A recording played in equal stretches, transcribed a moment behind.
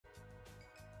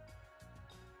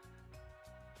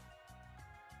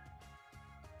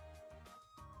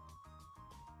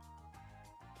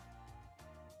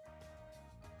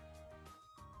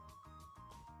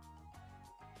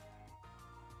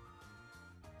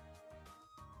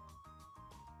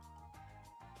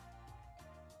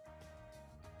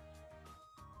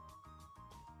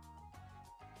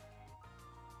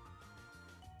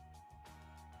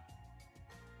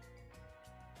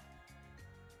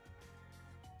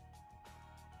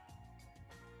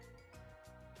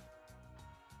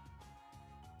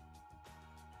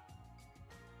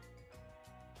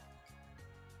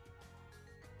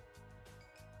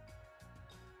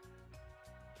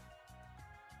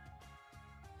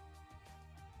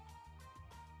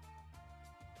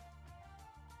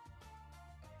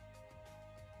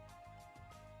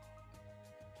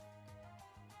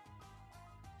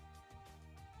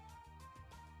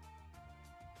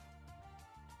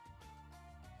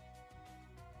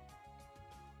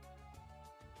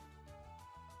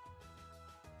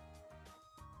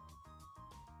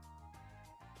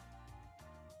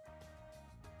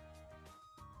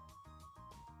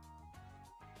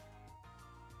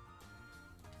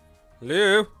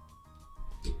Hello?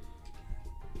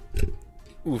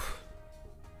 Oof.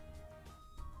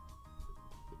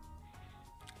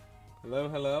 Hello,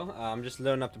 hello. I'm just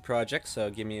loading up the project,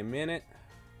 so give me a minute.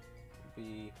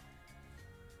 We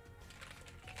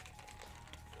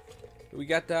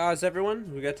got the Oz, everyone?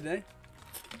 Who we got today?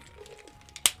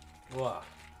 Wow.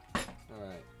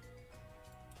 Alright.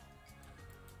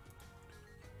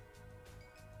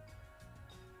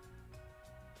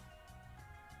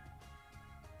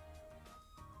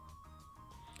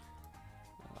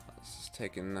 This is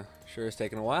taking, sure is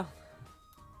taking a while.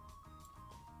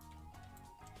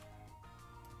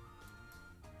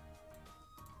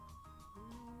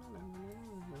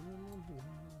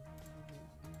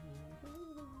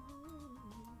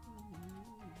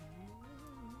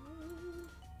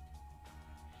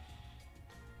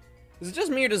 Is it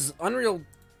just me, or does Unreal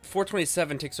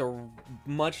 427 takes a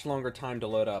much longer time to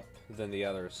load up than the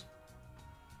others?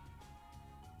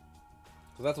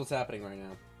 Because that's what's happening right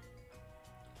now.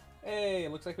 Hey,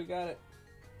 it looks like we got it.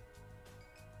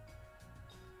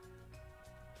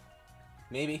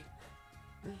 Maybe.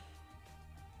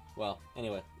 Well,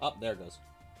 anyway. Oh, there it goes.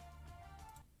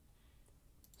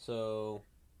 So,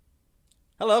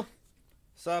 hello.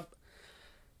 Sup?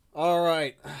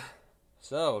 Alright.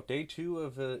 So, day 2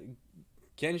 of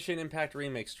Genshin Impact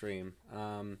Remake stream.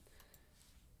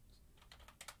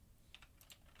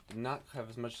 Did not have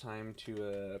as much time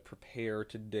to prepare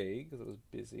today because I was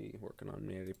busy working on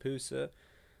Mariposa.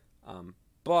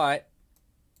 But,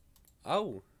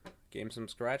 oh, Games from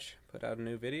Scratch put out a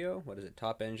new video. What is it?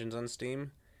 Top engines on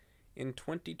Steam in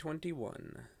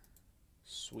 2021.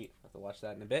 Sweet. I'll have to watch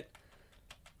that in a bit.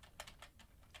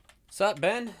 Sup,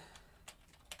 Ben?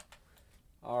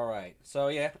 Alright, so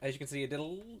yeah, as you can see, I did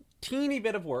a teeny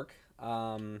bit of work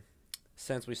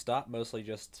since we stopped. Mostly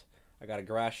just, I got a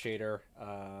grass shader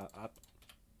up.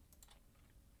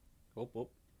 Whoop, whoop.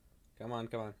 Come on,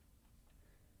 come on.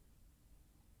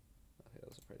 Okay, I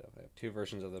was afraid of. I have 2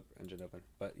 versions of the engine open.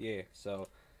 But yeah, so,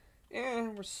 yeah,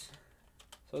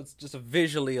 so it's just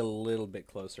visually a little bit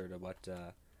closer to what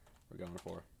we're going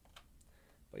for.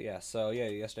 But yeah, so yeah,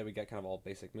 yesterday we got kind of all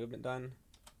basic movement done.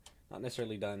 Not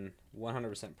necessarily done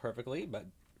 100% perfectly, but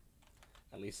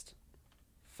at least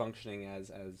functioning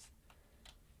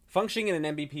functioning in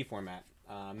an MVP format,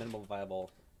 minimal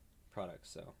viable product.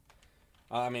 So,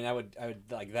 I mean, I would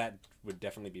like that would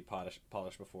definitely be polished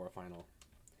before a final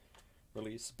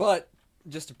release. But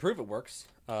just to prove it works,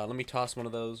 let me toss one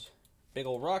of those big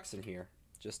old rocks in here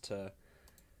just to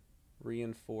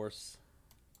reinforce.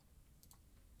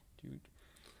 Dude,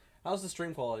 how's the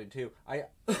stream quality too?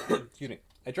 Excuse me.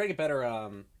 I tried to get better,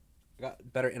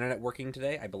 got better internet working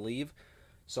today, I believe.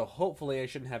 So hopefully I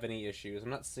shouldn't have any issues.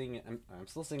 I'm not seeing it. I'm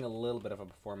still seeing a little bit of a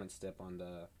performance dip on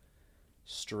the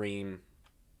stream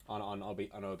on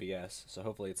OBS. So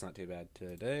hopefully it's not too bad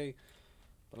today.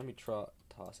 But let me toss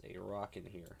a rock in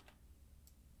here.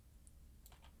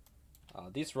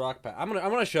 These rock packs. I'm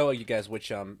gonna show you guys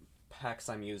which packs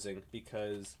I'm using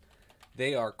because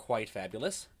they are quite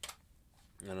fabulous.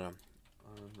 I don't know.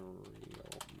 Unreal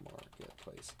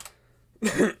Marketplace.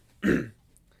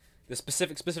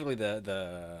 Specifically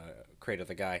the creator,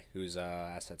 the guy whose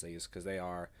assets I use, because they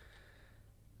are.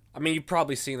 I mean, you've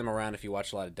probably seen them around if you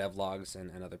watch a lot of devlogs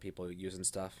and other people using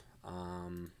stuff.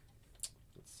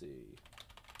 Let's see.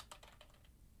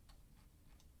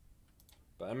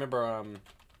 But I remember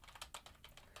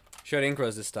showed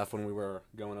Incros this stuff when we were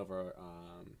going over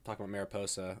talking about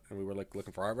Mariposa, and we were like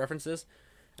looking for art references.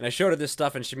 And I showed her this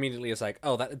stuff, and she immediately was like,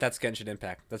 "Oh, that's Genshin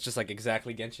Impact. That's just like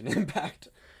exactly Genshin Impact."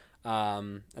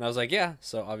 And I was like, "Yeah."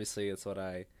 So obviously, it's what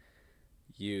I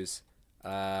use. If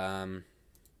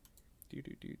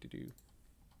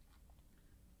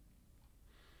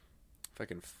I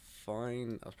can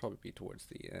find, I'll probably be towards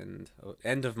the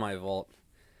end of my vault.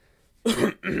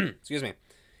 Excuse me.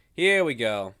 Here we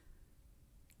go.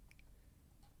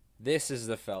 This is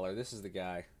the feller. This is the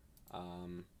guy.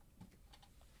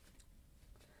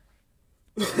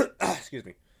 Excuse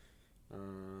me.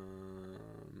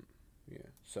 Yeah.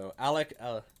 So Alec,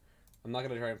 I'm not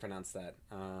gonna try and pronounce that.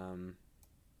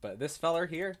 But this feller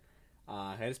here,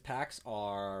 his packs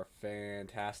are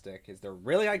fantastic. They're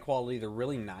really high quality. They're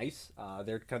really nice.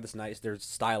 They're kind of this nice. They're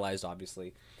stylized,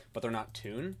 obviously, but they're not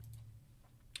toon.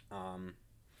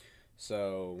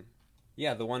 So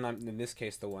yeah, the one in this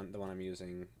case, the one I'm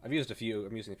using. I've used a few.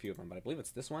 I'm using a few of them, but I believe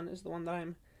it's this one is the one that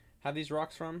have these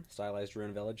rocks from. Stylized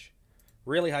Ruin Village.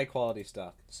 Really high quality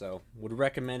stuff, so would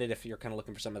recommend it if you're kind of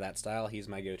looking for some of that style. He's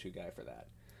my go-to guy for that.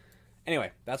 Anyway,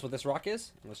 that's what this rock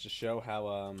is. Let's just show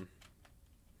how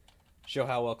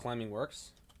well climbing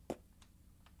works.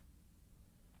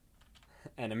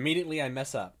 And immediately I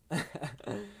mess up.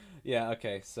 Yeah,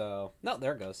 okay, so... No,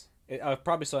 there it goes. What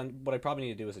I probably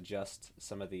need to do is adjust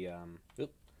some of the,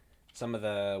 some of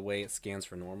the way it scans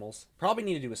for normals. Probably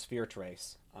need to do a sphere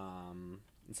trace,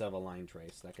 instead of a line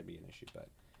trace. That could be an issue, but...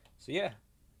 So yeah,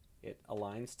 it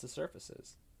aligns to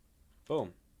surfaces.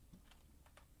 Boom.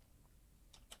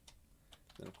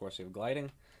 Then, of course, we have gliding.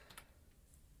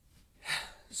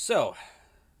 So...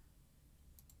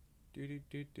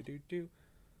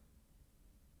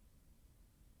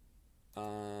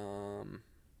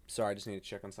 Sorry, I just need to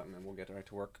check on something and we'll get right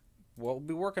to work. What we'll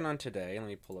be working on today, let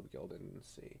me pull up Gilded and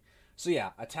see. So yeah,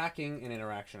 attacking and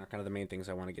interaction are kind of the main things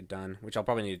I want to get done, which I'll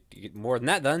probably need to get more than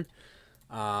that done.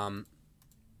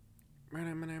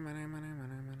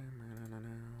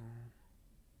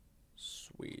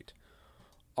 Sweet.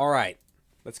 Alright,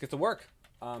 let's get to work.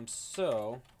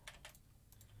 So,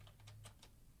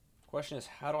 question is,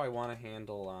 how do I want to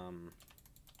handle,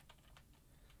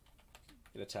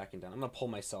 get attacking down? I'm going to pull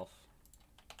myself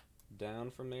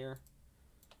down from there.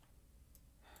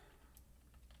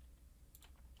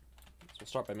 So we'll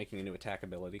start by making a new attack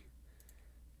ability.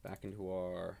 Back into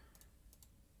our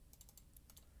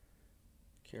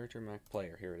character Mac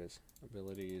player. Here it is.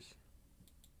 Abilities.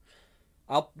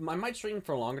 I might stream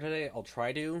for longer today. I'll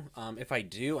try to. If I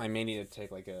do, I may need to take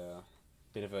like a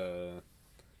bit of a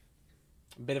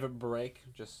break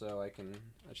just so I can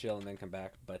chill and then come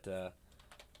back. But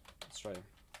let's try to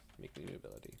make a new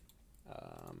ability.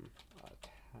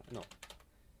 No.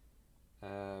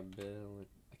 Ability.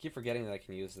 I keep forgetting that I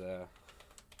can use the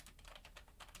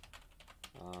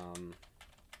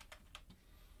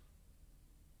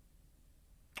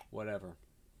whatever.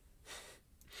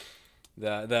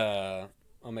 the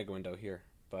Omega window here,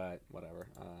 but whatever.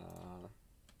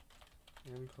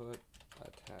 Input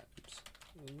attack. Oops.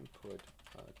 Input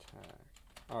attack.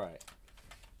 All right.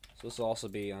 So this will also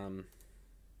be on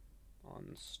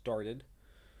started.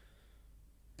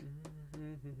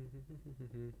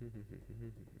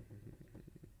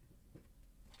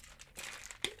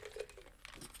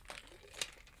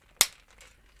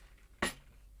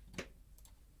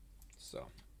 So,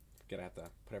 gonna have to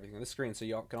put everything on the screen so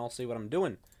y'all can all see what I'm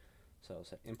doing. So,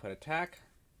 set input attack.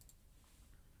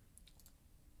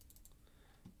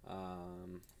 Attack.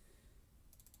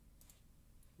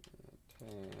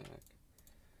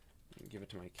 Give it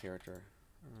to my character.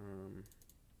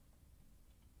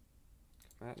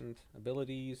 Combatant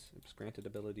abilities. Oops, granted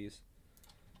abilities.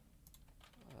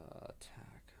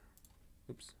 Attack.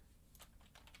 Oops.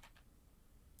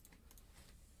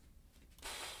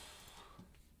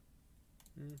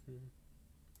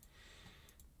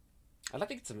 I'd like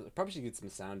to get some. Probably should get some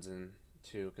sounds in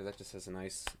too, because that just has a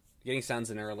nice. Getting sounds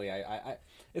in early.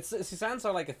 Sounds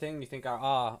are like a thing you think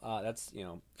that's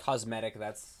cosmetic.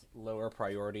 That's lower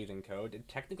priority than code.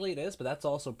 Technically it is, but that's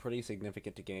also pretty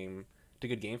significant to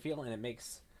good game feel, and it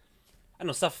makes I don't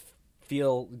know stuff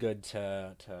feel good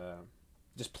to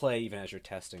just play even as you're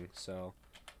testing. So.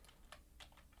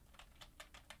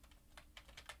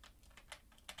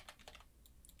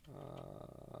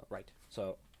 Right.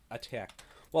 So attack.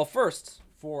 Well, first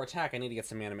for attack, I need to get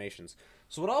some animations.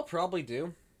 So what I'll probably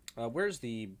do. Where's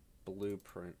the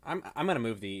blueprint? I'm gonna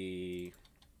move the.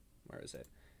 Where is it?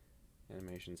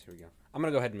 Animations. Here we go. I'm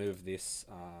gonna go ahead and move this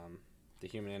the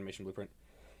human animation blueprint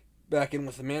back in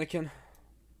with the mannequin,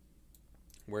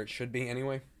 where it should be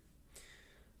anyway.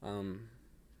 Yeah.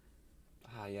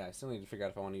 I still need to figure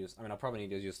out if I want to use. I mean, I'll probably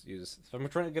need to use. If I'm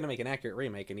gonna make an accurate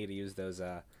remake, I need to use those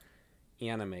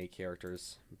anime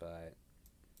characters, but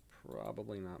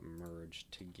probably not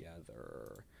merged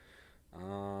together.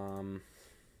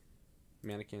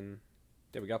 Mannequin.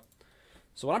 There we go.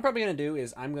 So what I'm probably going to do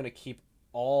is I'm going to keep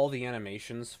all the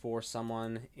animations for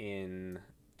someone in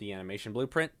the animation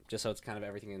blueprint, just so it's kind of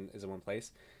everything is in one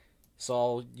place.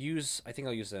 So I think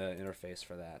I'll use an interface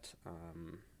for that.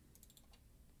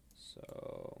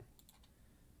 So,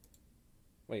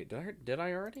 wait, did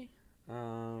I already?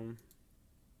 I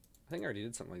think I already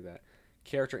did something like that.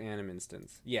 Character anim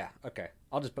instance. Yeah, okay.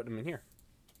 I'll just put them in here.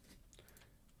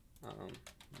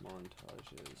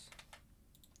 Montages.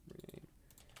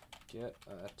 Get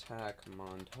attack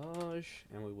montage,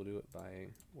 and we will do it by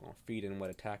feed in what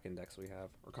attack index we have,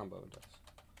 or combo index.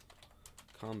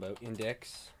 Combo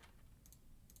index.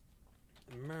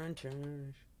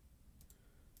 Montage.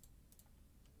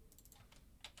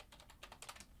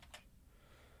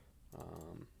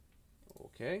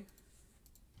 Okay.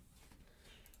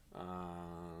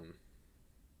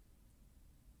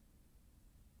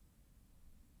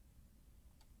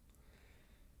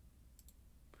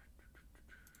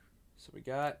 So we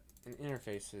got an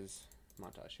interfaces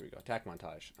montage. Here we go. Attack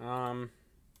montage.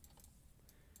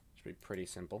 Should be pretty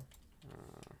simple.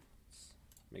 Let's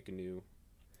make a new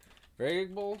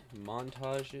variable,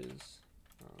 montages,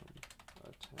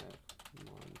 attack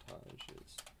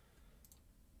montages.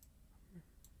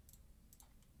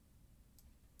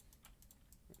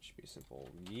 That should be simple.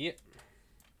 Yep.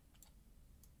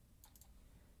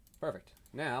 Perfect.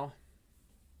 Now,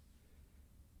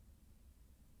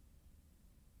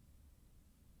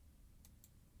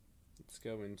 let's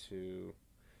go into...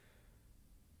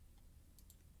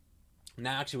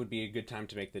 Now actually would be a good time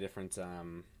to make the different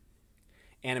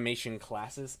animation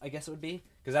classes, I guess it would be.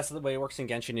 Because that's the way it works in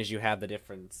Genshin, is you have the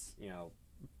different, you know,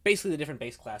 basically the different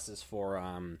base classes for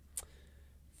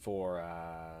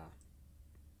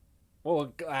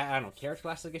well, I don't know, character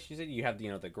classes, I guess you said. You have, you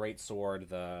know, the Great Sword,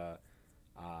 the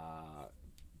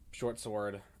Short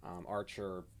Sword,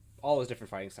 Archer, all those different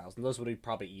fighting styles. And those would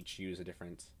probably each use a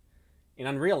different... In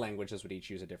Unreal language, those would each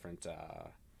use a different...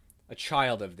 a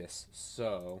child of this.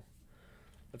 So...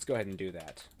 let's go ahead and do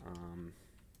that.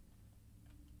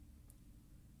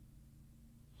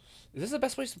 Is this the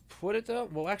best place to put it, though?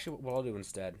 Well, actually, what I'll do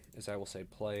instead is I will say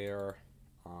player.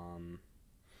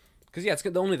 Because, yeah, it's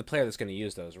only the player that's going to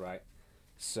use those, right?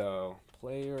 So,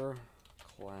 player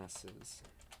classes.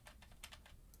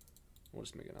 We'll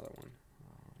just make another one.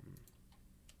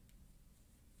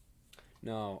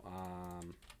 No,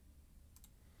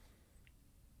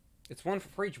 it's one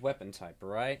for each weapon type,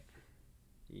 right?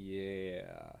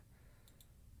 Yeah.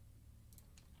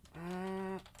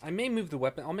 I may move the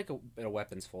weapon. I'll make a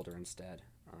weapons folder instead.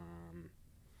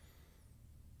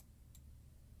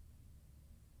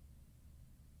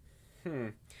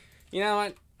 You know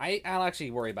what? I'll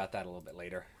actually worry about that a little bit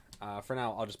later. For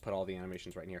now, I'll just put all the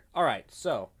animations right in here. All right,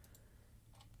 so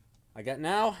I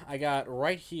got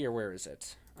right here. Where is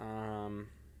it?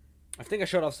 I think I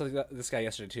showed off this guy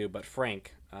yesterday too, but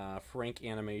Frank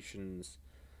animations.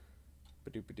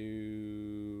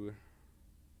 Ba-doo-ba-doo.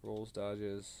 Rolls,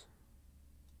 dodges.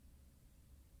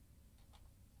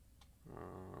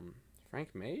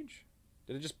 Frank Mage?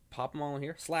 Did it just pop them all in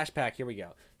here? Slash pack, here we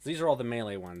go. So these are all the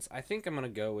melee ones. I think I'm going to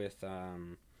go with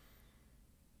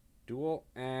dual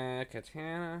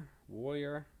katana,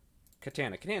 warrior.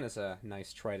 Katana's a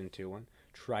nice tried and true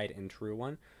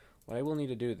one. What I will need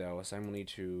to do, though, is I will need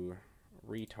to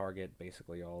retarget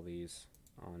basically all these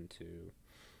onto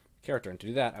character. And to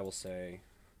do that, I will say,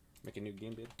 make a new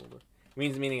game data folder.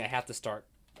 Meaning I have to start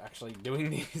actually doing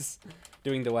these,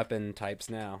 doing the weapon types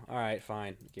now. All right,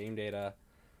 fine. Game data.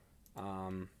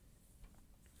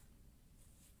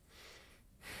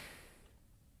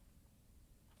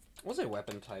 We'll say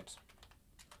weapon types.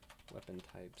 Weapon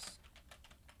types.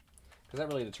 Because that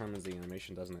really determines the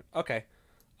animation, doesn't it? Okay.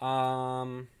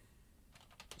 Let's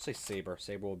say saber.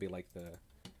 Saber will be like the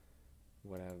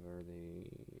whatever the...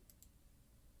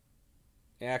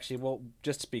 Actually, well,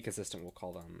 just to be consistent, we'll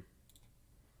call them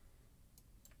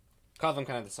kind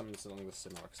of something similar,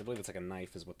 because I believe it's like a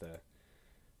knife is what the...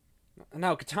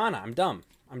 No, katana. I'm dumb.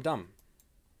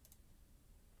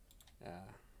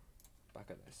 Back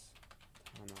of this.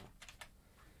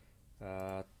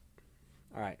 Katana.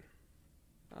 Alright.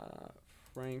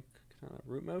 Frank,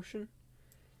 root motion?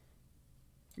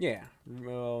 Yeah.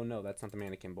 Oh, no, that's not the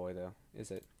mannequin boy, though. Is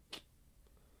it?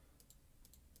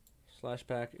 Slash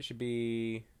pack. It should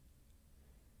be...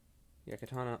 Yeah,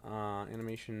 katana.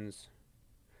 Animations...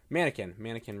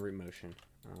 Mannequin root motion.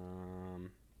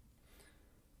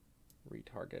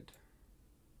 Retarget.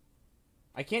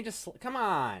 I can't just... Come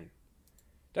on!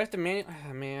 Do I have to man...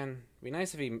 Oh, man. It'd be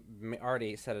nice if he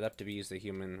already set it up to be used the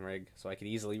human rig, so I could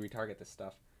easily retarget this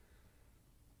stuff.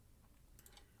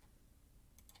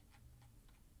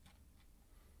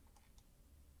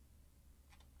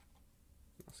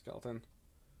 Skeleton.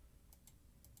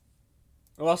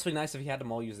 It would also be nice if he had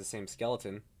them all use the same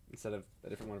skeleton instead of a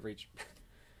different one for each.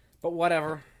 But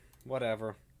whatever.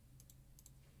 Whatever.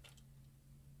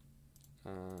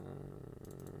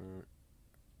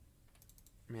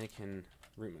 Mannequin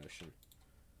root motion.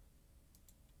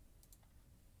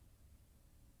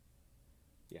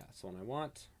 Yeah, that's the one I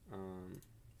want.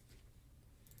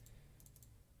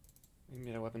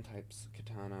 Melee weapon types,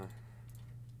 katana,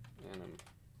 anim.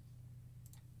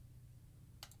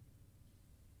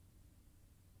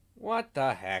 What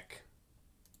the heck?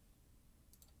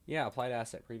 Yeah, applied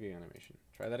asset preview animation.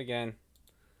 Try that again.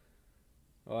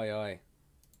 Oi, oi.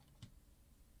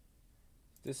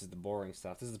 This is the boring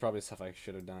stuff. This is probably the stuff I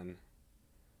should have done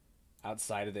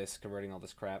outside of this, converting all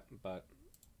this crap, but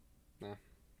nah.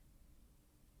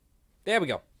 There we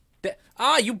go.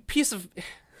 Ah, you piece of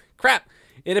crap.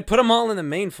 It had put them all in the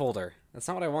main folder. That's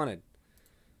not what I wanted.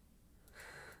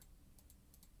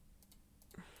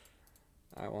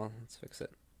 Alright, well, let's fix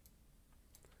it.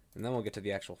 And then we'll get to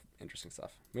the actual interesting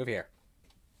stuff. Move here.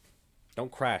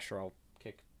 Don't crash or I'll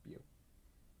kick you.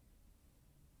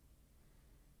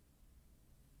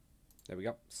 There we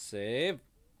go. Save.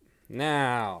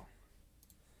 Now,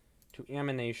 to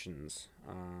animations.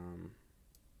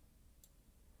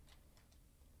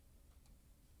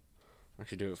 I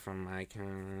should do it from my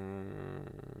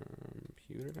computer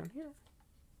down here.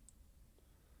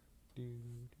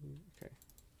 Okay.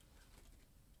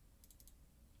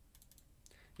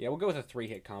 Yeah, we'll go with a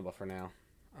 3-hit combo for now.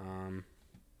 And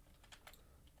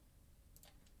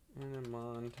a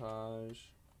montage,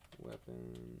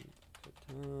 weapon,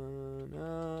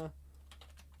 katana,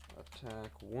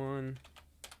 attack 1.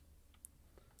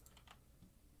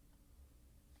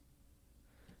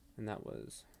 And that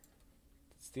was,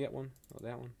 it's that one, oh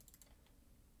that one.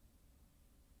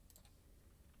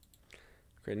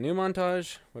 Create a new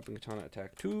montage, weapon katana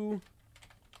attack 2.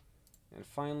 And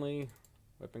finally,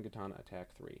 weapon katana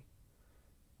attack 3.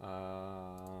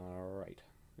 Right.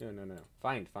 No.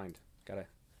 Find. Gotta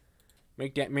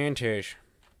make that montage.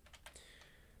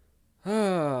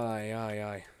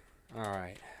 Aye.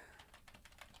 Alright.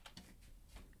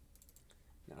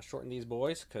 Now shorten these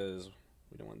boys, because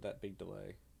we don't want that big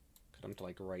delay. Cut them to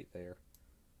like right there.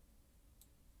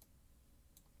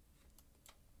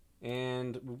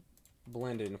 And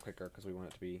blend in quicker, because we want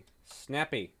it to be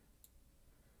snappy.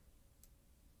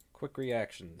 Quick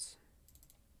reactions.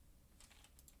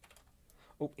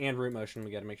 Oh, and root motion.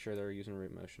 We got to make sure they're using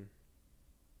root motion.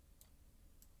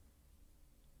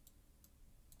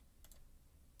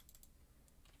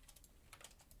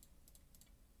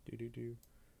 Do.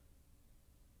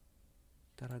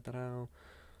 Da.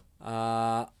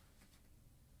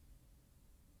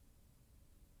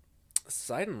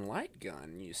 Sight and light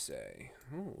gun, you say?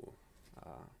 Oh.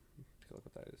 Take a look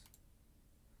what that is.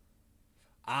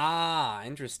 Ah,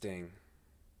 interesting.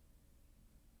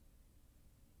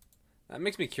 That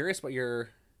makes me curious what you're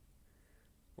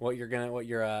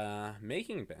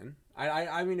making, Ben.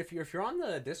 I mean, if you're on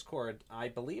the Discord, I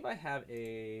believe I have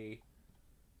a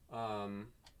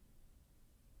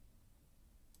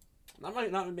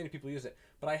not many people use it,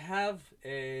 but I have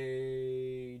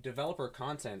a developer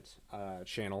content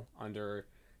channel under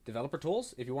developer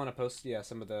tools. If you want to post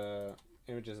some of the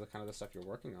images of kind of the stuff you're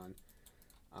working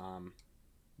on,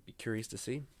 be curious to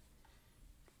see.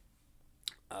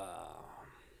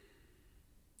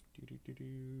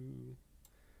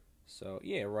 So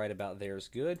yeah, right about there's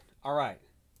good. All right.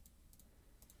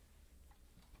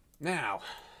 Now,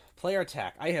 player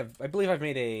attack. I believe I've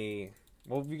made a.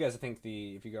 Well, you guys think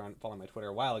if you go on follow my Twitter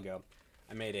a while ago,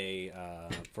 I made a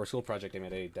for a school project. I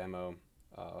made a demo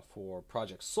for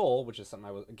Project Soul, which is something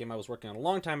I was working on a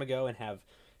long time ago and have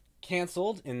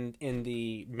canceled in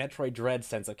the Metroid Dread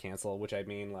sense of cancel, which I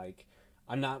mean like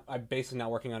I'm basically not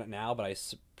working on it now, but I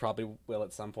probably will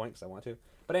at some point because I want to.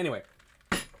 But anyway,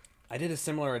 I did a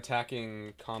similar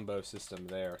attacking combo system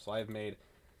there, so I've made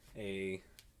a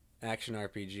action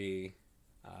RPG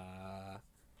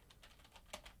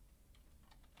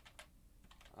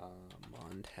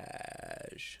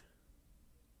montage.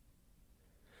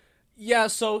 Yeah,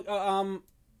 so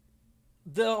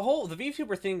the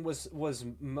VTuber thing was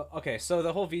okay. So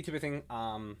the whole VTuber thing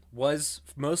was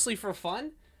mostly for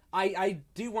fun. I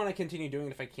do want to continue doing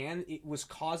it if I can. It was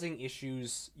causing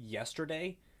issues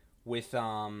yesterday with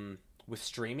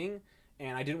streaming,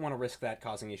 and I didn't want to risk that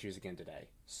causing issues again today.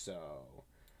 So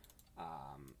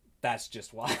that's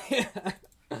just why.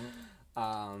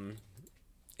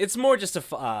 It's more just a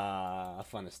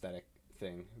fun aesthetic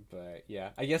thing, but yeah,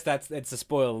 I guess it's a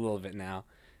spoil a little bit now,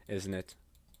 isn't it?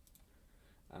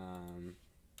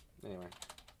 Anyway.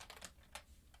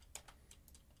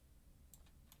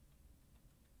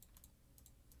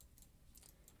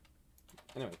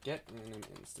 Get an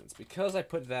instance because I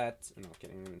put that. No,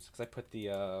 getting an instance because I put the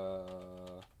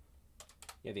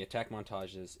the attack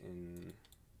montages in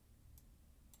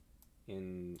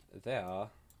there.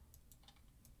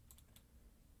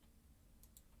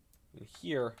 In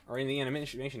here, or in the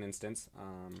animation instance,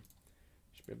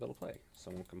 should be able to play.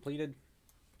 Someone completed.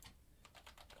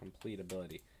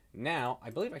 Completability. Now, I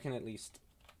believe I can at least...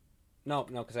 No,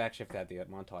 because I actually have to add the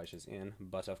montages in.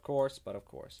 But of course.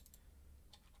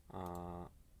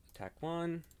 Attack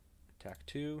 1, attack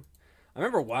 2. I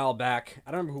remember a while back,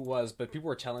 I don't remember who it was, but people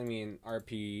were telling me in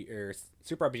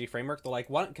Super RPG Framework, they're like,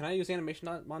 "What? Can I use animation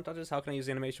montages? How can I use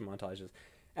animation montages?"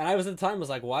 And I was at the time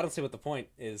like, well, I don't see what the point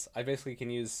is. I basically can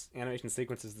use animation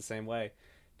sequences the same way.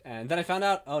 And then I found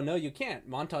out, oh no, you can't.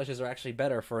 Montages are actually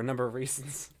better for a number of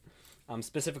reasons.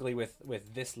 Specifically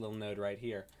with this little node right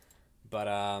here. But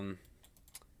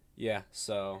yeah,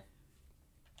 so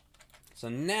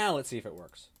now let's see if it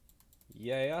works.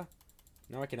 Yeah.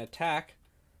 Now I can attack.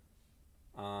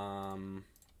 I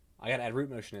gotta add root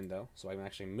motion in though, so I'm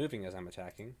actually moving as I'm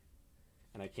attacking.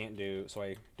 And I can't do, so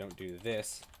I don't do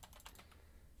this.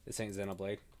 This ain't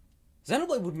Xenoblade.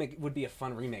 Xenoblade would be a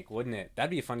fun remake, wouldn't it?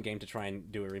 That'd be a fun game to try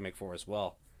and do a remake for as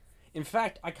well. In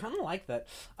fact, I kind of like that.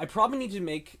 I probably need to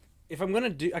make, if I'm gonna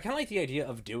do, I kind of like the idea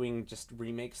of doing just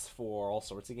remakes for all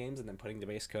sorts of games and then putting the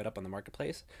base code up on the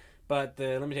marketplace. But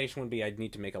the limitation would be I'd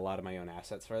need to make a lot of my own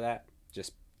assets for that,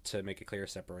 just to make a clear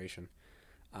separation.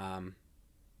 Um,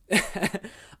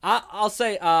 I'll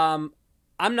say I'm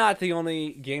not the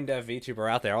only game dev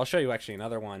VTuber out there. I'll show you actually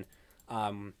another one.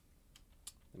 Let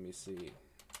me see.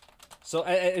 So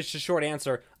it's just a short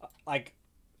answer. Like,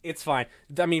 it's fine.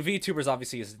 I mean, VTubers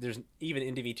obviously there's even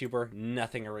indie VTuber,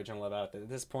 nothing original about it at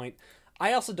this point.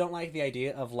 I also don't like the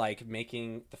idea of like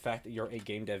making the fact that you're a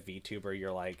game dev VTuber,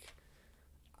 you're like,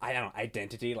 I don't know,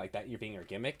 identity, like that you're being your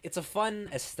gimmick. It's a fun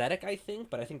aesthetic, I think,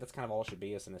 but I think that's kind of all it should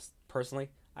be. Personally,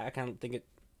 I kind of think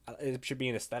it should be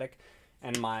an aesthetic,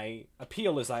 and my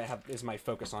appeal is my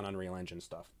focus on Unreal Engine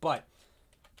stuff. But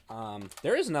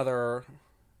there is another.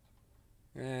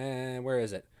 Where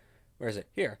is it?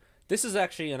 Here. This is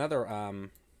actually another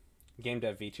game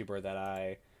dev VTuber that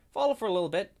I follow for a little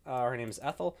bit. Her name is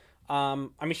Ethel. I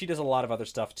mean, she does a lot of other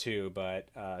stuff too, but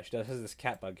she has this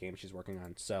cat bug game she's working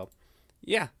on. So,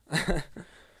 yeah.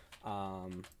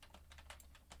 So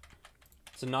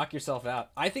knock yourself out.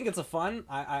 I think it's a fun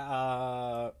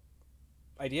idea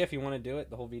if you want to do it,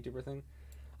 the whole VTuber thing.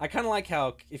 I kind of like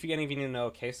how, if you even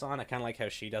know Kason, I kind of like how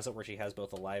she does it, where she has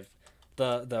both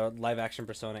the live action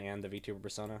persona and the VTuber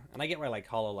persona. And I get why like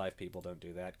HoloLive people don't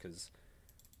do that, because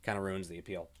it kind of ruins the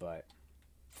appeal. But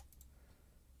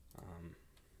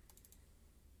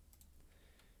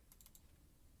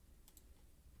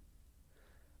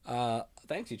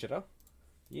thanks, Ichiro.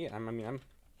 Yeah, I'm.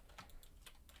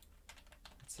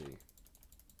 Let's see.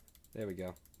 There we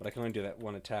go. But I can only do that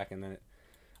one attack, and then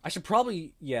I should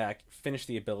probably, yeah, finish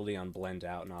the ability on Blend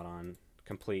Out, not on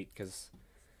Complete, because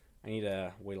I need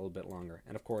to wait a little bit longer.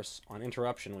 And of course, on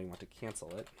Interruption, we want to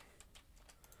cancel it.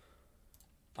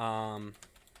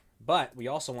 But we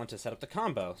also want to set up the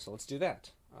combo, so let's do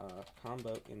that.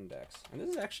 Combo index. And this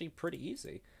is actually pretty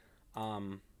easy.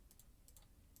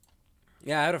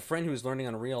 Yeah, I had a friend who was learning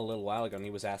Unreal a little while ago, and he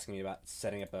was asking me about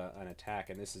setting up an attack,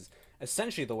 and this is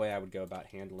essentially the way I would go about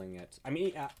handling it. I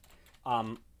mean,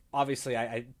 obviously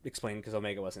I explained because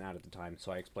Omega wasn't out at the time,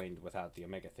 so I explained without the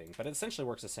Omega thing. But it essentially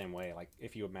works the same way. Like,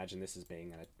 if you imagine this as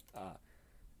being an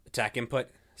attack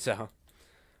input. So,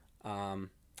 oh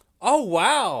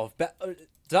wow,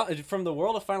 from the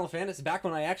world of Final Fantasy, back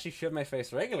when I actually showed my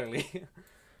face regularly.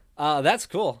 That's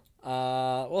cool.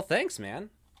 Well, thanks, man.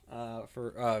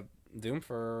 For Doom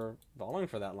for following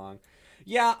for that long.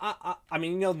 Yeah, I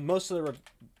mean, you know, most of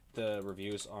the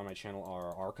reviews on my channel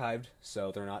are archived,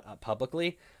 so they're not up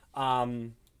publicly.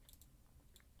 I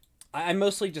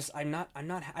mostly just I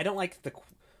don't like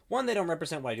one, they don't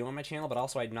represent what I do on my channel, but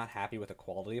also I'm not happy with the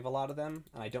quality of a lot of them,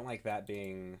 and I don't like that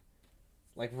being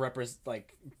like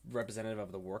representative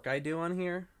of the work I do on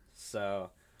here.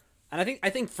 So, and I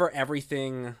think for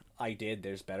everything I did,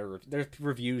 there's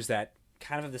reviews that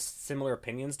kind of have the similar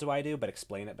opinions to I do, but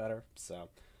explain it better. So,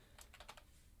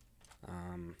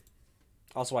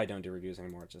 also I don't do reviews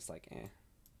anymore. It's just like,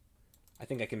 I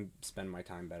think I can spend my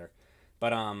time better.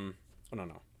 But I don't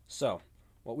know. So,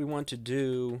 what we want to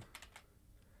do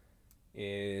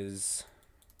is,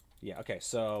 yeah, okay.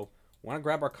 So, want to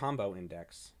grab our combo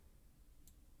index.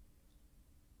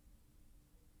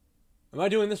 Am I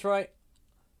doing this right?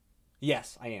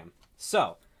 Yes, I am.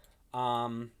 So,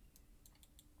 oh,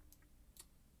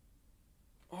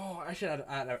 I should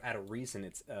add a reason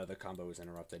it's the combo is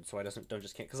interrupted, so I don't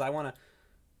just can't, because I want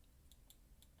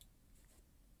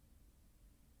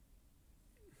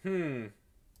to.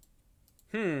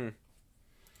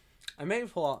 I may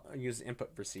use the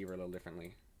input receiver a little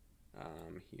differently.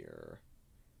 Here.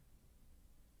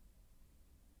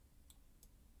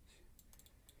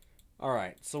 All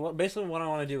right. So basically, what I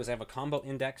want to do is I have a combo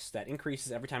index that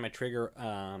increases every time I trigger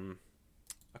a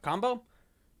combo.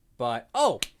 But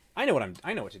I know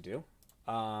what to do.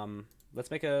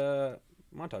 Let's make a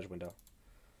montage window.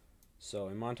 So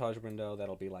a montage window,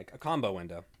 that'll be like a combo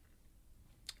window.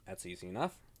 That's easy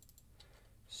enough.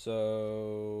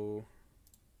 So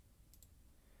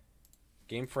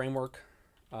game framework,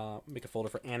 make a folder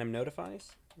for anim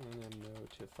notifies. Anim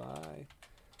notify.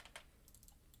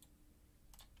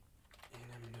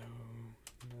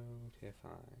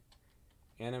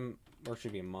 Anim, or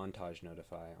should be a montage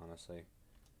notify, honestly.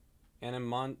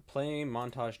 Anim play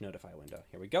montage notify window.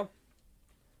 Here we go.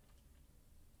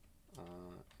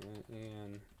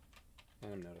 And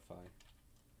and notify.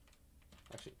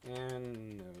 Actually,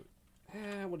 and note.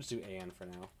 We'll just do and for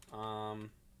now.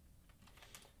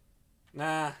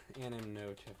 Nah, and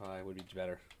notify would be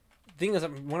better. Thing is,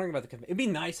 I'm wondering about the. It'd be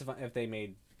nice if they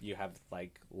made you have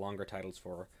like longer titles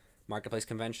for marketplace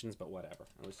conventions, but whatever.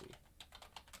 Let's see.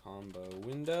 Combo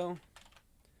window.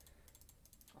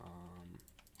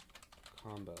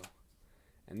 Combo,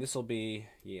 and this will be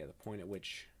the point at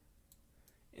which,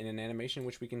 in an animation,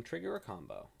 which we can trigger a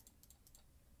combo.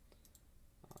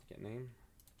 Get name.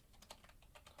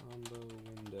 Combo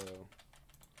window.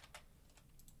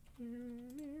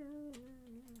 And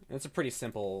it's a pretty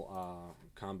simple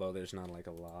combo. There's not like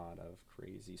a lot of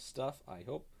crazy stuff, I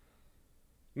hope.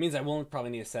 It means I won't probably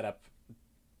need to set up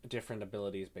different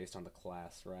abilities based on the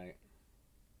class, right?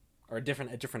 Or a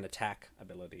different attack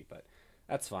ability, but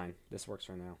that's fine. This works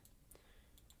for now.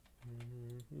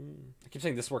 I keep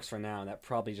saying this works for now, and that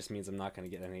probably just means I'm not going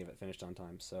to get any of it finished on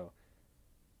time. So,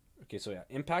 okay, so yeah,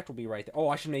 impact will be right there. Oh,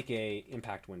 I should make a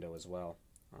impact window as well.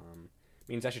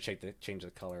 Means I should change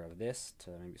the color of this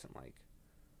to maybe something like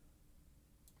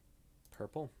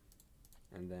purple,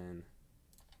 and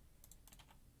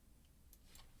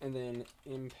then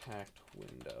impact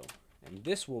window, and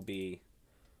this will be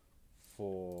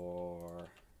for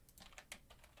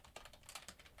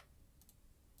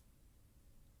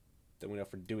the window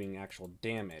for doing actual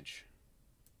damage.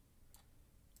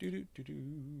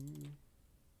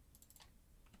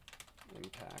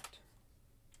 Impact.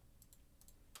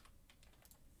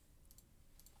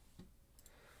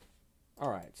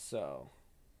 Alright, so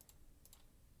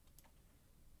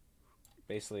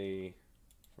basically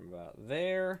from about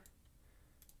there,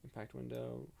 impact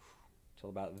window,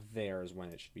 till about there is when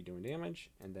it should be doing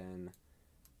damage, and then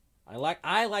I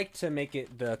like to make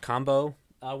it the combo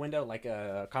window. Like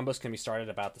combos can be started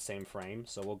about the same frame,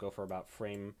 so we'll go for about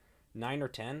frame 9 or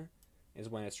 10 is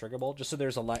when it's triggerable, just so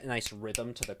there's a nice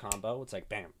rhythm to the combo. It's like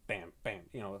bam, bam, bam.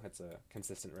 You know, it's a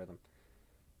consistent rhythm.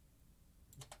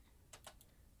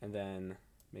 And then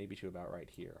maybe to about right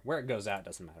here. Where it goes out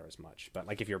doesn't matter as much, but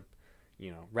like if you're,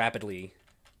 rapidly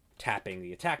tapping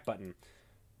the attack button,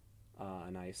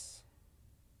 a nice,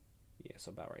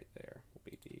 so about right there will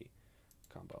be the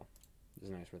combo.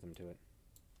 There's a nice rhythm to it.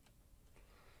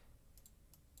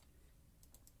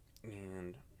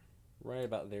 And right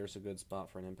about there's a good spot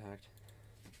for an impact.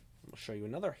 I'll show you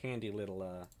another handy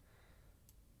little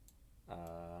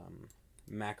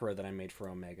macro that I made for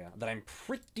Omega that I'm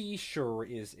pretty sure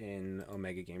is in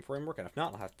Omega Game Framework, and if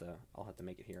not, I'll have to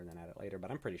make it here and then add it later,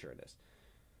 but I'm pretty sure it is.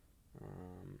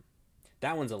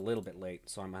 That one's a little bit late,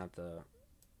 so I'm gonna have to,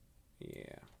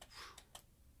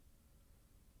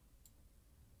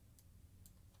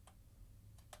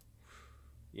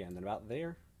 and then about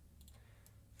there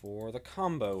for the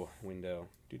combo window.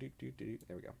 There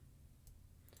we go.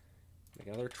 Make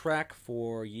another track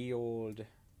for ye old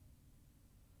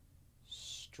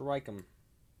strike 'em.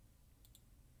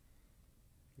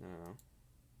 No.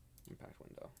 Impact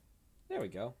window. There we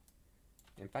go.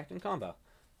 Impact and combo.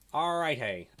 Alright,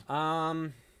 hey.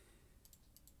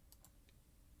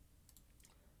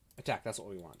 Attack, that's what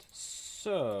we want.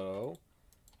 So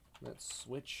let's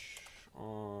switch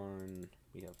on.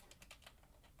 We have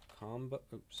combo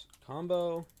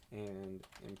and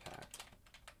impact.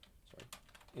 Sorry.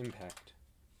 Impact.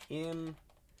 In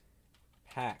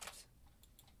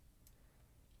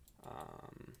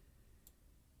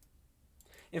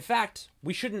fact,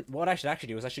 we shouldn't. What I should actually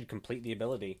do is I should complete the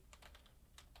ability.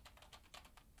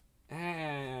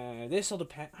 This will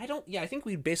depend. I think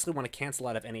we basically want to cancel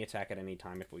out of any attack at any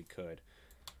time if we could.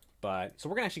 But so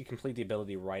we're gonna actually complete the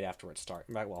ability right after it starts.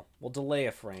 Right. Well, we'll delay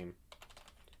a frame.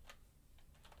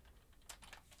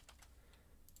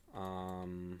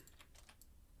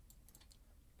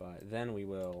 But then we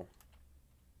will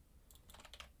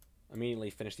immediately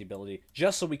finish the ability,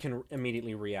 just so we can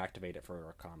immediately reactivate it for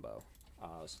our combo.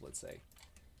 So let's say,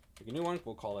 make a new one.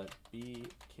 We'll call it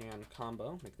bcan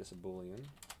combo. Make this a boolean.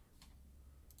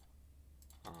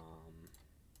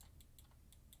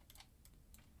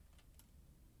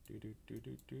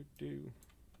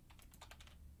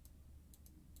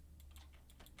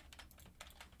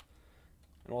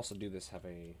 And also do this. Have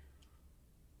a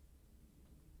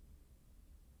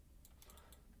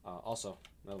also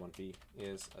another one. B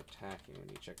is attacking. We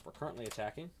need to check if we're currently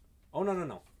attacking. Oh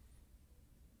no.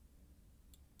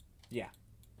 Yeah,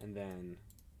 and then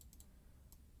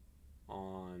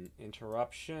on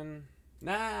interruption.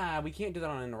 Nah, we can't do that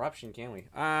on interruption, can we?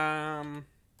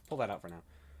 Pull that out for now.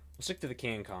 We'll stick to the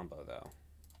can combo though.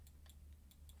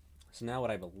 So now what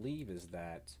I believe is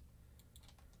that.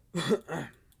 Well,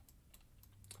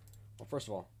 first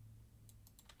of all,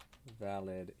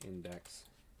 valid index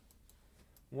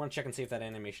We want to check and see if that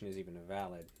animation is even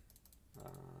valid.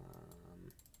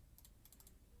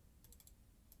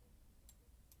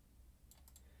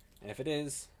 And if it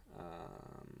is,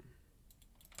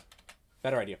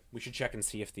 better idea. We should check and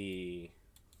see if we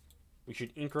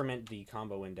should increment the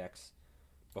combo index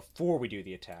before we do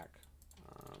the attack.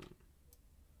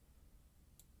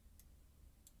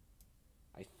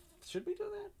 Should we do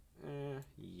that?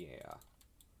 Yeah.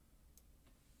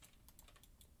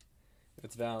 If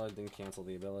it's valid, then cancel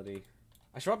the ability.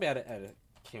 I should probably add a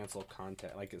cancel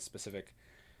context, like a specific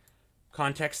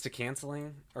context to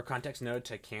canceling, or context node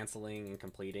to canceling and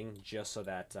completing, just so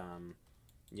that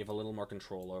you have a little more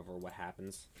control over what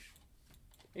happens.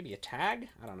 Maybe a tag?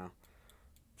 I don't know.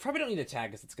 Probably don't need a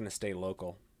tag because it's going to stay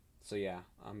local. So yeah,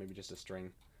 maybe just a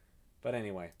string. But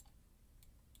anyway.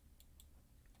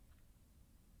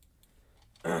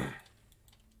 What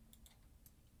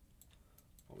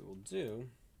we will do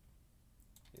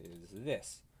is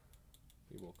this.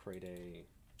 We will create a...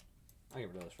 I'll get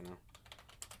rid of this for now.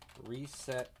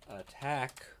 Reset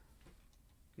attack.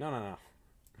 No.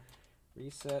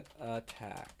 Reset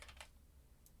attack.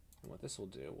 And what this will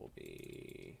do will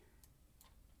be...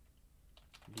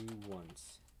 do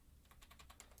once.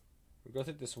 We go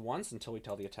through this once until we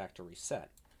tell the attack to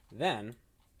reset. Then,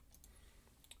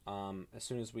 as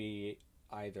soon as we're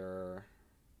either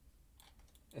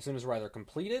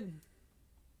completed,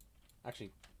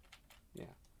 actually, yeah.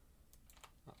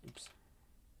 Oops.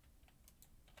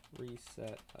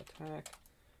 Reset attack.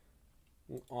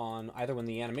 On either when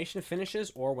the animation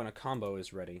finishes or when a combo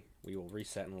is ready, we will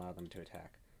reset and allow them to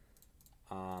attack.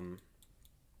 What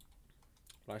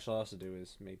I shall also do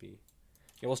is maybe...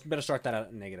 Yeah, we'll better start that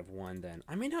at -1 then.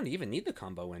 I may not even need the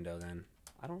combo window then.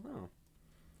 I don't know.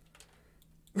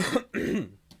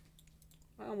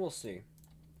 Well, we'll see.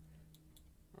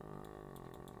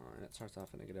 And it starts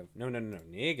off at negative... No,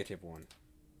 -1.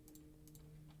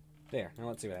 There, now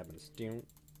let's see what happens.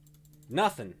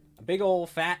 Nothing. A big old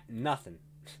fat nothing.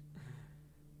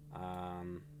 I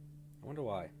wonder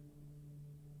why.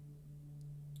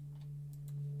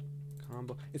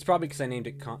 Combo. It's probably because I named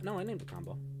it No, I named it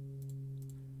combo.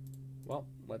 Well,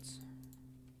 let's...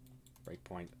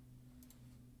 Breakpoint.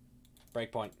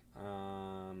 Breakpoint.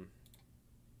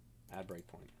 Add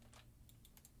breakpoint.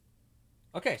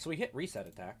 Okay, so we hit reset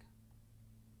attack.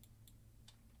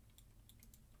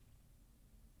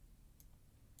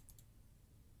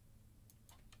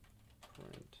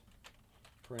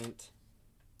 Print.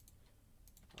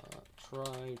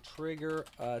 Try trigger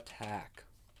attack.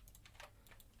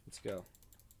 Let's go.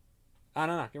 Ah,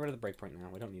 no. Get rid of the breakpoint now.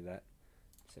 We don't need that.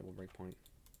 Disable breakpoint.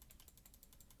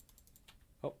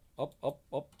 Up.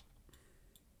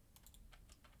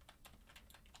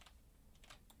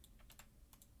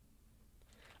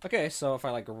 Okay, so if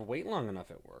I like wait long enough,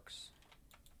 it works.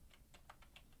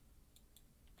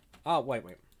 Oh, wait.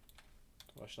 Well,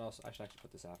 I should actually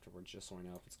put this afterwards just so I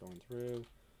know if it's going through.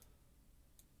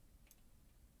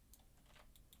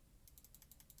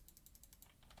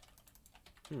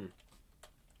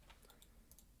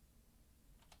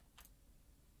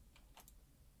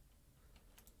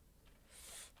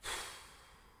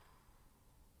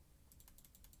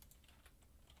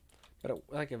 But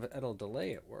like if it'll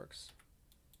delay, it works.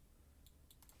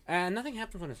 And nothing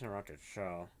happens when it's interrupted,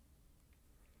 so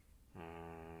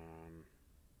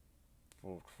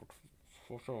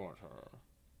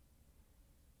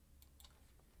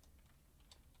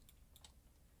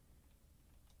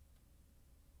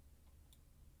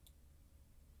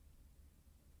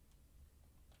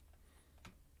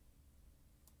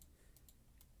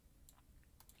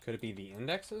could it be the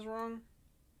index is wrong?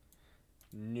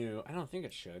 No, I don't think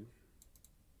it should.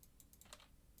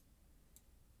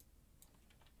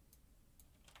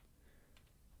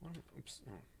 Oops.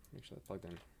 Oh, make sure that's plugged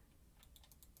in.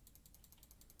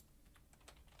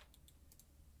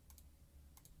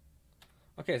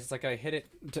 Okay, so it's like I hit it.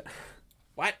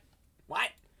 What?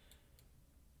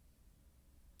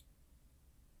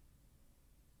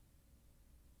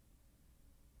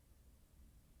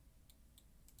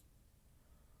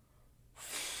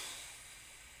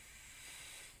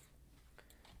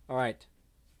 All right.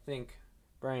 Think.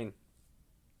 Brain.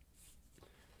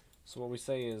 So what we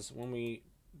say is when we...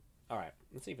 Alright,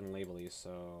 let's even label these,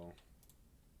 so...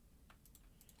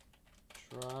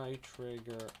 Try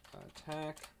trigger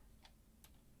attack.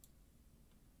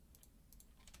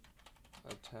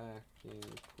 Attacking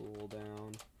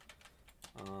cooldown.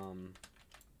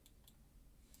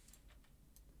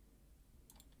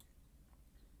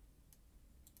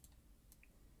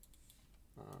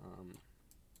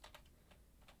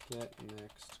 Get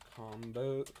next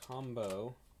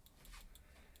combo.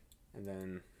 And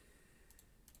then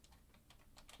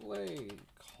Play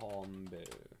combo.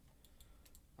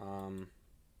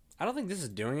 I don't think this is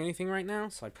doing anything right now,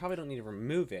 so I probably don't need to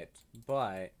remove it,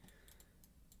 but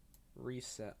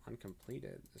reset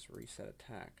uncompleted. This reset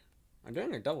attack. I'm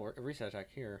doing a double reset attack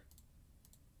here.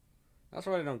 That's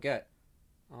what I don't get.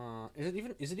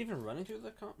 Is it even running through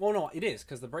the well, no, it is,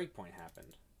 because the breakpoint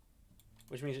happened.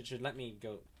 Which means it should let me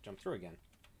go jump through again.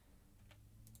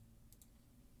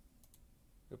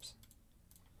 Oops.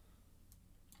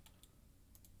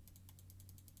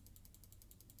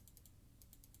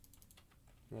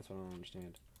 That's what I don't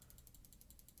understand.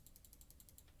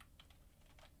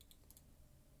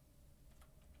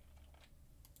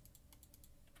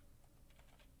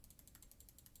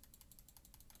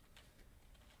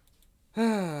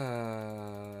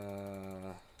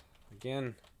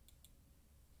 Again,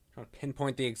 trying to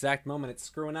pinpoint the exact moment it's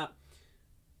screwing up.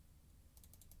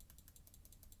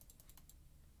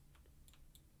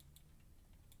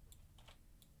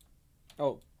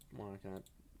 Oh, well, I cannot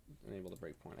enable the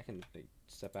breakpoint. I can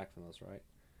step back from those, right?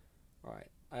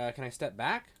 Alright. Can I step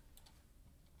back?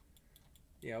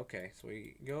 Yeah, okay. So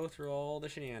we go through all the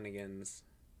shenanigans.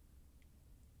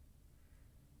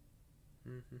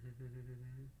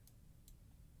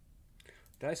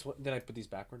 Did I put these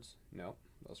backwards? No,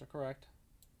 those are correct.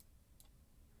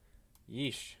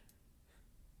 Yeesh.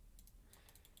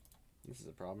 This is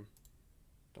a problem.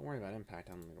 Don't worry about impact.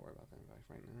 I don't need to worry about the impact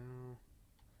right now.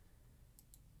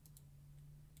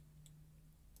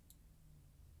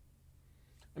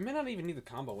 I may not even need the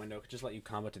combo window. It could just let you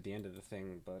combo to the end of the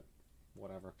thing, but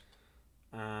whatever.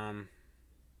 Yeah,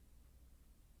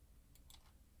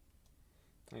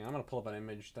 I'm going to pull up an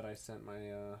image that I sent my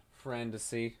friend to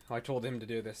see. I told him to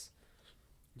do this,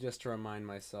 just to remind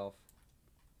myself.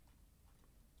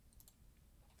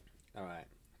 Alright.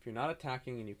 If you're not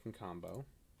attacking and you can combo.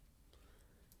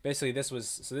 Basically, this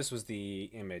was the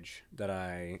image that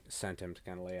I sent him to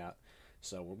kind of lay out.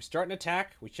 So when we start an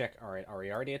attack, we check, alright, are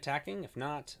we already attacking? If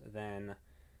not, then...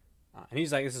 and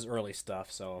he's like, this is early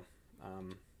stuff, so...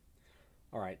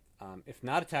 alright, if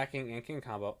not attacking and can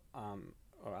combo,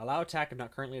 or allow attack if not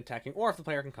currently attacking, or if the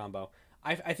player can combo.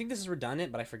 I think this is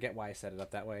redundant, but I forget why I set it up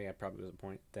that way. I probably was a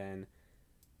point. Then,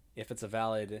 if it's a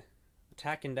valid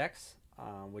attack index,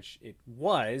 which it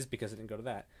was because it didn't go to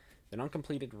that, then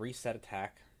uncompleted reset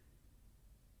attack.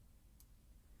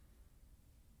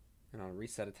 And on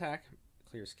reset attack,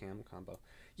 clear scam combo.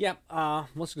 Yeah,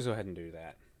 let's just go ahead and do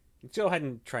that. Let's go ahead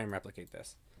and try and replicate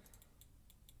this.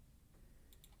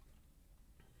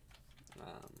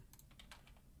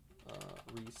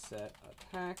 Reset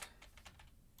attack.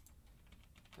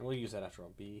 And we'll use that after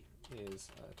all. B is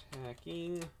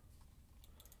attacking.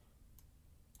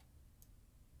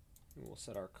 And we'll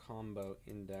set our combo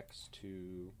index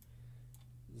to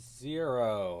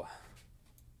 0.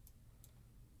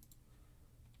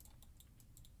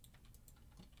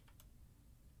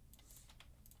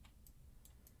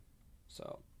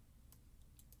 So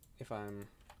if I'm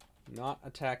not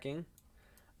attacking,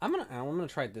 I'm gonna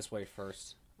try it this way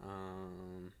first.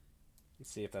 Let's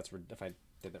see if that's if I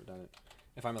did that done it.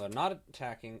 If I'm either not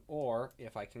attacking or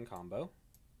if I can combo,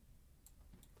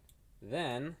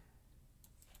 then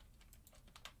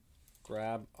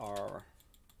grab our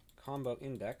combo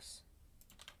index.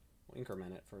 We'll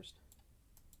increment it first.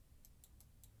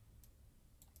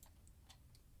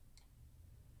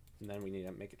 And then we need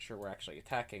to make it sure we're actually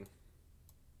attacking.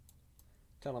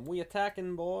 Tell them we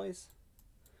attacking, boys.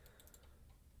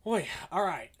 Boy,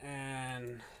 alright,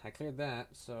 and I cleared that,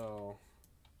 so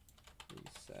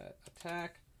reset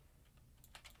attack.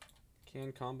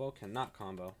 Can combo, cannot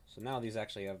combo. So now these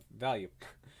actually have value.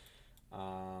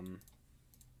 Alright,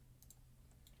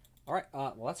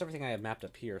 well that's everything I have mapped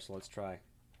up here, so let's try.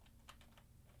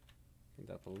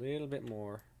 Get up a little bit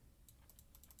more.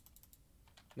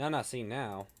 Now I'm not seeing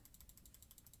now.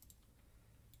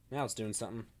 Now it's doing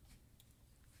something.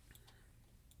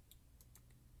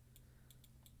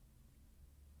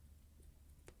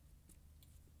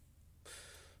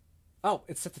 Oh,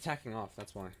 it set attacking off,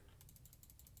 that's why.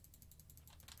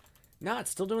 No,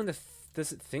 it's still doing the...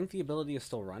 Does it think the ability is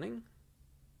still running?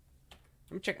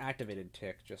 Let me check activated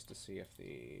tick just to see if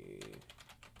the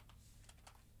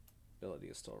ability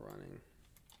is still running.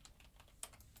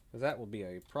 Because that will be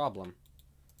a problem.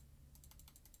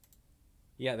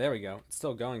 Yeah, there we go. It's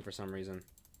still going for some reason.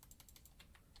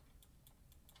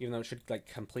 Even though it should, like,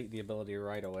 complete the ability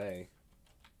right away.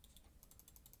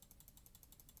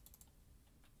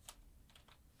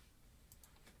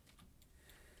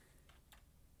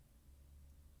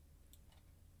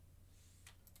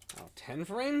 Oh, 10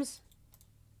 frames?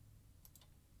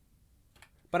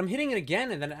 But I'm hitting it again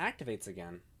and then it activates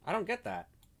again. I don't get that.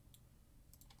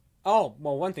 Oh,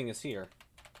 well, one thing is here.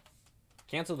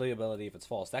 Cancel the ability if it's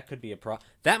false. That could be a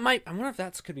That might... I wonder if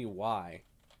that could be why.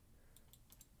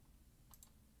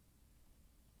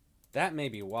 That may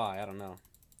be why. I don't know.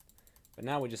 But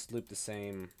now we just loop the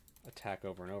same attack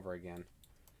over and over again.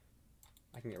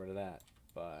 I can get rid of that,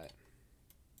 but...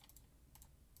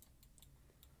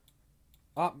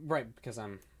 Oh, right, because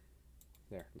I'm...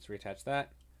 There, let's reattach that.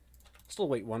 Still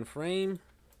wait 1 frame.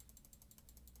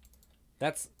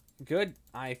 That's good.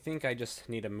 I think I just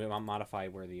need to modify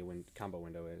where the combo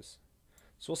window is.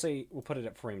 So we'll put it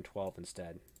at frame 12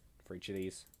 instead for each of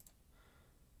these.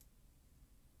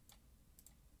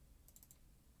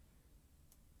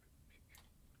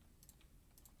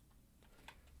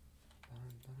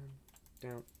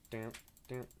 Down, down,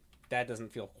 down. That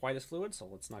doesn't feel quite as fluid, so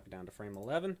let's knock it down to frame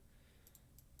 11.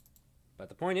 But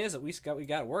the point is, at least we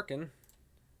got it working.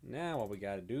 Now what we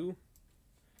got to do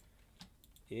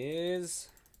is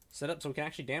set up so we can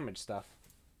actually damage stuff.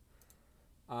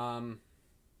 All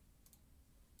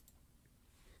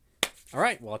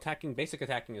right. Well, basic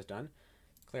attacking is done.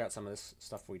 Clear out some of this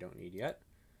stuff we don't need yet.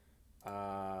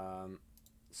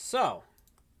 So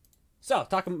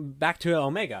talking back to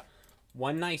Omega.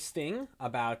 One nice thing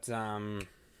about forgot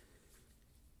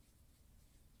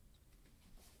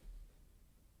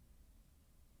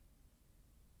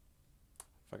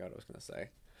what I was gonna say.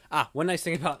 One nice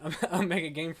thing about Omega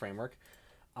Game Framework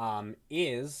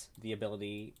is the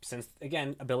ability, since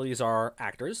again abilities are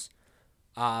actors.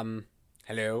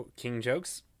 Hello, King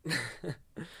Jokes.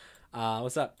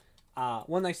 What's up?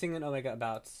 One nice thing in Omega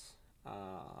about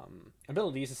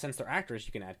abilities is since they're actors,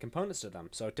 you can add components to them.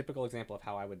 So a typical example of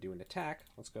how I would do an attack,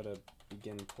 let's go to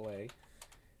begin play,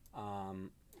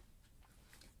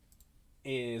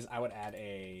 is I would add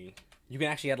you can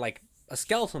actually add like a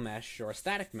skeletal mesh or a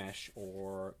static mesh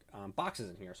or boxes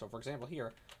in here. So for example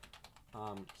here,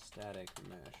 static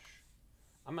mesh,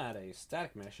 I'm gonna add a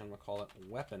static mesh, I'm gonna call it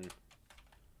weapon.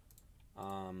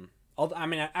 I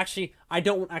mean, actually, I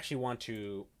don't actually want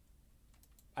to.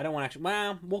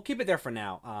 Well, we'll keep it there for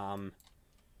now.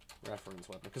 Reference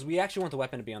weapon, because we actually want the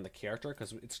weapon to be on the character,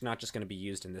 because it's not just going to be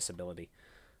used in this ability.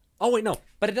 Oh wait, no,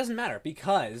 but it doesn't matter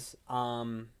because,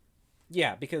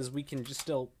 yeah, because we can just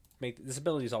still make this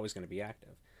ability is always going to be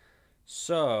active.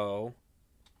 So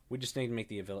we just need to make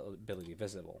the ability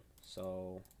visible.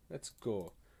 So let's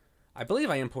go. I believe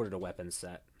I imported a weapon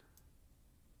set.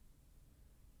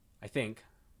 I think.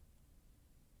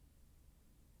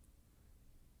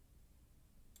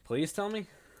 Please tell me.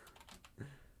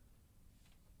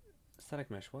 Static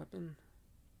mesh weapon.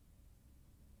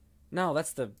 No,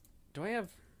 that's the... Do I have...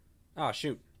 Oh,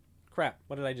 shoot. Crap.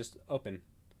 What did I just open?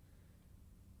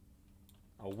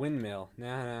 A windmill.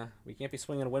 Nah. We can't be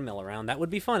swinging a windmill around. That would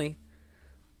be funny.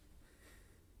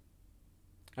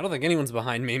 I don't think anyone's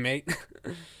behind me, mate.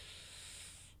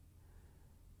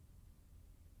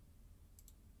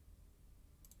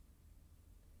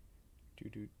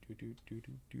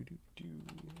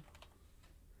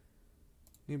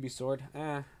 Newbie sword.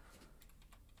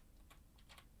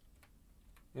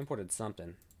 Imported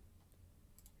something.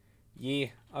 Yeah,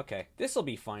 okay. This will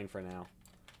be fine for now.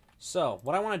 So,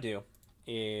 what I want to do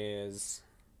is...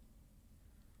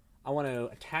 I want to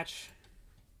attach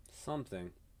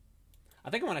something. I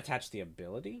think I want to attach the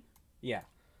ability. Yeah.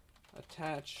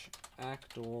 Attach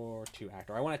actor to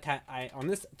actor. I want to attach... on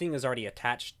this thing is already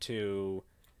attached to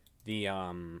the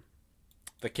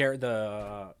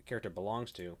character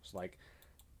belongs to. So, like...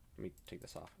 Let me take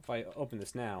this off. If I open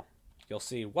this now, you'll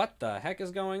see what the heck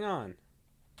is going on.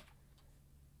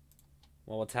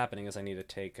 Well, what's happening is I need to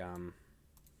take,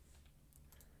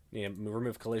 need to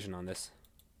remove collision on this.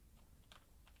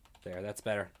 There, that's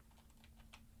better.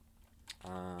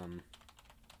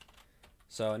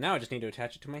 So now I just need to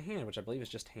attach it to my hand, which I believe is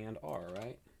just hand R,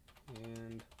 right?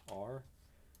 Hand R.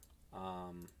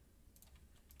 Although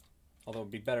it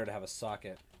would be better to have a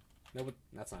socket. No,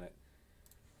 that's not it.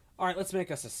 Alright, let's make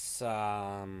us a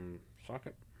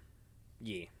socket.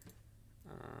 Yeah.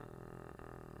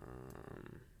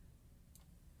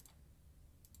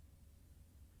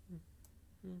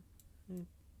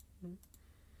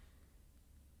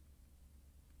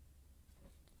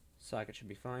 Socket should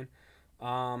be fine.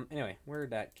 Anyway, where'd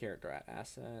that character at?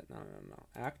 Asset? No.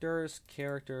 Actors,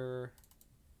 character,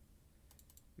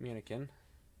 mannequin.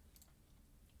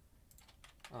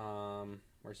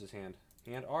 Where's his hand?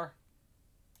 Hand R.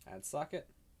 Add socket.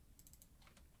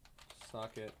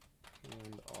 Socket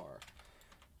and R.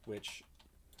 Which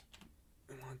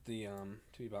I want the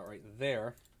to be about right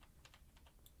there.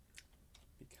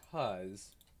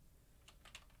 Because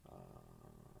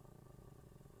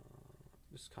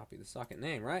just copy the socket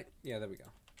name, right? Yeah, there we go.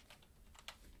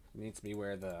 It needs to be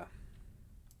where the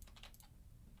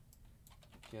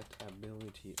get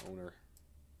ability owner.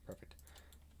 Perfect.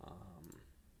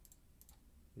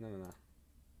 No.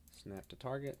 Snap to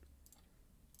target.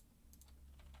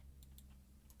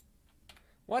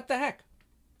 What the heck?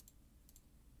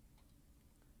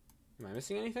 Am I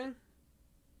missing anything?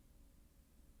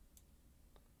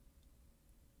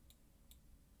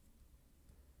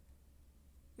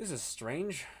 This is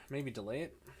strange. Maybe delay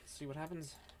it. See what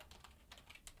happens.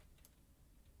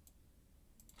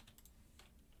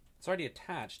 It's already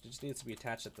attached. It just needs to be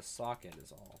attached at the socket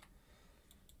is all.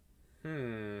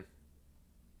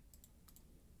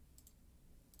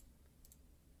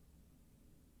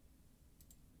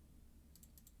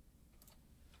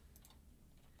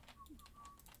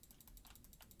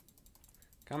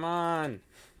 Come on.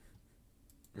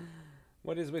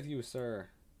 What is with you, sir?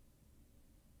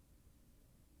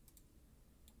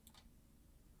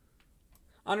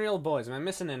 Unreal Boys, am I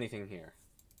missing anything here?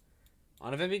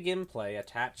 On a begin play,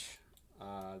 attach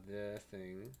the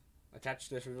thing. Attach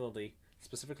this ability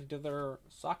specifically to their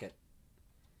socket.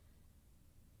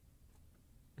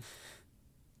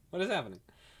 What is happening?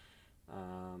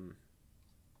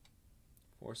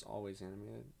 Force always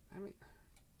animated. I mean,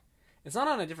 it's not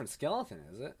on a different skeleton,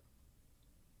 is it?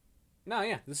 No,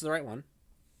 yeah, this is the right one.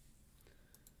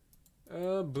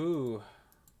 Boo.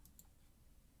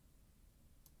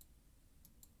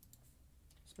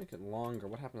 Let's make it longer.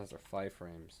 What happens after 5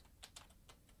 frames?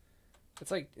 It's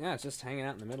like, yeah, it's just hanging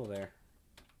out in the middle there.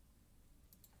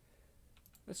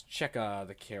 Let's check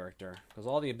the character, because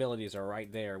all the abilities are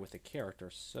right there with the character,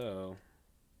 so...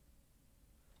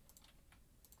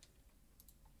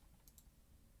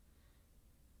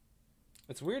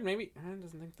 It's weird, maybe it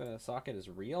doesn't think the socket is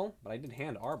real, but I did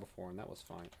hand R before, and that was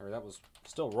fine. Or that was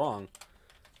still wrong.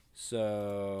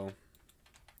 So...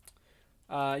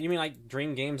 you mean like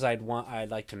dream games I'd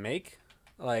like to make?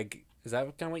 Like, is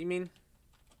that kind of what you mean?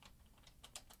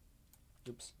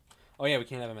 Oops. Oh yeah, we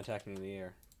can't have him attacking in the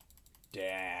air.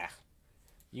 Dah.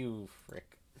 You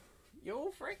frick.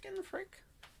 You frickin' frick.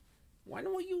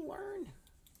 When will you learn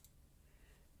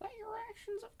that your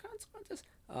actions have consequences?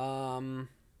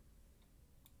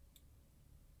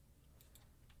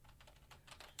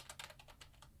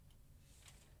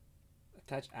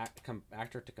 Attach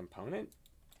actor to component?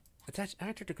 Attach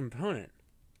actor to component.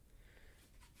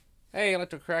 Hey,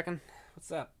 Electro-Kraken.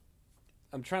 What's up?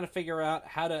 I'm trying to figure out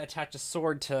how to attach a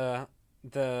sword to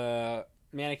the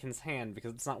mannequin's hand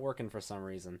because it's not working for some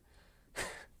reason.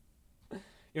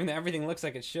 Even though everything looks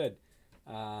like it should.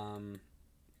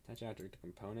 Attach actor to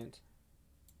component.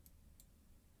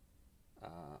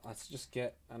 Let's just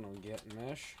get, I don't know, get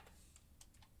mesh.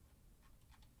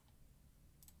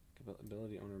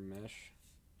 Ability owner mesh.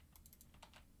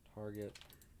 Target.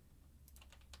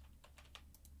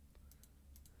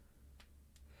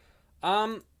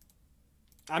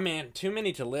 I mean, too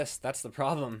many to list. That's the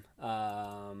problem.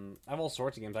 I have all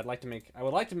sorts of games. I would like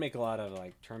to make a lot of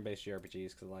like turn-based JRPGs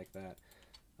because I like that.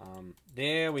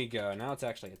 There we go. Now it's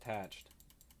actually attached.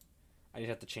 I just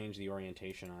have to change the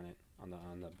orientation on it, on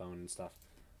the bone and stuff.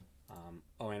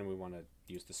 Oh, and we want to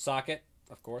use the socket,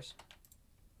 of course.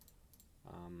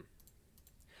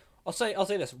 I'll say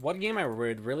this. One game I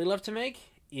would really love to make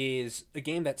is a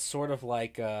game that's sort of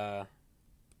like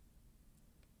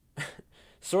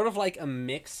sort of like a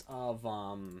mix of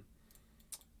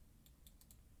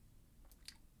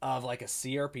like a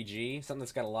CRPG, something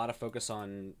that's got a lot of focus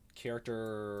on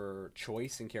character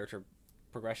choice and character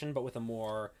progression, but with a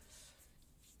more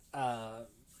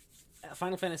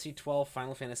Final Fantasy 12,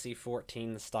 Final Fantasy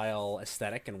 14 style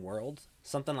aesthetic and world,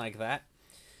 something like that.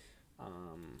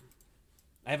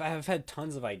 I've had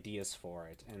tons of ideas for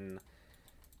it, and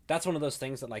that's one of those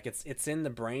things that like it's in the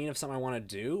brain of something I want to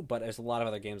do, but there's a lot of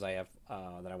other games I have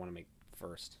that I want to make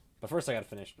first. But first I got to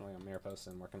finish Mariposa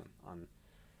and working on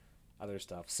other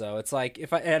stuff. So it's like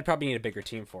I'd probably need a bigger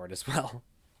team for it as well.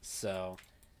 So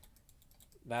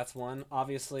that's one.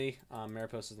 Obviously,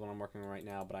 Mariposa is the one I'm working on right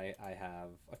now, but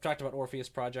I've talked about Orpheus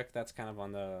Project. That's kind of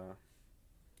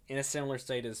in a similar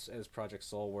state as Project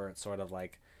Soul, where it's sort of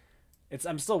like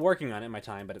I'm still working on it in my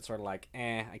time, but it's sort of like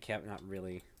I can't not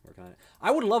really working on it.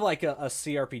 I would love like a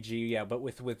CRPG, yeah, but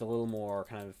with a little more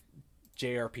kind of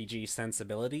JRPG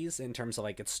sensibilities in terms of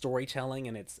like its storytelling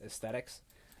and its aesthetics.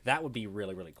 That would be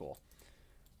really, really cool.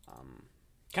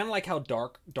 Kind of like how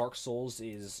Dark Souls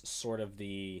is sort of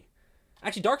the...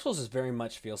 Actually, Dark Souls very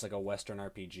much feels like a Western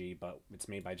RPG, but it's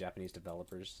made by Japanese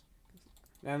developers.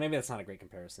 Now, maybe that's not a great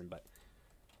comparison, but...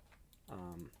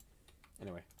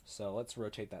 Anyway, so let's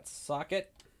rotate that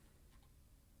socket.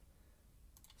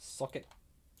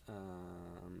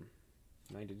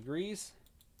 90 degrees.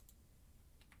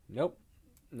 Nope.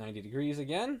 90 degrees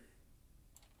again.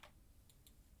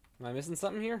 Am I missing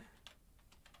something here?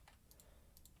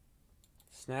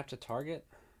 Snap to target.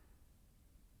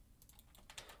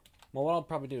 Well, what I'll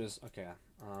probably do is, okay,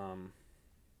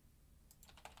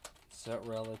 set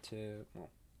relative. Well,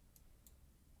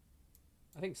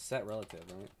 I think set relative,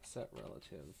 right? Set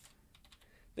relative.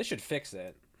 This should fix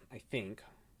it, I think.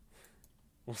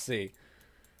 We'll see.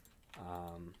 Okay,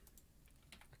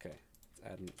 let's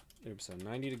add an, oops, a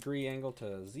 90-degree angle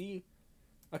to Z.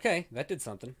 Okay, that did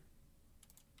something.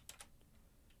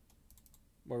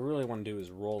 What I really want to do is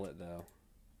roll it, though.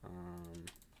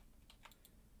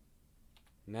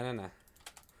 No.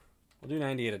 We'll do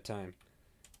 90 at a time.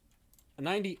 A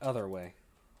 90 other way.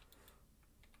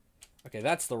 Okay,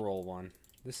 that's the roll one.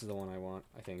 This is the one I want,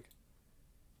 I think.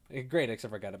 Great,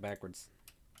 except for I got it backwards.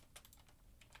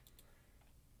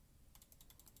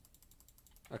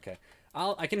 Okay.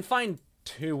 I can fine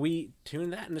tune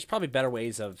that, and there's probably better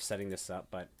ways of setting this up,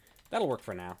 but that'll work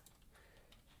for now.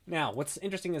 Now, what's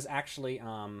interesting is actually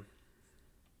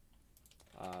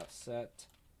set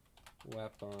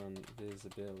weapon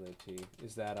visibility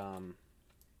is that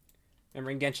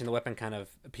remember in Genshin the weapon kind of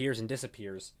appears and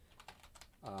disappears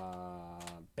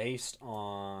based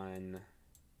on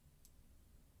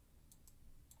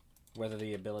whether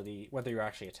you're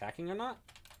actually attacking or not.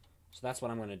 So that's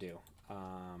what I'm going to do.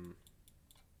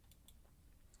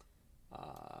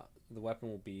 The weapon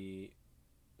will be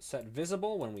set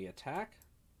visible when we attack,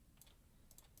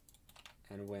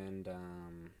 and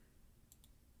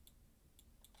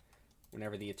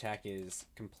whenever the attack is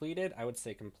completed, I would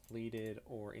say completed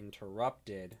or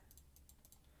interrupted.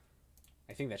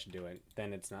 I think that should do it.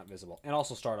 Then it's not visible. And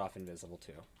also start off invisible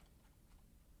too.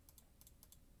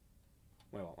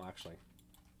 Well, actually,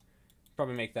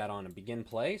 probably make that on a begin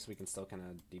play so we can still kind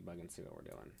of debug and see what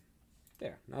we're doing.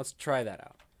 There. Now let's try that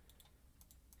out.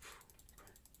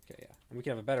 Okay, yeah. And we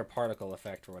can have a better particle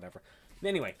effect or whatever.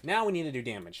 Anyway, now we need to do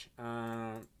damage.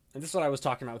 And this is what I was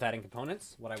talking about with adding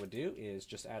components. What I would do is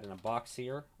just add in a box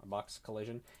here, a box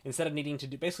collision. Instead of needing to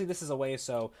do... Basically, this is a way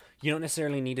so you don't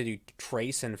necessarily need to do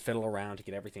trace and fiddle around to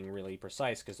get everything really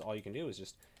precise, because all you can do is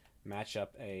just match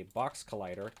up a box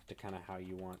collider to kind of how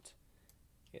you want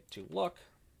it to look.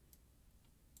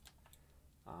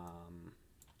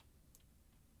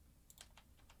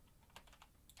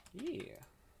 Yeah.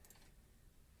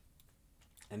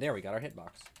 And there we got our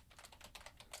hitbox.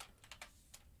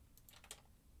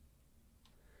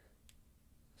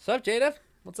 Sup, Jada?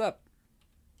 What's up?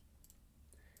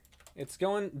 It's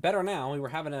going better now. I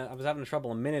was having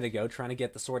trouble a minute ago trying to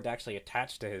get the sword to actually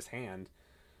attach to his hand,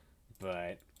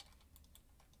 but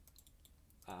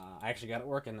I actually got it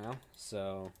working now.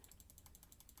 So,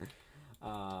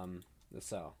 all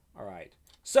right.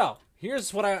 So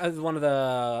here's what one of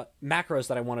the macros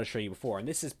that I wanted to show you before, and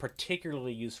this is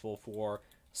particularly useful for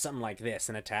something like this,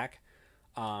 an attack.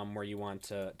 Where you want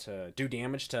to do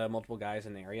damage to multiple guys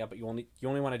in the area, but you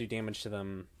only want to do damage to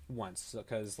them once.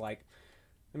 Because, like,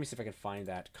 let me see if I can find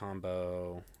that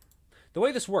combo. The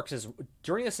way this works is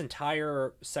during this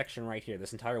entire section right here,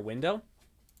 this entire window,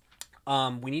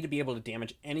 we need to be able to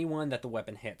damage anyone that the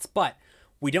weapon hits. But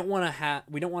we don't want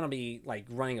to be like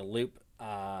running a loop.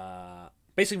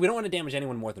 Basically, we don't want to damage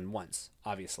anyone more than once,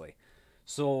 obviously.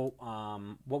 So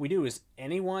what we do is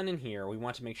anyone in here, we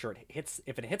want to make sure it hits.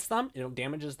 If it hits them, it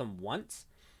damages them once,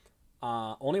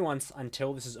 only once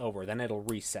until this is over. Then it'll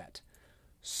reset.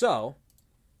 So,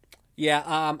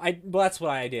 yeah, well, that's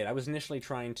what I did. I was initially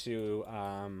trying to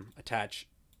attach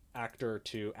actor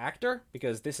to actor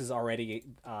because this is already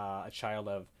a child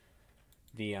of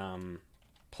the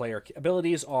player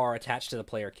abilities are attached to the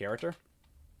player character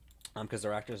because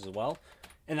they're actors as well.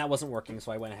 And that wasn't working,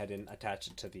 so I went ahead and attached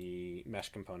it to the mesh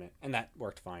component, and that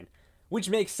worked fine. Which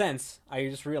makes sense, I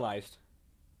just realized.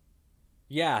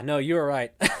 Yeah, no, you were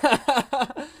right.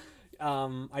 I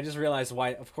just realized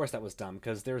why, of course that was dumb,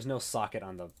 because there's no socket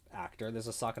on the actor, there's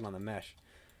a socket on the mesh.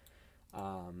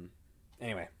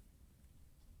 Anyway.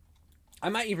 I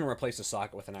might even replace the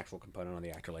socket with an actual component on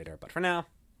the actor later, but for now,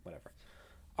 whatever.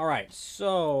 Alright, so...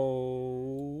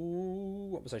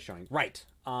 what was I showing? Right.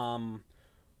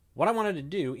 What I wanted to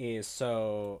do is,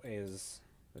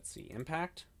 let's see,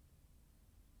 impact.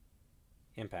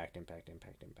 Actually,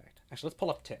 let's pull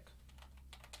up tick.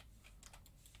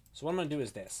 So what I'm going to do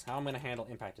is this. How I'm going to handle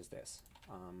impact is this.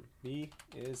 B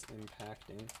is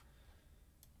impacting.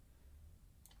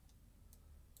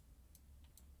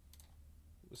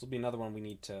 This will be another one we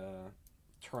need to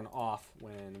turn off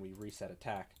when we reset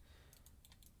attack.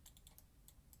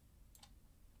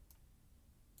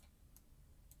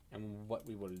 And what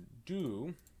we will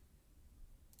do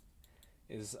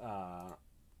is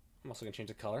I'm also going to change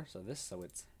the color, so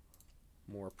it's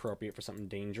more appropriate for something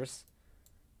dangerous.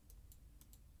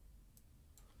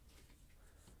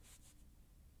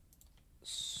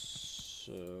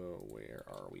 So where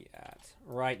are we at?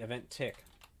 Right, event tick.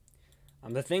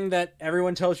 The thing that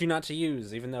everyone tells you not to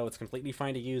use, even though it's completely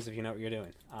fine to use if you know what you're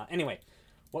doing. Anyway,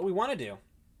 what we want to do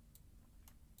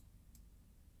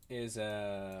is,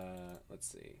 let's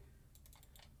see.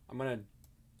 I'm going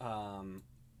to,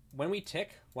 when we tick,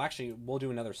 well, actually, we'll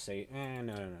do another save.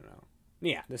 No.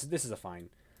 Yeah, this is a fine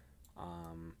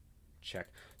check.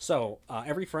 So,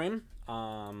 every frame,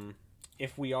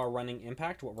 if we are running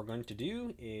impact, what we're going to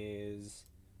do is...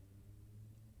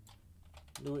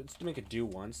 Let's make it do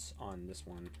once on this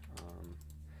one.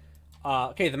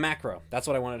 Okay, the macro. That's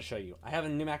what I wanted to show you. I have a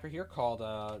new macro here called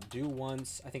do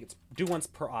once. I think it's do once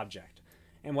per object.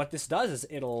 And what this does is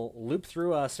it'll loop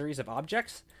through a series of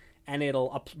objects, and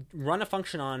it'll run a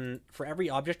function on for every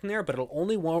object in there, but it'll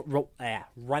only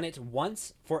run it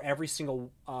once for every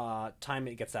single time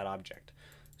it gets that object.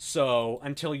 So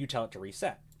until you tell it to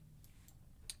reset.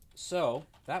 So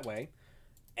that way,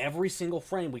 every single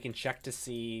frame we can check to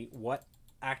see what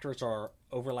actors are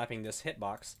overlapping this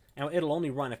hitbox, and it'll only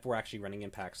run if we're actually running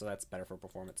impact, so that's better for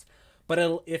performance. But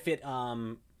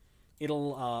it'll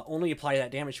only apply that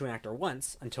damage to an actor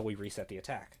once until we reset the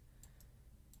attack,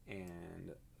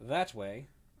 and that way,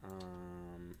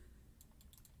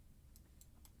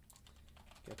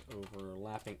 get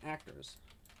overlapping actors.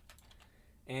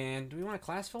 And do we want a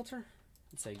class filter?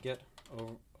 Let's say get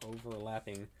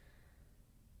overlapping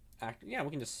actor. Yeah, we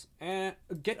can just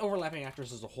get overlapping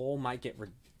actors as a whole. Might get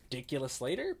ridiculous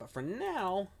later, but for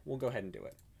now, we'll go ahead and do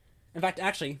it. In fact,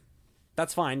 actually,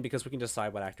 that's fine because we can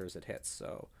decide what actors it hits.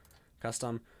 So,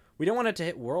 custom. We don't want it to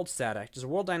hit world static. Just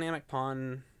world dynamic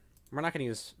pawn. We're not going to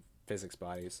use physics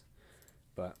bodies,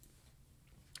 but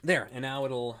there. And now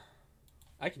it'll.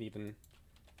 I can even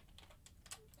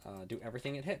do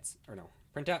everything it hits, or no,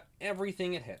 print out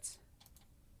everything it hits.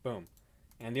 Boom.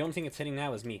 And the only thing it's hitting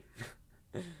now is me.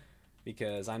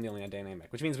 Because I'm the only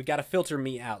dynamic, which means we got to filter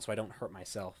me out so I don't hurt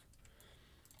myself.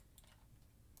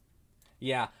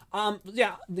 Yeah.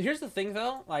 Yeah. Here's the thing,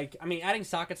 though. Like, I mean, adding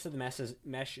sockets to the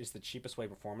mesh is the cheapest way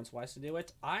performance-wise to do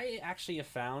it. I actually have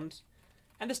found,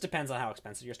 and this depends on how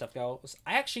expensive your stuff goes.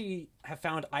 I actually have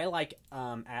found I like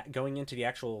going into the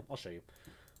actual. I'll show you.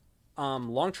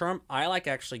 Long term, I like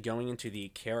actually going into the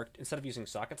character instead of using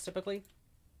sockets typically.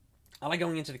 I like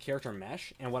going into the character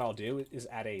mesh, and what I'll do is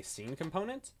add a scene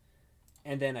component,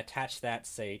 and then attach that,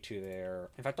 say, to their...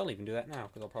 In fact, I'll even do that now,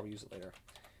 because I'll probably use it later.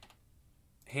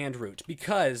 Hand root,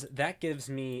 because that gives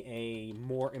me a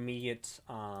more immediate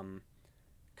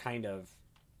kind of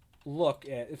look.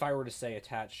 If I were to, say,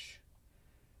 attach,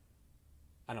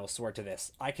 I don't know, a sword to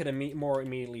this, I could more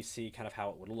immediately see kind of how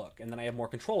it would look, and then I have more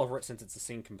control over it since it's a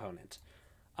scene component.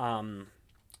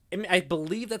 I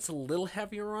believe that's a little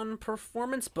heavier on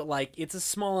performance, but like it's a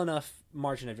small enough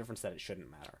margin of difference that it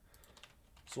shouldn't matter.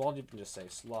 So I'll even just say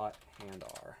slot hand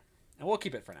R, and we'll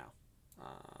keep it for now.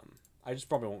 I just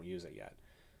probably won't use it yet.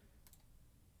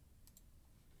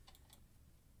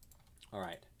 All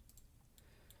right.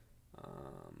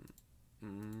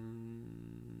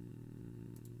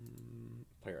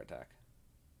 Player attack.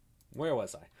 Where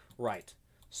was I? Right.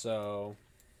 So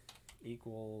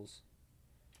equals.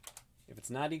 If it's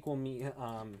not equal the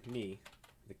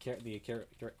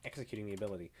character executing the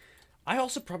ability. I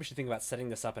also probably should think about setting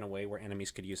this up in a way where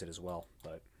enemies could use it as well,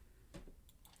 but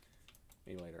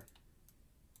maybe later.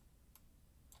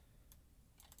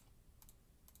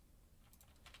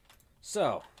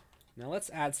 So, now let's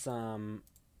add some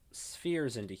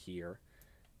spheres into here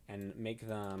and make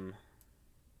them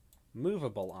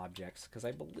movable objects, because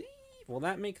I believe, will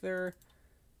that make their...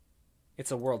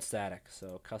 It's a world static,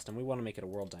 so custom. We want to make it a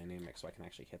world dynamic so I can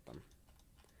actually hit them.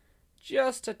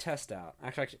 Just to test out.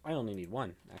 Actually, I only need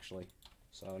one, actually.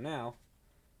 So now,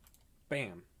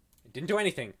 bam. It didn't do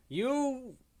anything.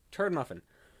 You turd muffin.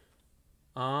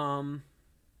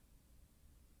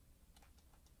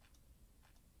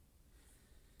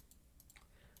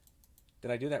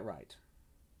 Did I do that right?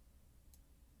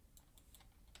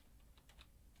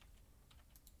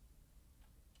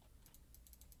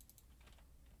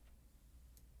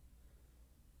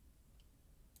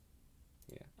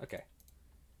 Okay.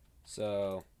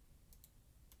 So,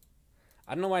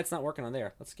 I don't know why it's not working on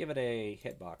there. Let's give it a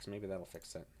hitbox. Maybe that'll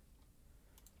fix it.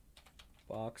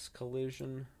 Box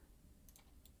collision.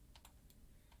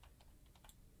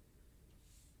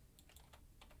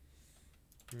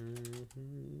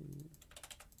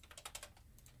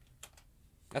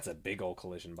 That's a big old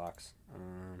collision box.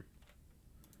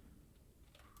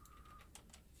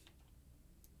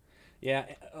 Yeah,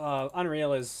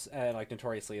 Unreal is like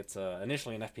notoriously it's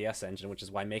initially an FPS engine, which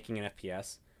is why making an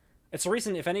FPS. It's the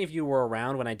reason if any of you were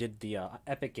around when I did the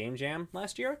Epic Game Jam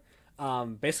last year.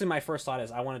 Basically, my first thought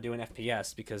is I want to do an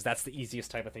FPS because that's the easiest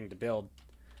type of thing to build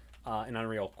in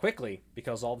Unreal quickly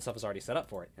because all the stuff is already set up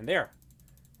for it. And there,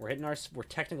 we're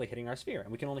technically hitting our sphere,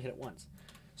 and we can only hit it once.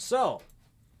 So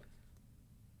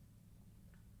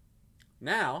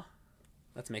now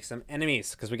let's make some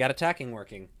enemies because we got attacking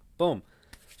working. Boom.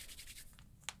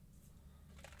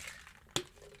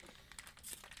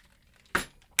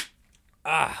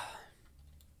 Ah.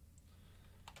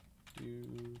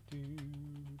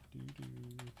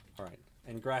 All right,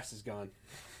 and grass is gone.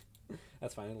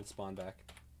 That's fine. It'll spawn back.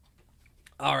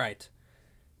 All right,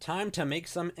 time to make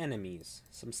some enemies,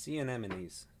 some sea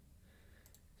anemones.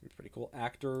 Seems pretty cool.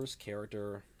 Actors,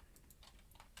 character,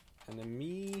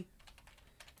 enemy,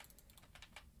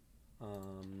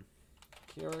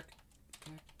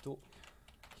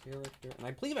 character, and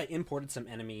I believe I imported some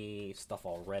enemy stuff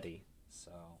already.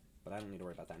 So, but I don't need to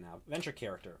worry about that now. Venture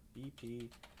character, BP,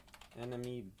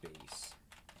 enemy base.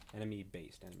 Enemy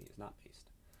based. Enemy is not based.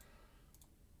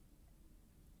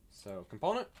 So,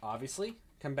 component, obviously.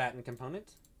 Combatant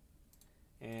component.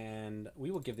 And we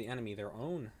will give the enemy their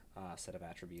own set of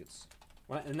attributes.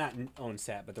 Well, not own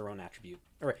set, but their own attribute.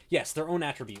 Or, yes, their own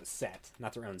attribute set,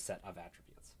 not their own set of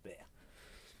attributes. There.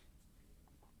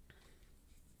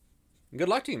 Good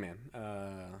luck to you, man.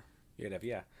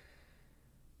 Yeah.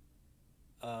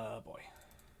 Boy.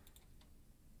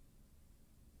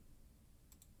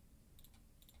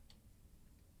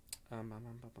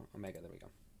 Omega, there we go.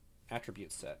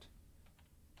 Attribute set.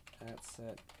 At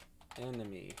set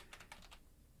enemy.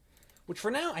 Which for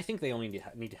now, I think they only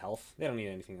need health. They don't need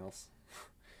anything else.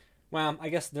 Well, I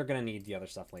guess they're going to need the other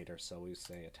stuff later, so we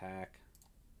say attack,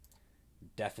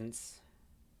 defense.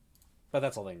 But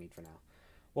that's all they need for now.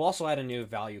 We'll also add a new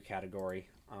value category.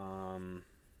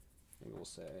 We will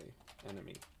say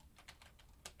enemy.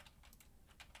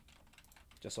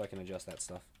 Just so I can adjust that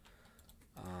stuff.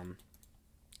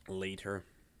 Later.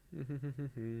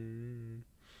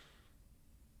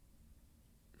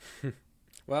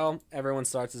 Well, everyone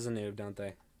starts as a noob, don't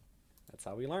they? That's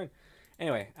how we learn.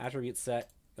 Anyway, attribute set.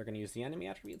 They're going to use the enemy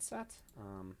attribute set.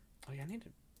 Oh yeah,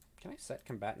 can I set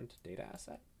combatant data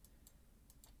asset?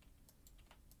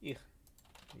 Yeah.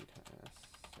 Data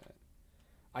asset.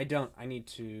 I don't. I need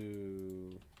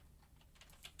to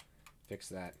fix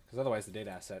that because otherwise the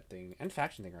data asset thing and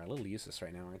faction thing are a little useless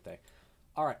right now, aren't they?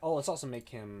 All right. Oh, let's also make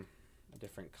him a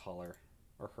different color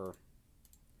or her.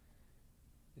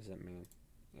 Is that mean?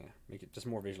 Yeah, make it just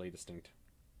more visually distinct.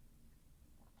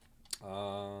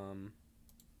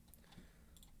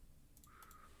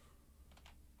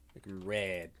 Make him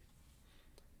red.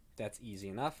 That's easy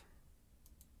enough.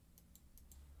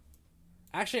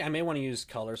 Actually, I may want to use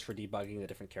colors for debugging the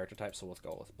different character types, so let's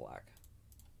go with black.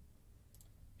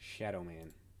 Shadow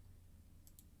Man.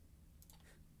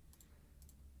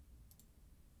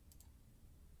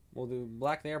 We'll do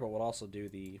black there, but we'll also do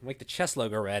make the chest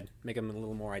logo red, make them a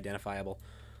little more identifiable.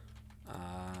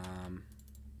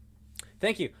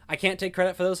 Thank you. I can't take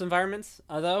credit for those environments,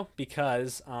 though,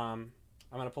 because I'm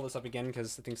going to pull this up again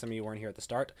because I think some of you weren't here at the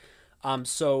start.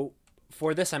 So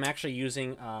for this, I'm actually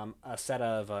using a set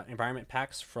of environment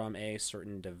packs from a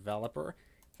certain developer.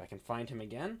 If I can find him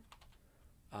again.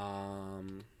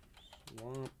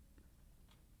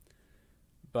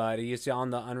 But he's on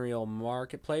the Unreal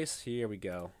Marketplace. Here we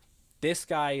go. This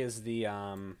guy is the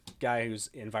guy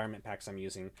whose environment packs I'm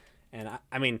using. And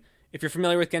I mean, if you're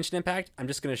familiar with Genshin Impact, I'm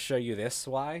just going to show you this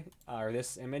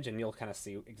this image, and you'll kind of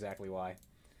see exactly why.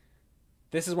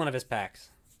 This is one of his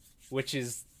packs, which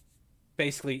is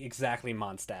basically exactly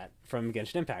Mondstadt from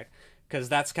Genshin Impact, because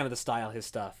that's kind of the style his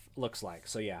stuff looks like.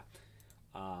 So yeah,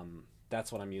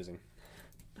 that's what I'm using.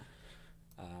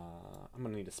 I'm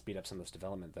going to need to speed up some of this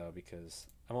development, though, because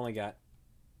I've only got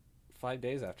 5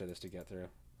 days after this to get through.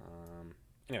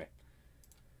 Anyway.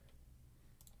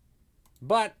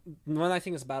 But one nice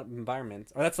thing is about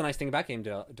environment, or that's the nice thing about game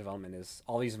development, is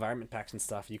all these environment packs and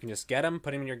stuff. You can just get them,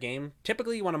 put them in your game.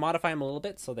 Typically, you want to modify them a little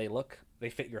bit so they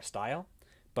fit your style.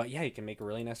 But yeah, you can make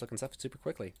really nice looking stuff super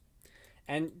quickly.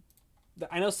 And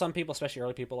I know some people, especially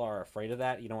early people, are afraid of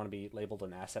that. You don't want to be labeled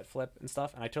an asset flip and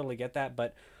stuff, and I totally get that.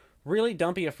 But really,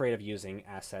 don't be afraid of using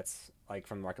assets like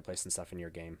from the marketplace and stuff in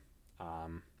your game.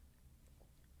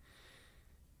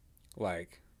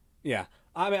 Yeah,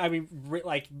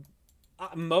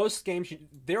 most games,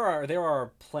 there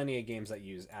are plenty of games that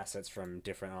use assets from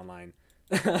different online.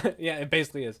 Yeah, it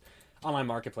basically is online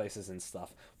marketplaces and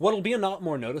stuff. What'll be a lot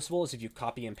more noticeable is if you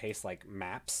copy and paste like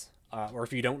maps, or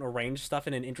if you don't arrange stuff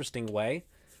in an interesting way.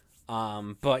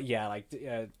 But yeah, like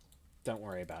don't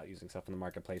worry about using stuff in the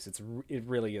marketplace. It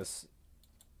really is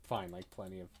fine, like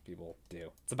plenty of people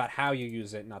do. It's about how you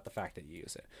use it, not the fact that you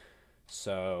use it.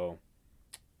 So,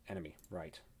 enemy,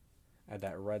 right. Add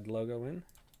that red logo in.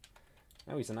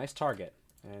 Oh, he's a nice target.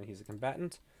 And he's a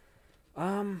combatant.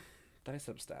 Dice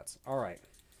up stats. Alright.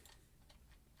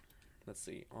 Let's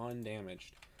see.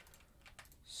 Undamaged.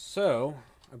 So,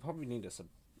 I probably need to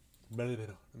let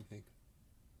me think.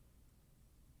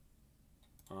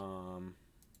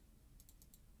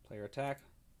 Player attack.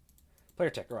 Player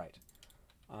attack, right.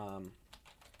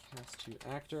 Cast to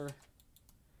actor.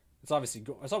 It's always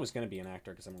going to be an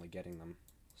actor because I'm only getting them.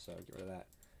 So get rid of that.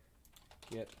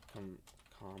 Get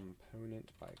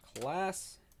component by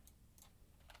class.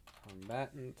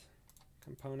 Combatant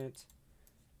component.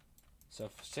 So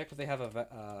check if they have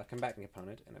a combatant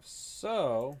component, and if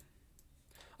so,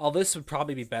 this would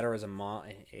probably be better as what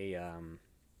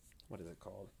is it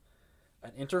called?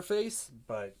 An interface,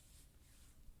 but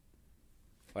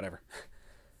whatever.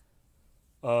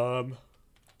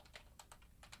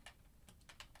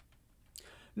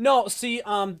 No, see,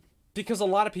 because a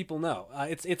lot of people know.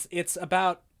 It's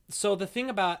about, so the thing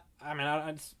about, I mean,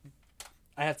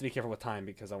 I have to be careful with time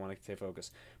because I want to stay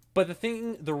focused. But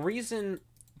the reason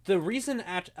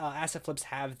asset flips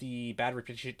have the bad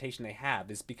reputation they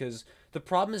have is because the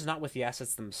problem is not with the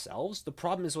assets themselves. The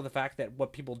problem is with the fact that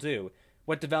what people do,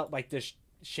 the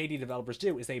shady developers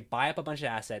do, is they buy up a bunch of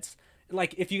assets.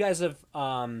 Like, if you guys have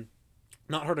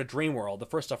not heard of Dream World, the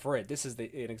first stuff for it, this is an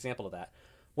example of that.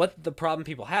 What the problem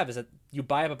people have is that you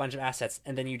buy up a bunch of assets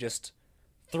and then you just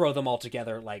throw them all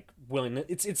together like willingly.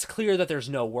 It's clear that there's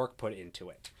no work put into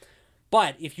it.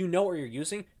 But if you know what you're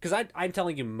using, because I'm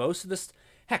telling you, most of this,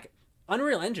 heck,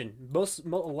 Unreal Engine, a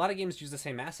lot of games use the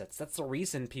same assets. That's the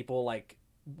reason people like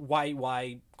why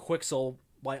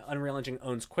Unreal Engine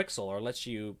owns Quixel or lets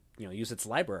you use its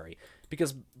library,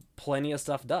 because plenty of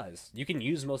stuff does. You can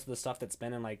use most of the stuff that's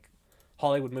been in like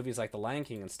Hollywood movies like The Lion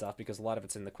King and stuff, because a lot of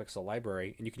it's in the Quixel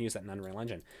library, and you can use that in Unreal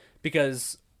Engine.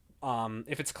 Because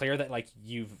if it's clear that like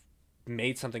you've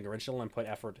made something original and put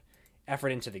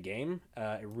effort into the game,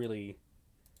 it really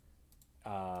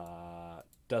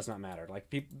does not matter.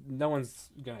 Like, no one's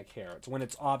gonna care. It's when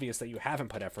it's obvious that you haven't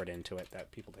put effort into it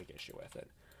that people take issue with it.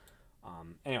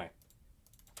 Anyway,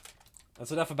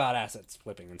 that's enough about assets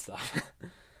flipping and stuff.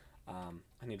 I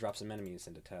need to drop some enemies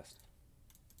into test.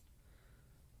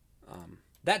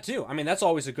 That too. I mean, that's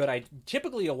always a good idea.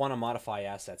 Typically, you'll want to modify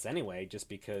assets anyway, just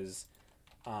because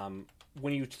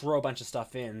when you throw a bunch of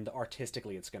stuff in,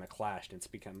 artistically it's going to clash and it's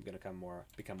going to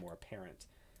become more apparent.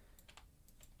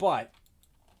 But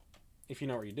if you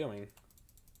know what you're doing,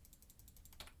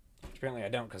 which apparently I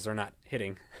don't because they're not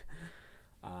hitting.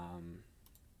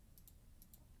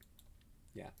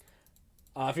 Yeah.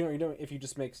 If you know what you're doing, if you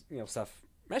just make stuff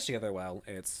mesh together well,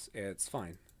 it's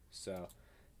fine. So.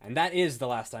 And that is the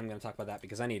last time I'm going to talk about that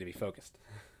because I need to be focused.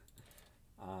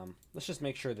 Let's just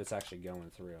make sure that's actually going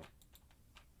through.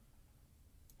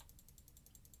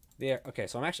 There. Okay,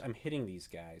 so I'm hitting these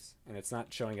guys, and it's not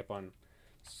showing up on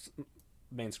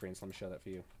main screen. So let me show that for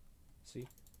you. See?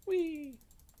 Whee!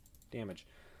 Damage.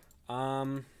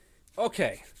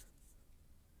 Okay.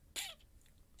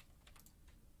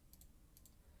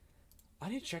 I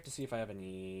need to check to see if I have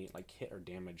any like hit or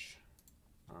damage.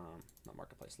 Not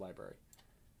marketplace, library.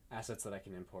 Assets that I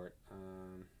can import.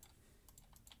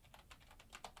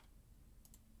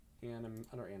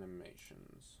 Other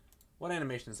animations. What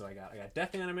animations do I got? I got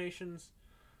death animations.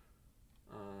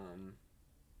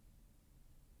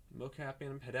 Mocap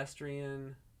and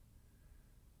pedestrian.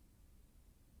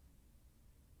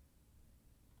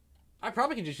 I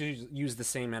probably can just use the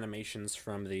same animations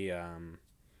from the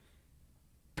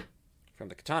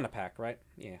katana pack, right?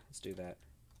 Yeah, let's do that.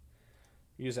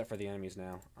 Use that for the enemies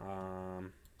now.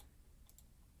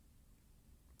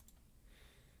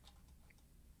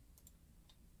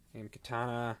 And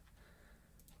katana.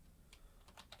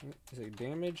 Is it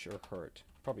damage or hurt?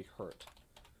 Probably hurt.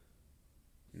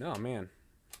 No, man.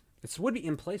 This would be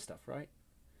in play stuff, right?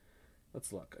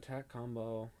 Let's look. Attack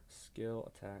combo, skill,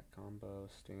 attack combo,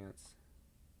 stance,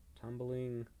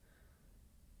 tumbling.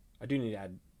 I do need to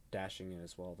add dashing in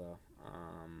as well, though.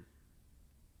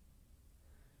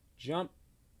 Jump,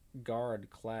 guard,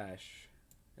 clash,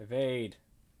 evade.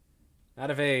 Not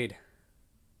evade.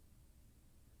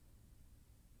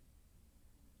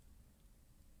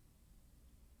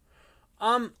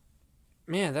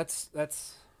 Man, that's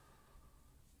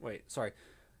wait, sorry.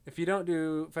 If I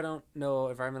don't know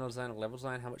environmental design or level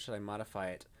design, how much should I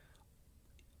modify it?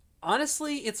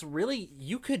 Honestly, it's really,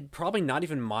 you could probably not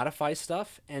even modify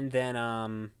stuff and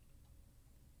then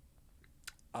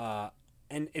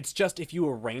and it's just if you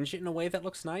arrange it in a way that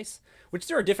looks nice. Which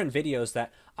there are different videos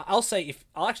that I'll say. If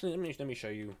I'll actually let me show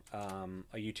you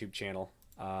a YouTube channel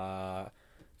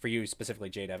for you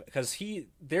specifically, JDev, because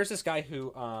there's this guy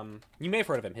who you may have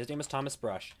heard of him. His name is Thomas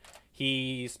Brush.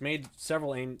 He's made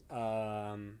several indie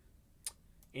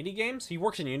games. He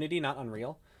works in Unity, not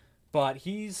Unreal, but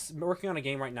he's working on a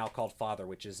game right now called Father,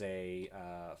 which is a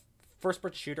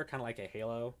first-person shooter, kind of like a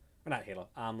Halo, or not Halo,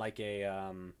 like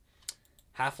a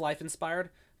Half-Life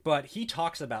inspired. But he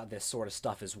talks about this sort of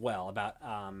stuff as well. About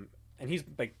and he's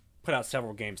like put out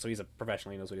several games, so he's a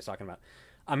professional. He knows what he's talking about.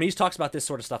 He talks about this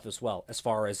sort of stuff as well, as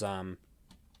far as how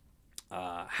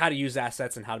to use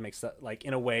assets and how to make stuff like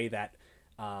in a way that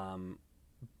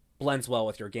blends well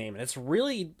with your game. And it's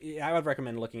really, I would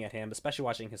recommend looking at him, especially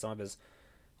watching some of his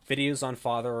videos on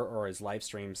Father or his live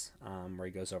streams where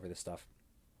he goes over this stuff.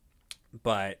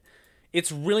 But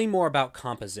it's really more about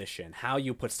composition, how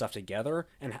you put stuff together,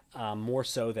 and more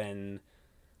so than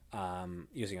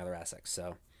using other assets.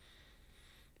 So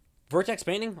vertex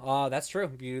painting, that's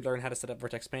true. You learn how to set up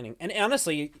vertex painting. And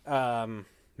honestly, man,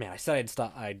 I said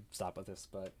I'd stop with this,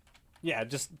 but yeah,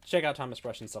 just check out Thomas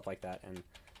Brush and stuff like that. And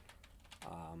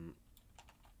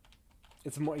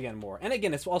it's more, and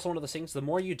again, it's also one of those things, the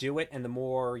more you do it and the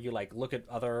more you like look at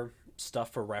other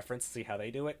stuff for reference, see how they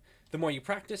do it, the more you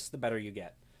practice, the better you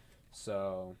get.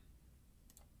 So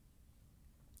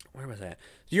where was that?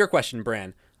 Your question,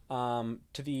 Bran.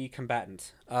 To the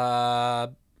combatant.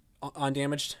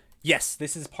 Undamaged? Yes,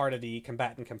 this is part of the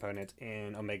combatant component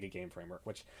in Omega Game Framework,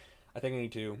 which I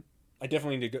think I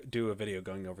definitely need to do a video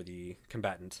going over the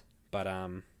combatant. But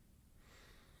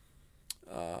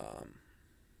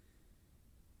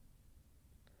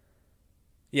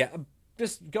yeah,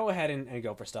 just go ahead and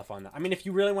go for stuff on that. I mean, if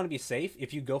you really want to be safe,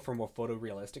 if you go for more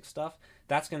photorealistic stuff,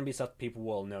 that's going to be stuff people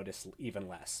will notice even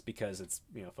less because it's,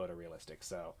 photorealistic.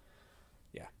 So,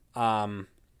 yeah.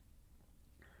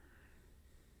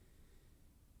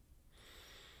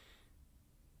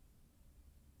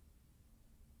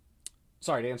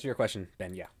 Sorry, to answer your question,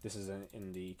 Ben, yeah, this is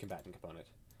in the combatant component.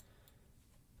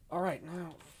 Alright,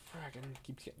 now, fraggin'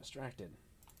 keeps getting distracted.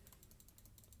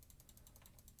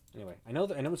 Anyway, I know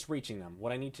it's reaching them.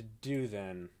 What I need to do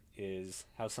then is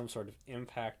have some sort of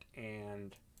impact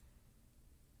and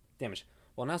damage.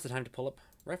 Well, now's the time to pull up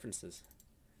references.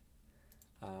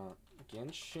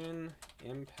 Genshin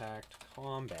Impact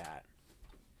Combat.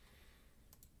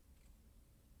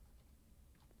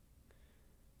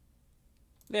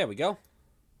 There we go.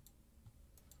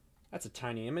 That's a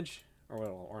tiny image,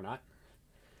 or not.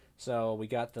 So we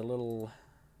got the little.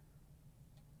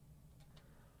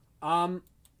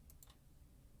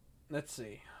 Let's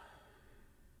see.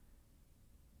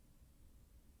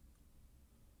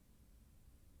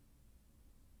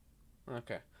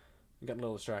 Okay, we got a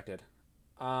little distracted.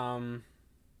 Okay,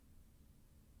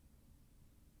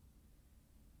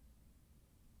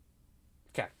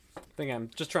 I think I'm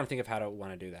just trying to think of how to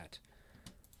want to do that.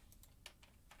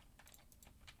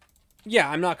 Yeah,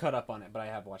 I'm not caught up on it, but I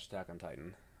have watched Attack on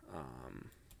Titan.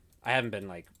 I haven't been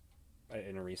like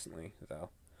in recently though.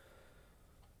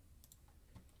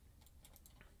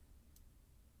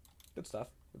 Good stuff.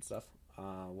 Good stuff.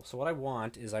 So what I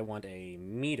want is a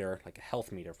meter, like a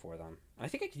health meter for them. And I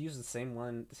think I could use the same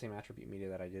attribute meter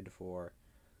that I did for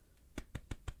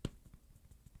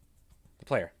the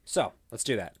player. So let's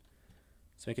do that.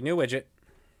 Let's make a new widget.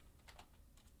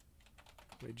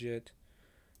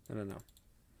 No.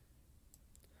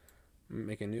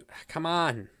 Make a new. Come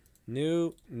on,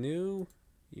 new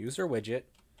user widget.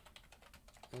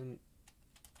 And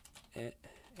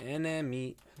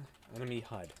enemy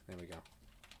HUD. There we go.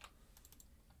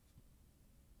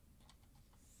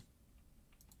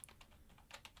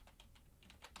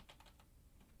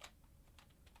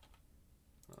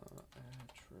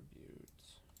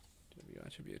 Attributes. W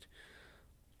attribute.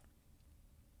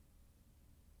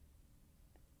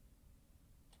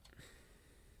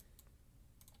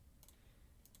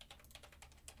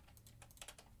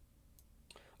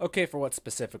 Okay, for what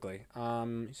specifically?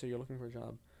 So you're looking for a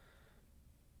job.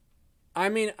 I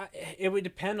mean, it would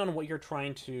depend on what you're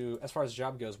trying to, as far as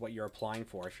job goes, what you're applying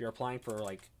for. If you're applying for,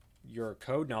 like, your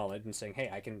code knowledge and saying, hey,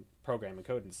 I can program and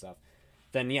code and stuff,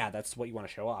 then, yeah, that's what you want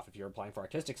to show off. If you're applying for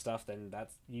artistic stuff, then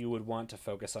you would want to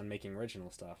focus on making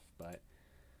original stuff, but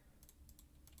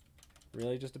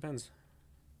really just depends.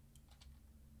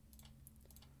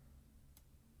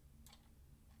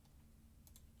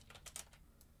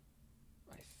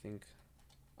 I think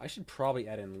I should probably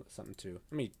add in something, too.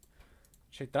 Let me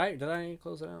check. Did I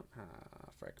close it out? Ah,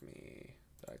 frick me.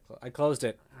 I closed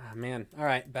it. Ah, man. All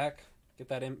right, back. Get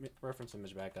that reference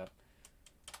image back up.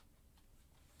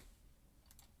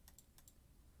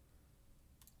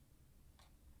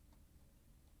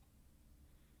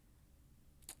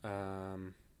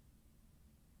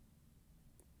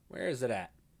 Where is it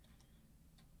at?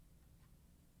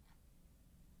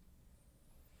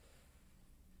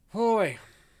 Boy,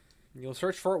 you'll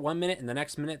search for it 1 minute, and the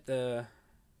next minute the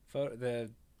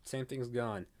same thing's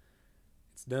gone.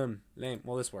 It's dumb, lame.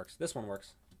 Well, this works. This one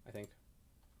works, I think.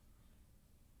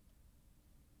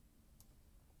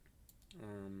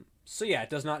 So yeah, it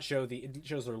does not show it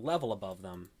shows their level above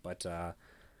them, but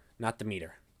not the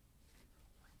meter.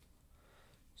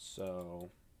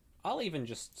 So I'll even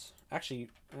just actually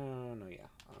no, yeah,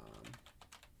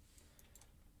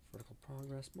 vertical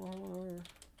progress bar.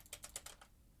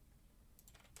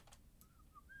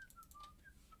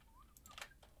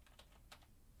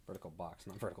 Vertical box,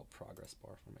 not vertical progress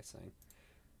bar. What am I saying?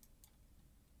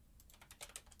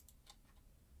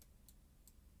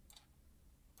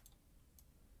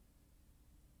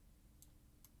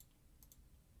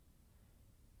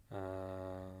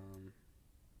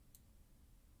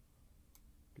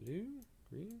 Blue,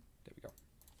 green. There we go.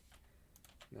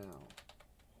 Now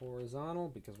horizontal,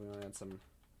 because we want to add some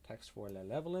text for the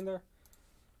level in there.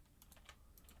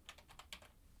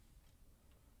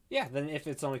 Yeah, then if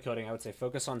it's only coding, I would say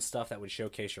focus on stuff that would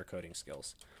showcase your coding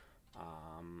skills.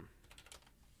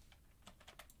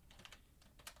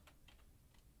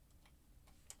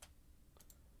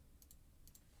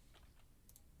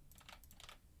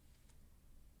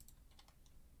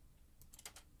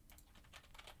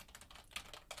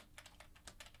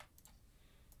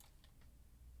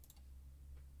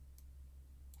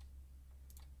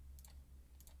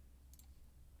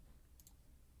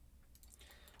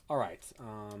 All right.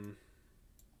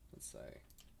 Let's say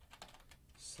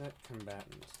set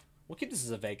combatant. We'll keep this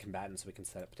as a vague combatant so we can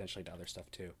set it potentially to other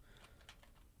stuff too.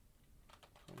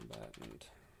 Combatant.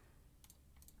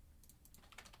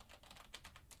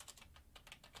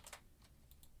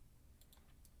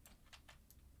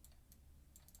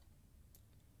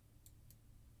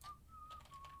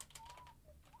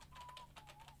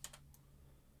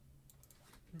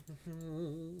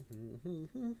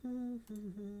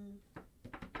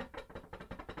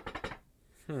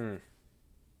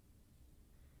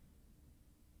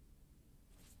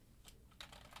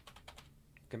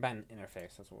 Combatant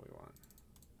interface, that's what we want.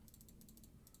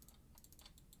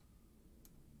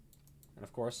 And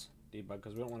of course, debug,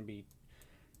 because we don't want to be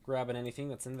grabbing anything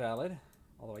that's invalid.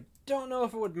 Although I don't know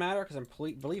if it would matter, because I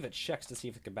believe it checks to see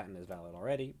if the combatant is valid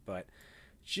already, but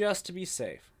just to be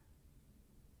safe.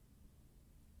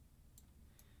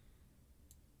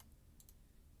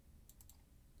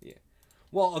 Yeah.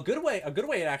 Well, a good way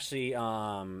to actually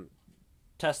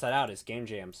test that out is game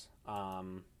jams.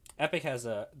 Epic has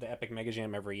the Epic Mega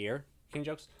Jam every year. King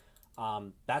jokes.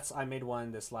 I made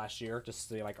one this last year just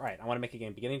to be like, all right, I want to make a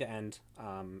game beginning to end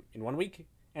in 1 week,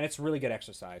 and it's really good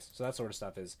exercise. So that sort of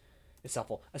stuff is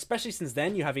helpful, especially since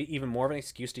then you have even more of an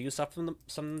excuse to use stuff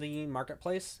from the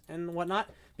marketplace and whatnot,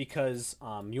 because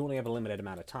you only have a limited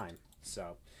amount of time.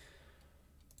 So,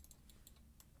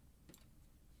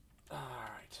 all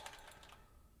right,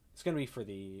 it's gonna be for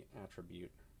the attribute.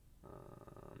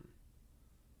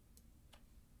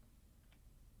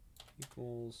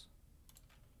 Equals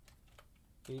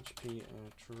HP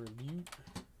attribute.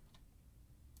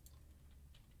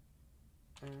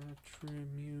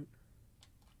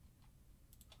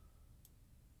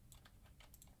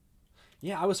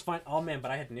 Yeah, I was fine. Oh man,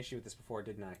 but I had an issue with this before,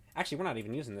 didn't I? Actually, we're not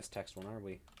even using this text one, are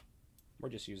we? We're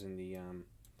just using the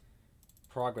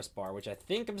progress bar, which I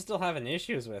think I'm still having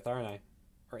issues with, aren't I?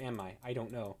 Or am I? I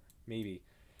don't know. Maybe.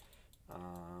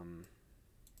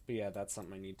 But yeah, that's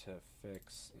something I need to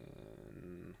fix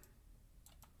in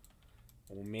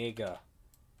Omega.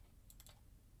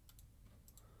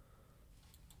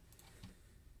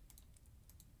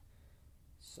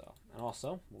 So, and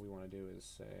also, what we want to do is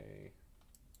say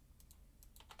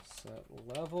set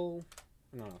level.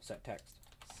 No, set text.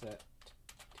 Set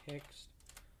text.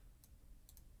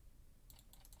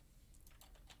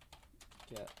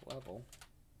 Get level.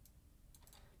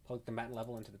 Plug the combatant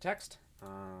level into the text.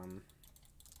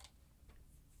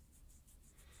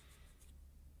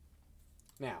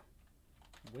 Now,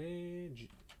 widget.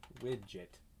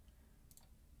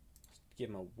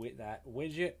 Give them that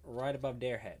widget right above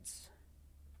their heads.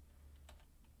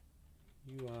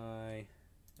 UI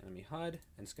enemy HUD,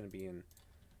 and it's going to be in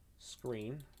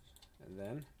screen. And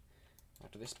then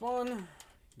after they spawn,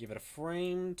 give it a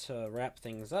frame to wrap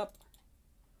things up.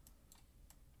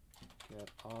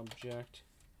 Get object.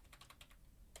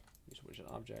 Use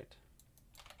widget object.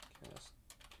 Cast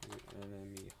to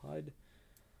enemy HUD.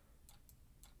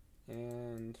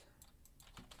 And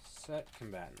set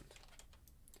combatant.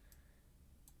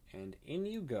 And in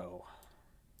you go.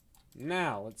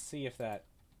 Now, let's see if that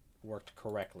worked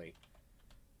correctly.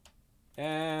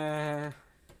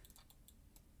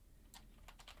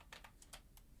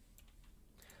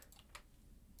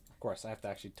 course, I have to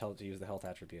actually tell it to use the health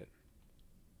attribute.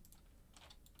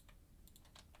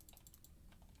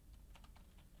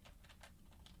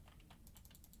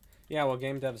 Yeah, well,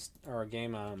 game devs or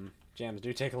game jams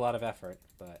do take a lot of effort,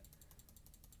 but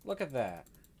look at that.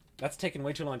 That's taking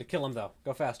way too long to kill him, though.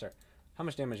 Go faster. How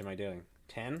much damage am I doing?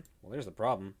 10? Well, there's the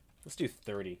problem. Let's do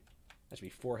 30. That should be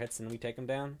 4 hits and we take him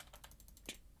down.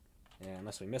 Yeah,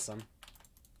 unless we miss him.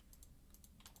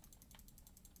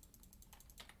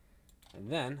 And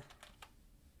then,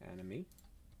 enemy.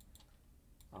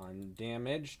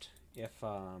 Undamaged. If,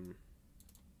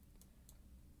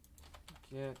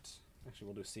 get... Actually,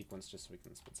 we'll do sequence just so we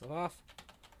can split stuff off.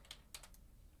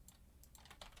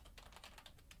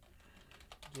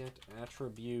 Get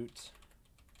attribute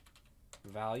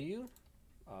value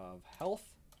of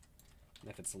health.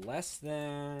 And if it's less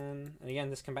than... And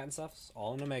again, this combatant stuff's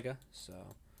all in Omega, so...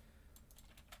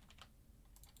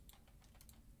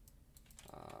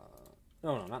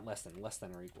 No, not less than. Less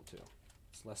than or equal to.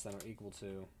 It's less than or equal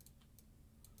to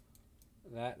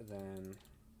that, then...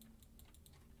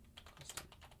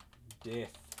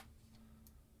 Death.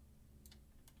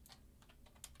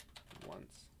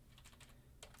 Once.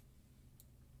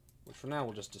 Which for now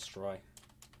we'll just destroy.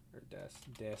 Or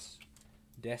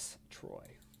destroy.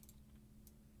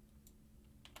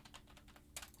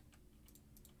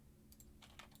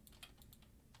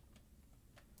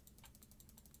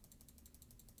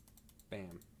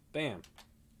 Bam. Bam.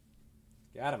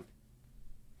 Got him.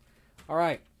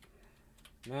 Alright.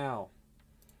 Now.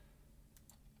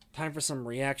 Time for some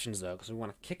reactions, though, because we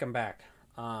want to kick them back.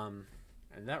 And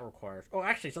that requires... Oh,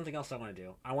 actually, something else I want to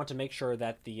do. I want to make sure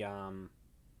that the...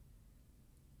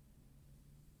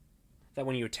 that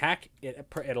when you attack,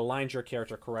 it aligns your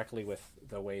character correctly with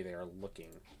the way they are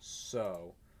looking.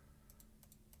 So...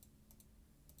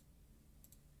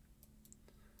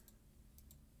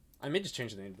 I may just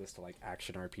change the name of this to, like,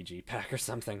 Action RPG Pack or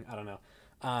something. I don't know.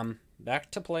 Back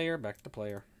to player, back to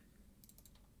player.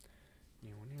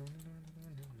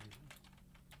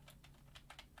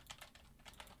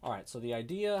 Alright, so the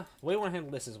idea... The way we want to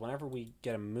handle this is whenever we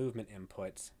get a movement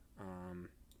input...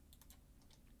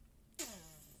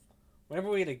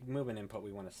 whenever we get a movement input,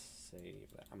 we want to save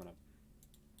that. I'm going to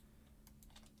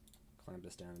clamp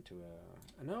this down into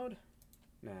a node.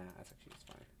 Nah, that's actually just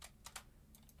fine.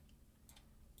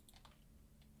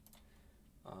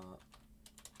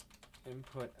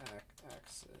 Input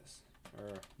axis,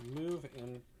 or move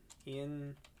in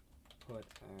input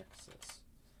axis,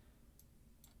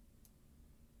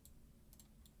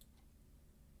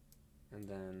 and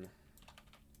then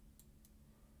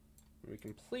when we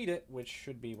complete it, which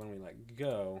should be when we let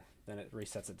go, then it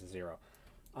resets it to 0.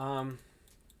 I've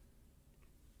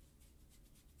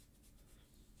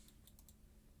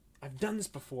done this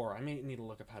before. I may need to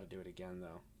look up how to do it again,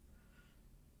 though.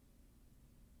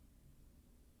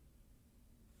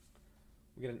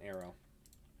 We get an arrow.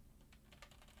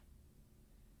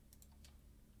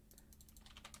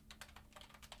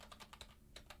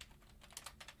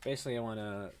 Basically, I want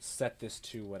to set this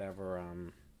to whatever.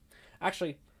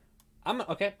 Actually, I'm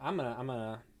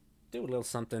gonna do a little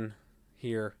something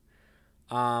here.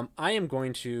 I am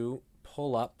going to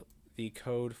pull up the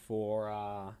code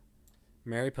for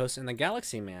Mariposa and the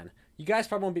Galaxy Man. You guys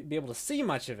probably won't be able to see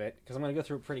much of it because I'm gonna go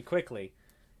through it pretty quickly.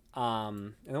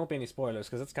 And there won't be any spoilers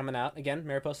because it's coming out again.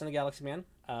 Mariposa and the Galaxy Man,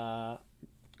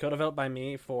 co-developed by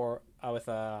me for with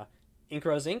Inkros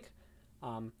Inc.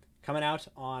 Coming out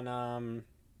on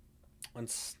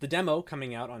the demo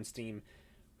coming out on Steam,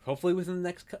 hopefully within the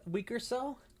next week or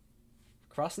so.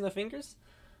 Crossing the fingers.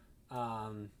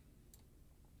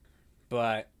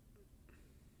 But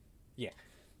yeah,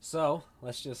 so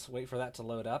let's just wait for that to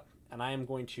load up, and I am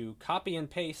going to copy and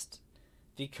paste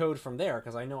the code from there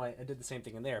because I know I did the same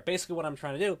thing in there. Basically, what I'm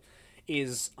trying to do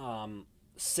is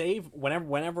save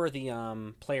whenever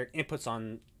the player inputs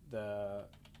on the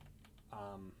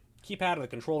keypad or the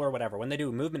controller or whatever. When they do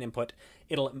a movement input,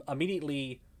 it'll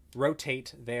immediately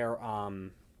rotate their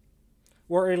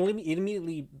or it'll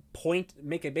immediately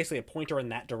make it basically a pointer in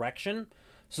that direction,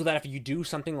 so that if you do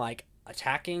something like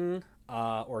attacking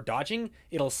or dodging,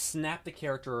 it'll snap the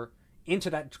character into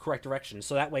that correct direction.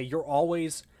 So that way, you're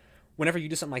always, whenever you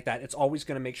do something like that, it's always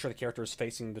going to make sure the character is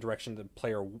facing the direction the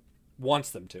player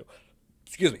wants them to.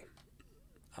 Excuse me.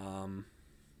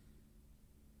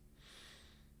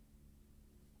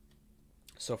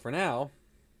 So for now,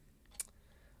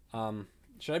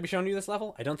 should I be showing you this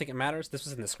level? I don't think it matters. This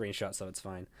was in the screenshot, so it's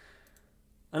fine.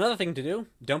 Another thing to do,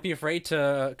 don't be afraid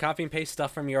to copy and paste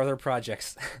stuff from your other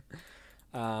projects.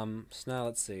 So now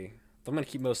let's see. I'm going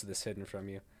to keep most of this hidden from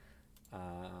you.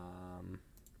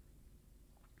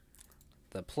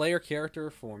 The player character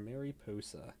for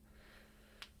Mariposa.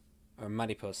 Or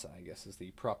mariposa, I guess, is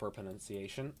the proper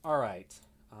pronunciation. Alright.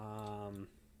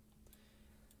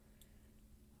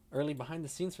 Early behind the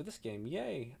scenes for this game.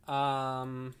 Yay.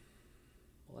 Land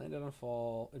it on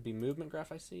fall. It'd be movement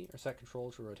graph, I see. Or set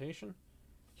control to rotation.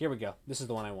 Here we go. This is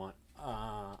the one I want.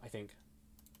 I think.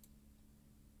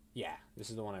 Yeah, this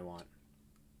is the one I want.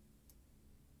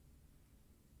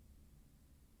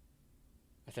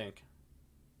 I think.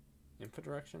 Input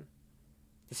direction.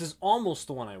 This is almost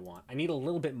the one I want. I need a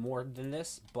little bit more than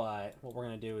this, but what we're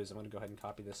going to do is I'm going to go ahead and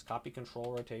copy this. Copy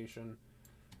control rotation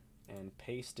and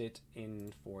paste it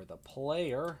in for the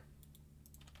player.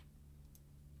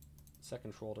 Set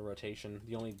control to rotation.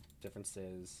 The only difference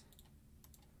is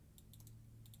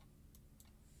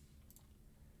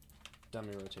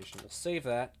dummy rotation. We'll save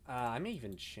that. I may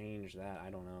even change that. I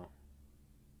don't know.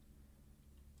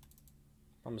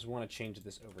 Problem is we want to change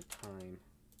this over time.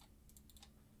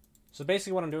 So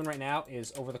basically what I'm doing right now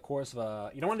is over the course of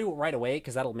a... You don't want to do it right away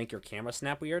because that'll make your camera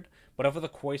snap weird. But over the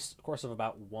course of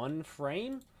about 1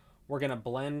 frame, we're going to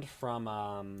blend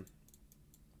from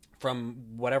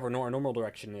whatever normal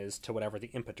direction is to whatever the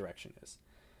input direction is.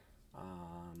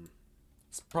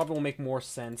 This probably will make more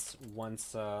sense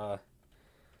once... boy.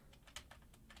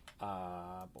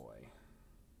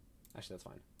 Actually, that's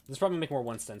fine. This probably make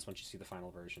more sense once you see the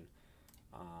final version.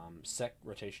 Set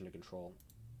rotation to control.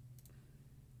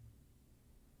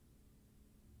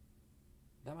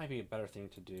 That might be a better thing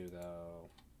to do,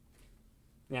 though.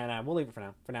 Yeah, nah, we'll leave it for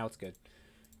now. For now, it's good.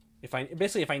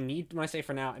 Basically, if I need, when I say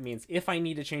for now, it means if I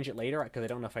need to change it later, because I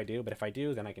don't know if I do, but if I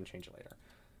do, then I can change it later.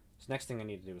 So next thing I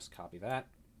need to do is copy that.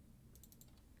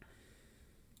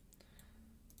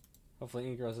 Hopefully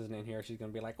Ingros isn't in here. She's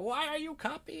going to be like, why are you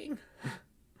copying?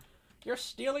 You're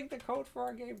stealing the code for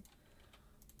our game.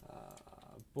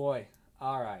 Boy.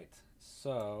 Alright.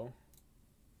 So...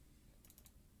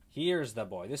 Here's the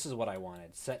boy. This is what I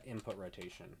wanted. Set input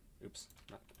rotation. Oops,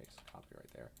 not paste. Copy right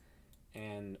there.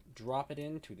 And drop it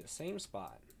into the same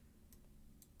spot.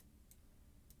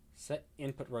 Set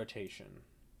input rotation.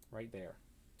 Right there.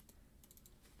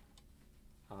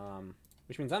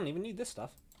 Which means I don't even need this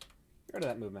stuff. Get rid of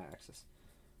that movement axis.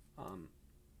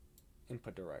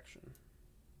 Input direction.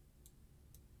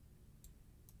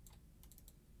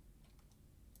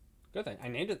 Good thing. I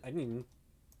named it. I didn't even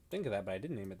think of that, but I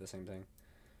did name it the same thing.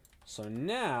 So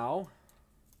now,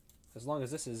 as long as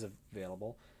this is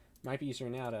available, it might be easier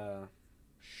now to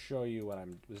show you what I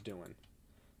was doing.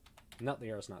 Not the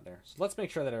arrow's not there. So let's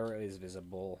make sure that arrow is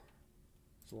visible.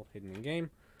 It's a little hidden in game.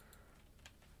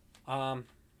 Okay,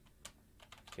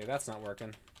 that's not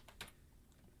working.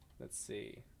 Let's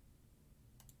see.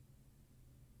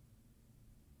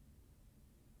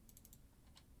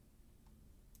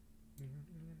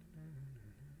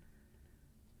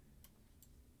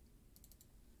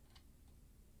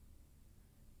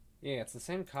 Yeah, it's the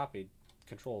same copy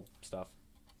control stuff.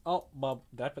 Oh, well,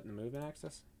 did I put in the movement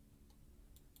axis?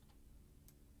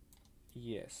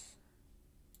 Yes.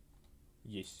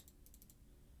 Yes.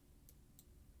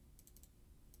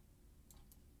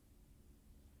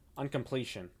 On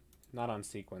completion, not on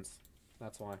sequence.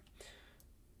 That's why.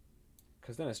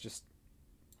 Because then it's just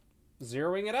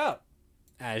zeroing it out,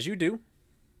 as you do.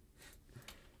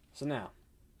 So now.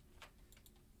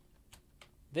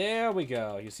 There we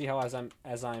go. You see how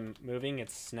as I'm moving,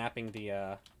 it's snapping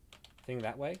the thing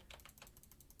that way.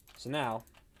 So now,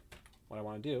 what I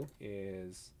want to do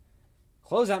is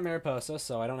close out Mariposa,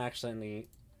 so I don't accidentally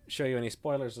show you any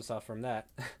spoilers or stuff from that.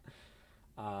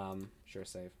 Sure,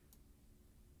 save.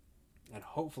 And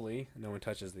hopefully, no one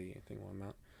touches the thing while I'm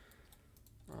out.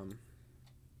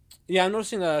 Yeah, I'm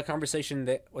noticing the conversation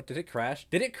that... What, did it crash?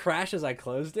 Did it crash as I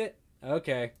closed it?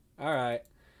 Okay. Alright.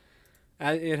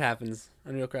 It happens.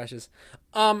 Unreal crashes.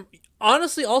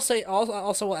 Honestly,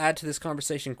 also will add to this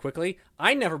conversation quickly.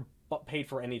 I never paid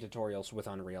for any tutorials with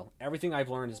Unreal. Everything I've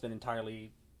learned has been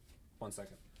entirely... One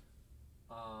second.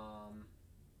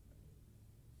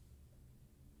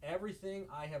 Everything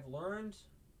I have learned...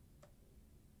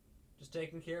 Just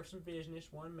taking care of some business.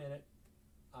 1 minute.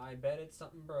 I bet it's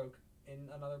something broke in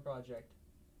another project.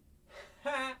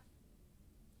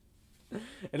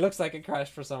 It looks like it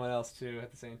crashed for someone else too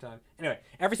at the same time. Anyway,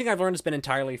 everything I've learned has been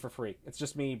entirely for free. It's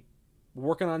just me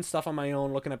working on stuff on my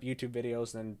own, looking up YouTube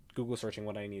videos, and then Google searching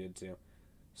what I needed to.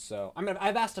 So I mean,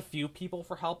 I've asked a few people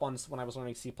for help on when I was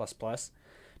learning C++,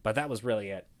 but that was really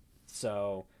it.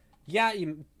 So yeah,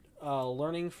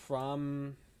 learning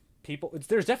from people.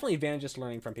 There's definitely advantages to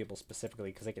learning from people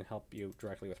specifically because they can help you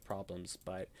directly with problems.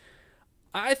 But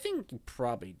I think you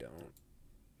probably don't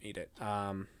need it.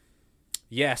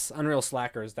 Yes, Unreal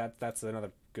Slackers. That's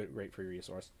another great free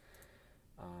resource.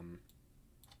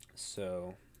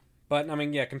 So, But, I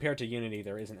mean, yeah, compared to Unity,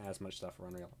 there isn't as much stuff for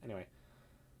Unreal. Anyway.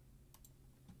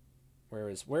 Where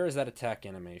is that attack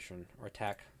animation? Or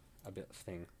attack a bit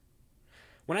thing?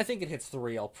 When I think it hits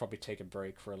 3, I'll probably take a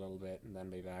break for a little bit and then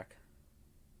be back.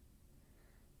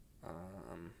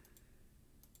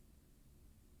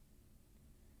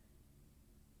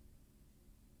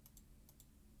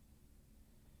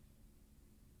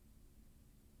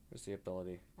 Where's the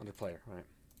ability? Under player, right.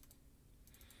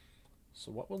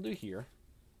 So what we'll do here...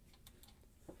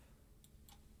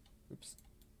 Oops.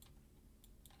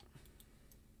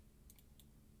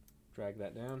 Drag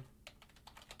that down.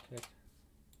 Tick.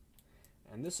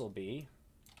 And this will be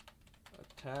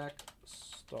attack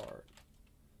start.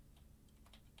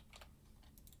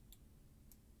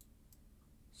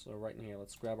 So right in here,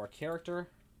 let's grab our character.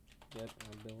 Get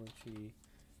ability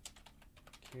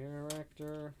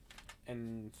character.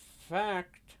 In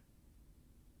fact,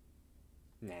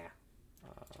 nah.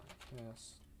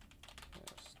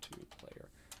 S2 player.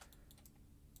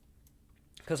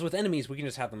 Because with enemies, we can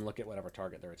just have them look at whatever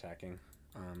target they're attacking.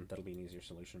 That'll be an easier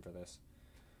solution for this.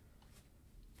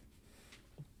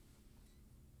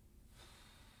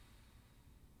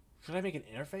 Should I make an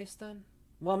interface then?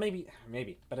 Well, maybe.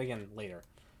 But again, later.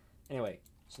 Anyway,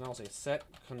 so now I'll say set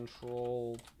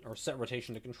control, or set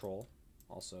rotation to control.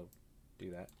 Also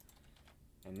do that.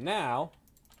 And now,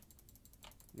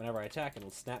 whenever I attack,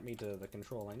 it'll snap me to the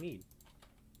control I need.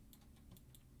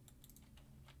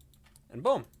 And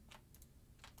boom!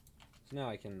 So now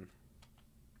I can...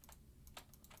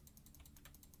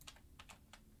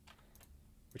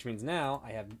 Which means now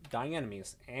I have dying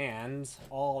enemies, and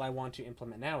all I want to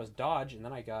implement now is dodge, and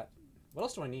then I got... What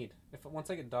else do I need? Once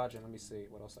I get dodging, let me see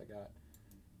what else I got.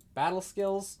 Battle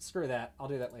skills? Screw that. I'll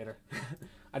do that later.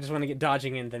 I just want to get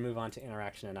dodging in, then move on to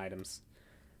interaction and items.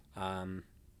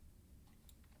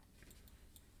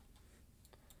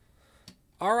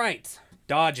 Alright.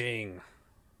 Dodging.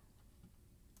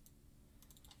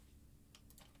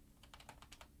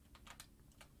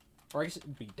 Or I guess it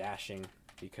would be dashing,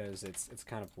 because it's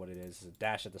kind of what it is. It's a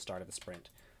dash at the start of the sprint.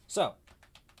 So,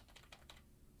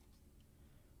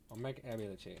 I'll make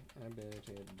ability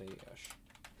dash.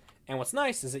 And what's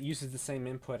nice is it uses the same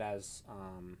input as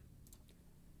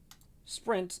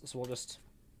sprint, so we'll just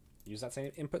use that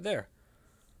same input there.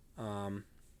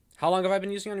 How long have I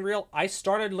been using Unreal? I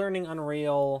started learning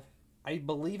Unreal, I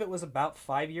believe it was about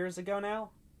 5 years ago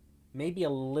now. Maybe a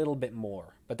little bit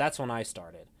more, but that's when I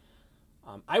started.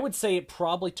 I would say it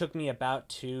probably took me about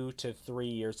 2 to 3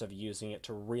 years of using it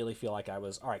to really feel like I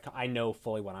was, all right, I know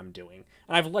fully what I'm doing.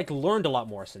 And I've, like, learned a lot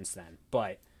more since then.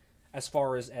 But as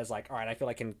far as like, all right, I feel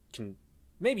like I can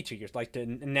maybe 2 years, like, to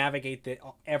navigate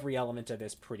every element of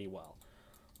this pretty well.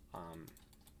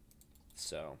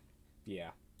 So,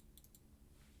 yeah.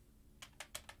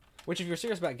 Which, if you're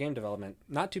serious about game development,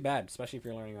 not too bad, especially if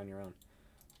you're learning on your own.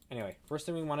 Anyway, first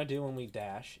thing we want to do when we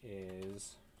dash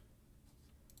is...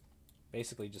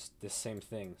 basically just this same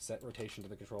thing, set rotation to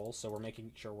the controls, so we're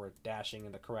making sure we're dashing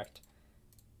in the correct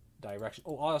direction.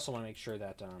 Oh, I also want to make sure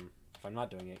that if I'm not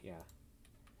doing it, yeah,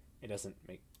 it doesn't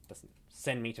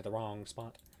send me to the wrong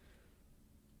spot.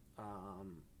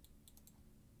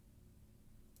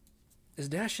 Is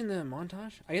dash in the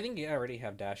montage? I think you already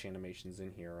have dash animations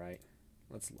in here, right?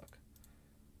 Let's look.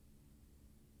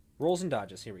 Rolls and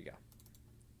dodges, here we go.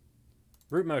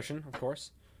 Root motion, of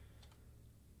course.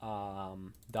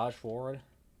 Dodge forward.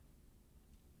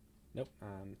 Nope.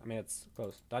 I mean, it's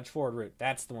close. Dodge forward root.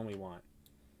 That's the one we want.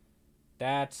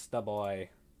 That's the boy.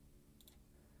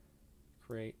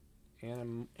 Create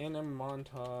anim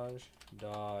montage.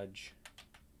 Dodge.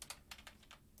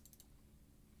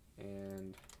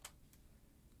 And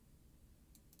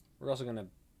we're also going to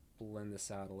blend this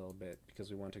out a little bit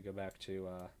because we want to go back to...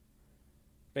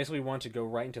 basically, we want to go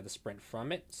right into the sprint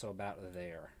from it, so about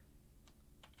there.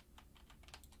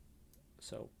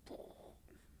 So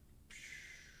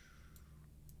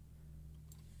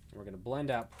we're going to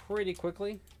blend out pretty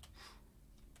quickly.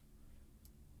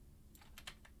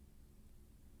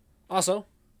 Also,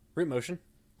 root motion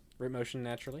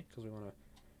naturally, because we want to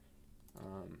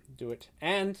do it.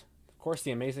 And, of course,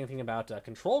 the amazing thing about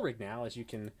Control Rig now is you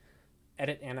can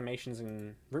edit animations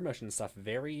and root motion and stuff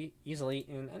very easily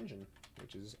in Engine,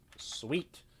 which is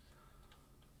sweet.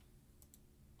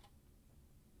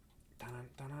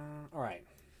 All right.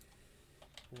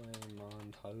 Play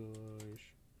montage.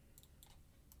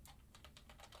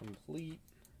 Complete.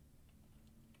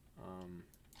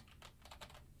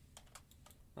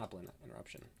 Not blend that.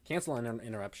 Interruption. Cancel an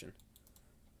interruption.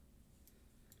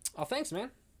 Oh, thanks,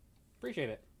 man. Appreciate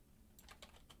it.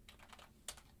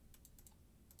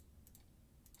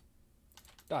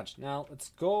 Dodge. Now, let's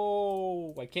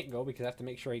go. I can't go because I have to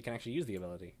make sure you can actually use the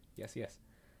ability. Yes, yes.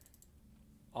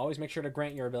 Always make sure to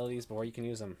grant your abilities before you can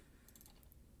use them.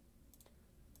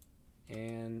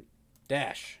 And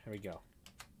dash. There we go.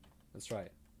 Let's try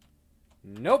it.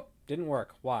 Nope. Didn't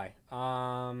work. Why?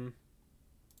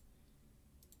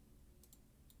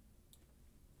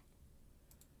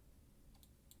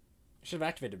 Should have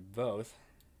activated both.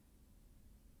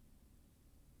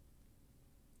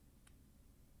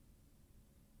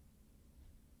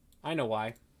 I know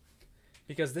why.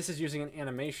 Because this is using an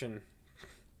animation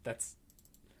that's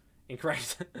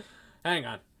incorrect. Hang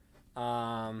on.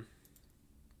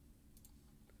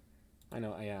 I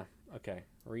know, yeah. Okay.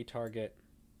 Retarget.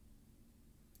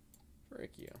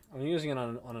 Frick you. I'm using it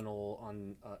on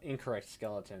an incorrect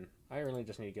skeleton. I really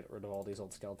just need to get rid of all these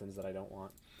old skeletons that I don't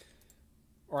want.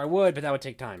 Or I would, but that would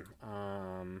take time.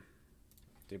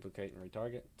 Duplicate and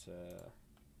retarget.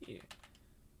 Yeah.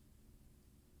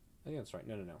 I think that's right.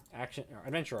 No. Action or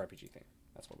adventure RPG thing.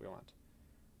 That's what we want.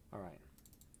 Alright.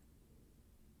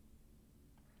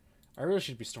 I really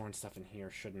should be storing stuff in here,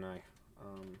 shouldn't I?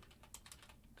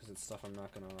 Because it's stuff I'm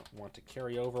not going to want to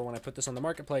carry over when I put this on the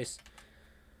marketplace.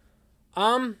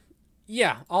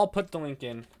 Yeah, I'll put the link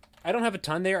in. I don't have a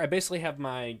ton there. I basically have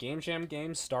my Game Jam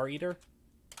game, Star Eater,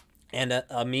 and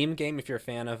a meme game if you're a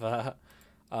fan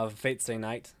of Fate Stay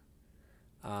Night.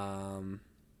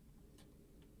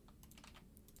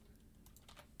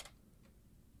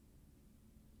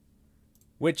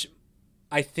 Which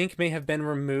I think may have been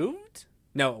removed.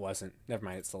 No, it wasn't. Never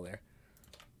mind, it's still there.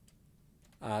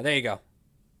 There you go.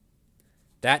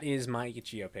 That is my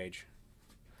itch.io page.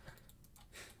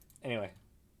 Anyway.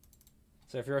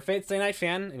 So if you're a Fate Stay Night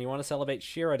fan and you want to celebrate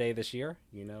Shira Day this year,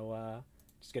 you know,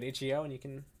 just go to itch.io and you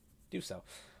can do so.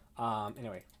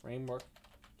 Anyway, framework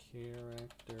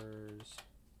characters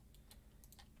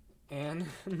and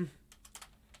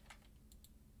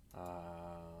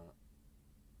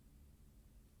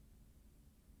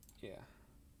yeah,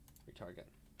 retarget.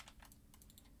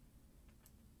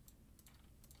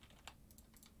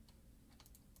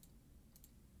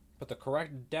 Put the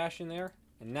correct dash in there,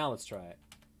 and now let's try it.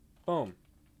 Boom.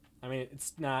 I mean,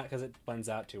 it's not because it blends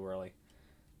out too early,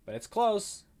 but it's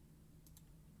close.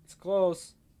 It's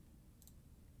close.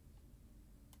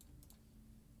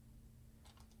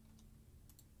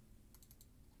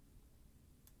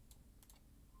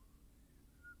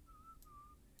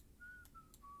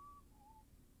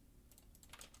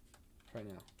 Right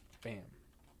now. Bam.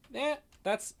 Yeah,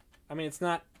 that's... I mean, it's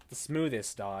not the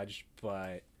smoothest dodge,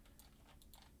 but...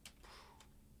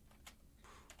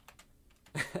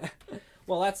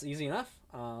 Well, that's easy enough.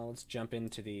 Let's jump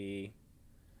into the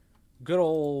good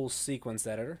old sequence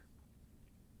editor.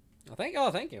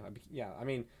 Oh, thank you. Yeah, I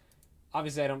mean,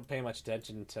 obviously I don't pay much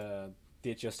attention to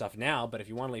the itch.io stuff now, but if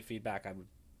you want to leave feedback, I would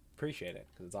appreciate it,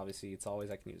 because it's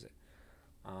always I can use it.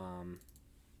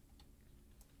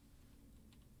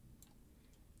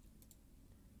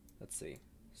 Let's see.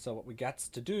 So what we got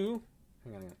to do...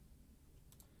 Hang on.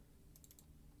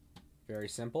 Very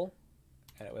simple.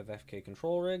 Edit with FK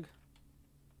control rig.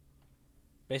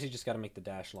 Basically just got to make the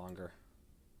dash longer.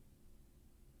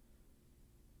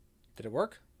 Did it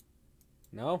work?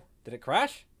 No? Did it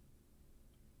crash?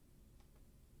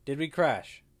 Did we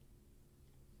crash?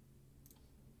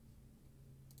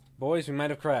 Boys, we might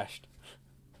have crashed.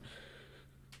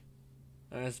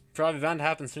 It's probably bound to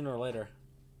happen sooner or later.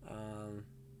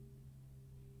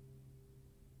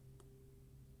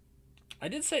 I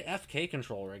did say FK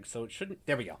control rig, so it shouldn't...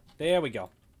 There we go. There we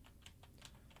go.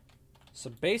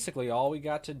 So basically all we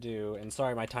got to do... And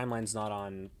sorry, my timeline's not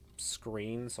on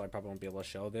screen, so I probably won't be able to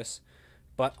show this.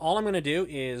 But all I'm going to do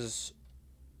is...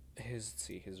 Let's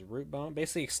see, his root bone.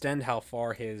 Basically extend how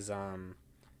far his... in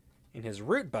his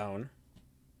root bone...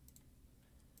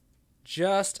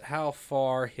 Just how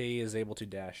far he is able to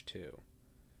dash to.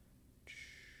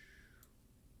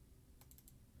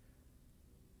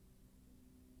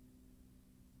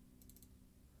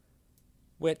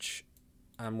 Which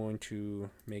I'm going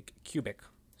to make cubic,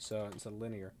 so it's a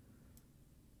linear.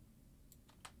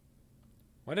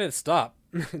 Why did it stop?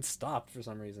 It stopped for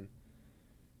some reason.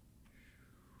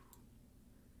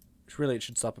 Which really it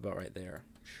should stop about right there.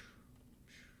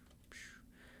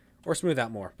 Or smooth out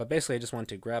more. But basically I just want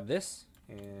to grab this,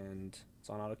 and it's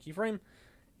on auto keyframe,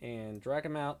 and drag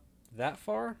them out that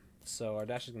far. So our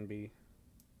dash is going to be,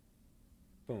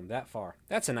 boom, that far.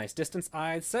 That's a nice distance,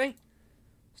 I'd say.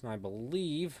 So now I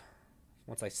believe,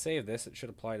 once I save this, it should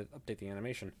apply to update the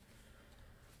animation.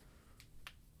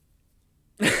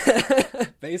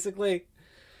 Basically,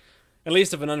 at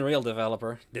least of an Unreal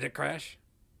developer. Did it crash?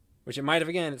 Which it might have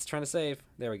again. It's trying to save.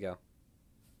 There we go.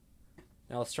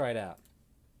 Now let's try it out.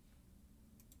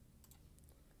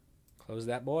 Close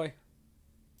that boy.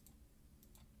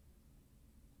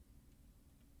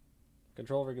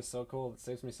 Control rig is so cool. It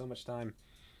saves me so much time.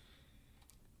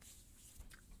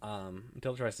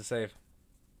 Until it tries to save.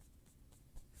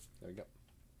 There we go.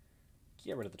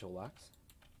 Get rid of the toolbox.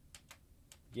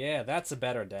 Yeah, that's a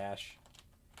better dash.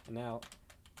 And now,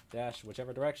 dash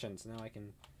whichever direction. So now I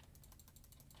can...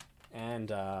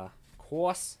 And, of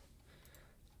course,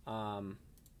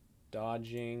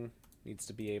 dodging needs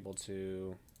to be able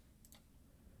to...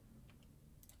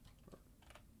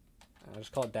 I'll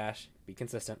just call it dash. Be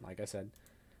consistent, like I said.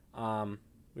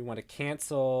 We want to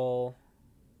cancel...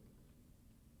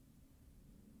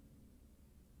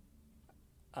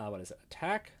 what is it?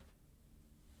 Attack?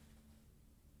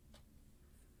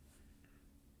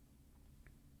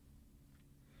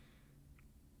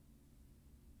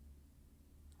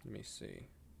 Let me see.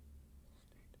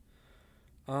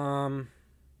 I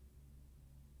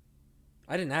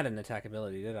didn't add an attack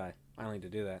ability, did I? I only need to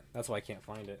do that. That's why I can't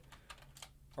find it.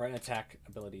 Or an attack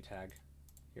ability tag.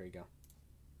 Here we go.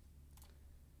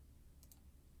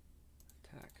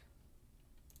 Attack.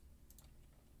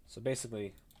 So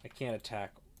basically, I can't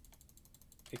attack.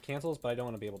 It cancels, but I don't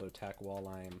want to be able to attack while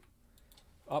I'm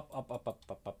up.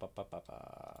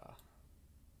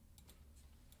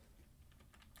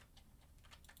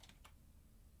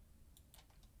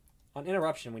 On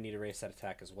interruption, we need to erase that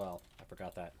attack as well. I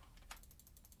forgot that.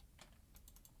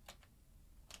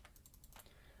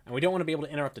 And we don't want to be able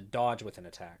to interrupt a dodge with an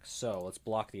attack. So let's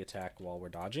block the attack while we're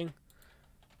dodging.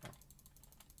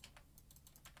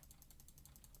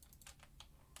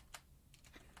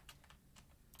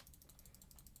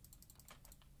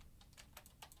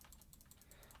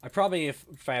 I probably,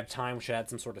 if I have time, should add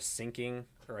some sort of syncing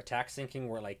or attack syncing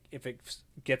where, like, if it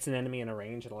gets an enemy in a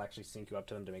range, it'll actually sync you up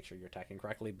to them to make sure you're attacking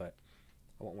correctly, but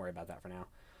I won't worry about that for now.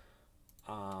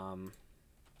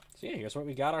 So yeah, here's what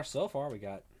we got so far. We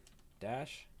got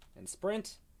dash and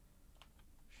sprint.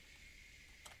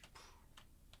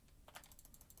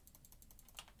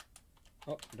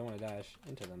 Oh, I don't want to dash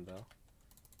into them, though.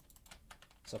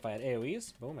 So if I had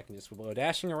AoEs, boom, I can just go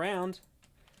dashing around.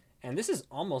 And this is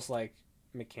almost like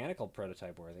mechanical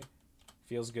prototype worthy.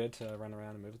 Feels good to run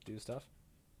around and move, do stuff.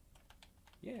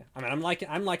 Yeah, I mean,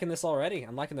 I'm liking this already.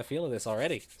 I'm liking the feel of this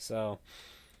already. So,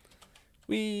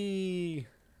 we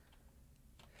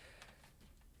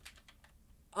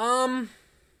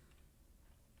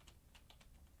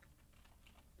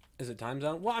is it time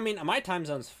zone? Well, I mean, my time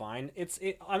zone's fine.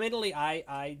 I'm Italy.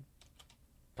 I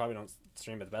probably don't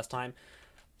stream at the best time.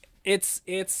 It's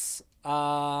thanks.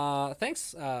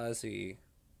 Let's see.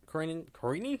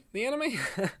 Corini, the anime?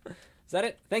 Is that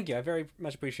it? Thank you. I very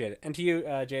much appreciate it. And to you,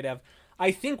 JDev,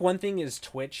 I think one thing is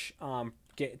Twitch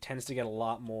tends to get a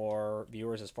lot more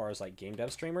viewers as far as like game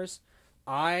dev streamers.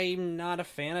 I'm not a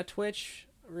fan of Twitch,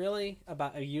 really,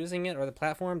 about using it or the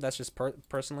platform. That's just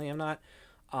personally, I'm not.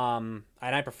 And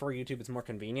I prefer YouTube. It's more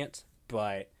convenient,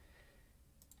 but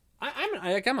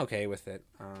I'm okay with it.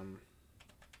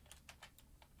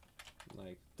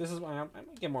 Like, this is why I'm gonna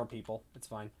get more people. It's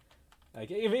fine. Like,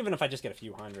 even if I just get a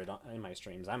few hundred in my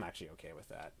streams, I'm actually okay with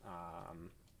that.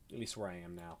 At least where I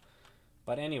am now.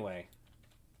 But anyway,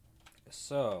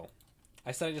 so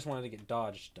I said I just wanted to get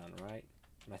dodge done, right?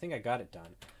 And I think I got it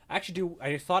done.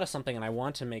 I thought of something, and I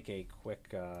want to make a quick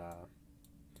hang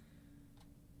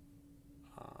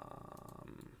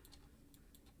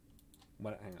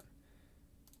on.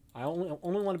 I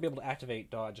only want to be able to activate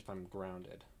dodge if I'm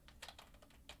grounded.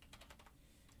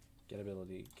 Get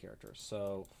ability character.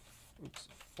 So, oops,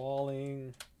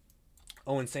 falling.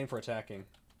 Oh, and same for attacking.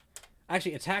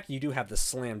 Actually, attack, you do have the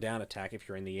slam down attack if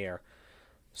you're in the air.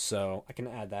 So, I can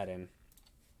add that in.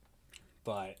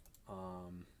 But,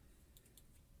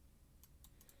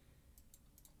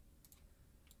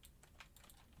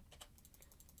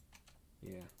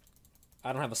 yeah.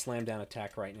 I don't have a slam down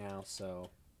attack right now, so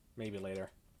maybe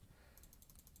later.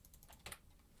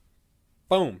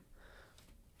 Boom!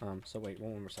 So wait,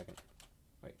 one more second.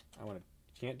 Wait,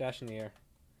 can't dash in the air,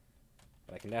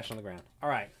 but I can dash on the ground.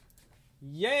 Alright.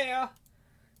 Yeah!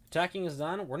 Attacking is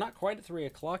done. We're not quite at 3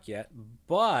 o'clock yet,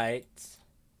 but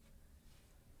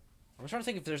I'm trying to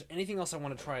think if there's anything else I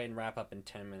want to try and wrap up in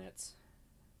 10 minutes.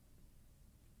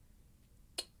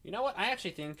 You know what? I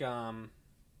actually think 10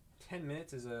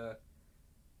 minutes is a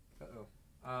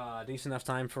decent enough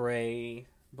time for a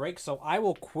break, so I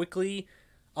will quickly...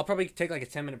 I'll probably take like a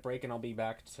 10-minute break, and I'll be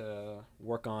back to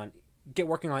working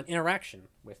on interaction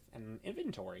with an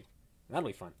inventory. And that'll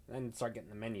be fun. And then start getting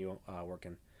the menu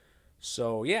working.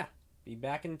 So yeah, be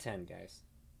back in 10, guys.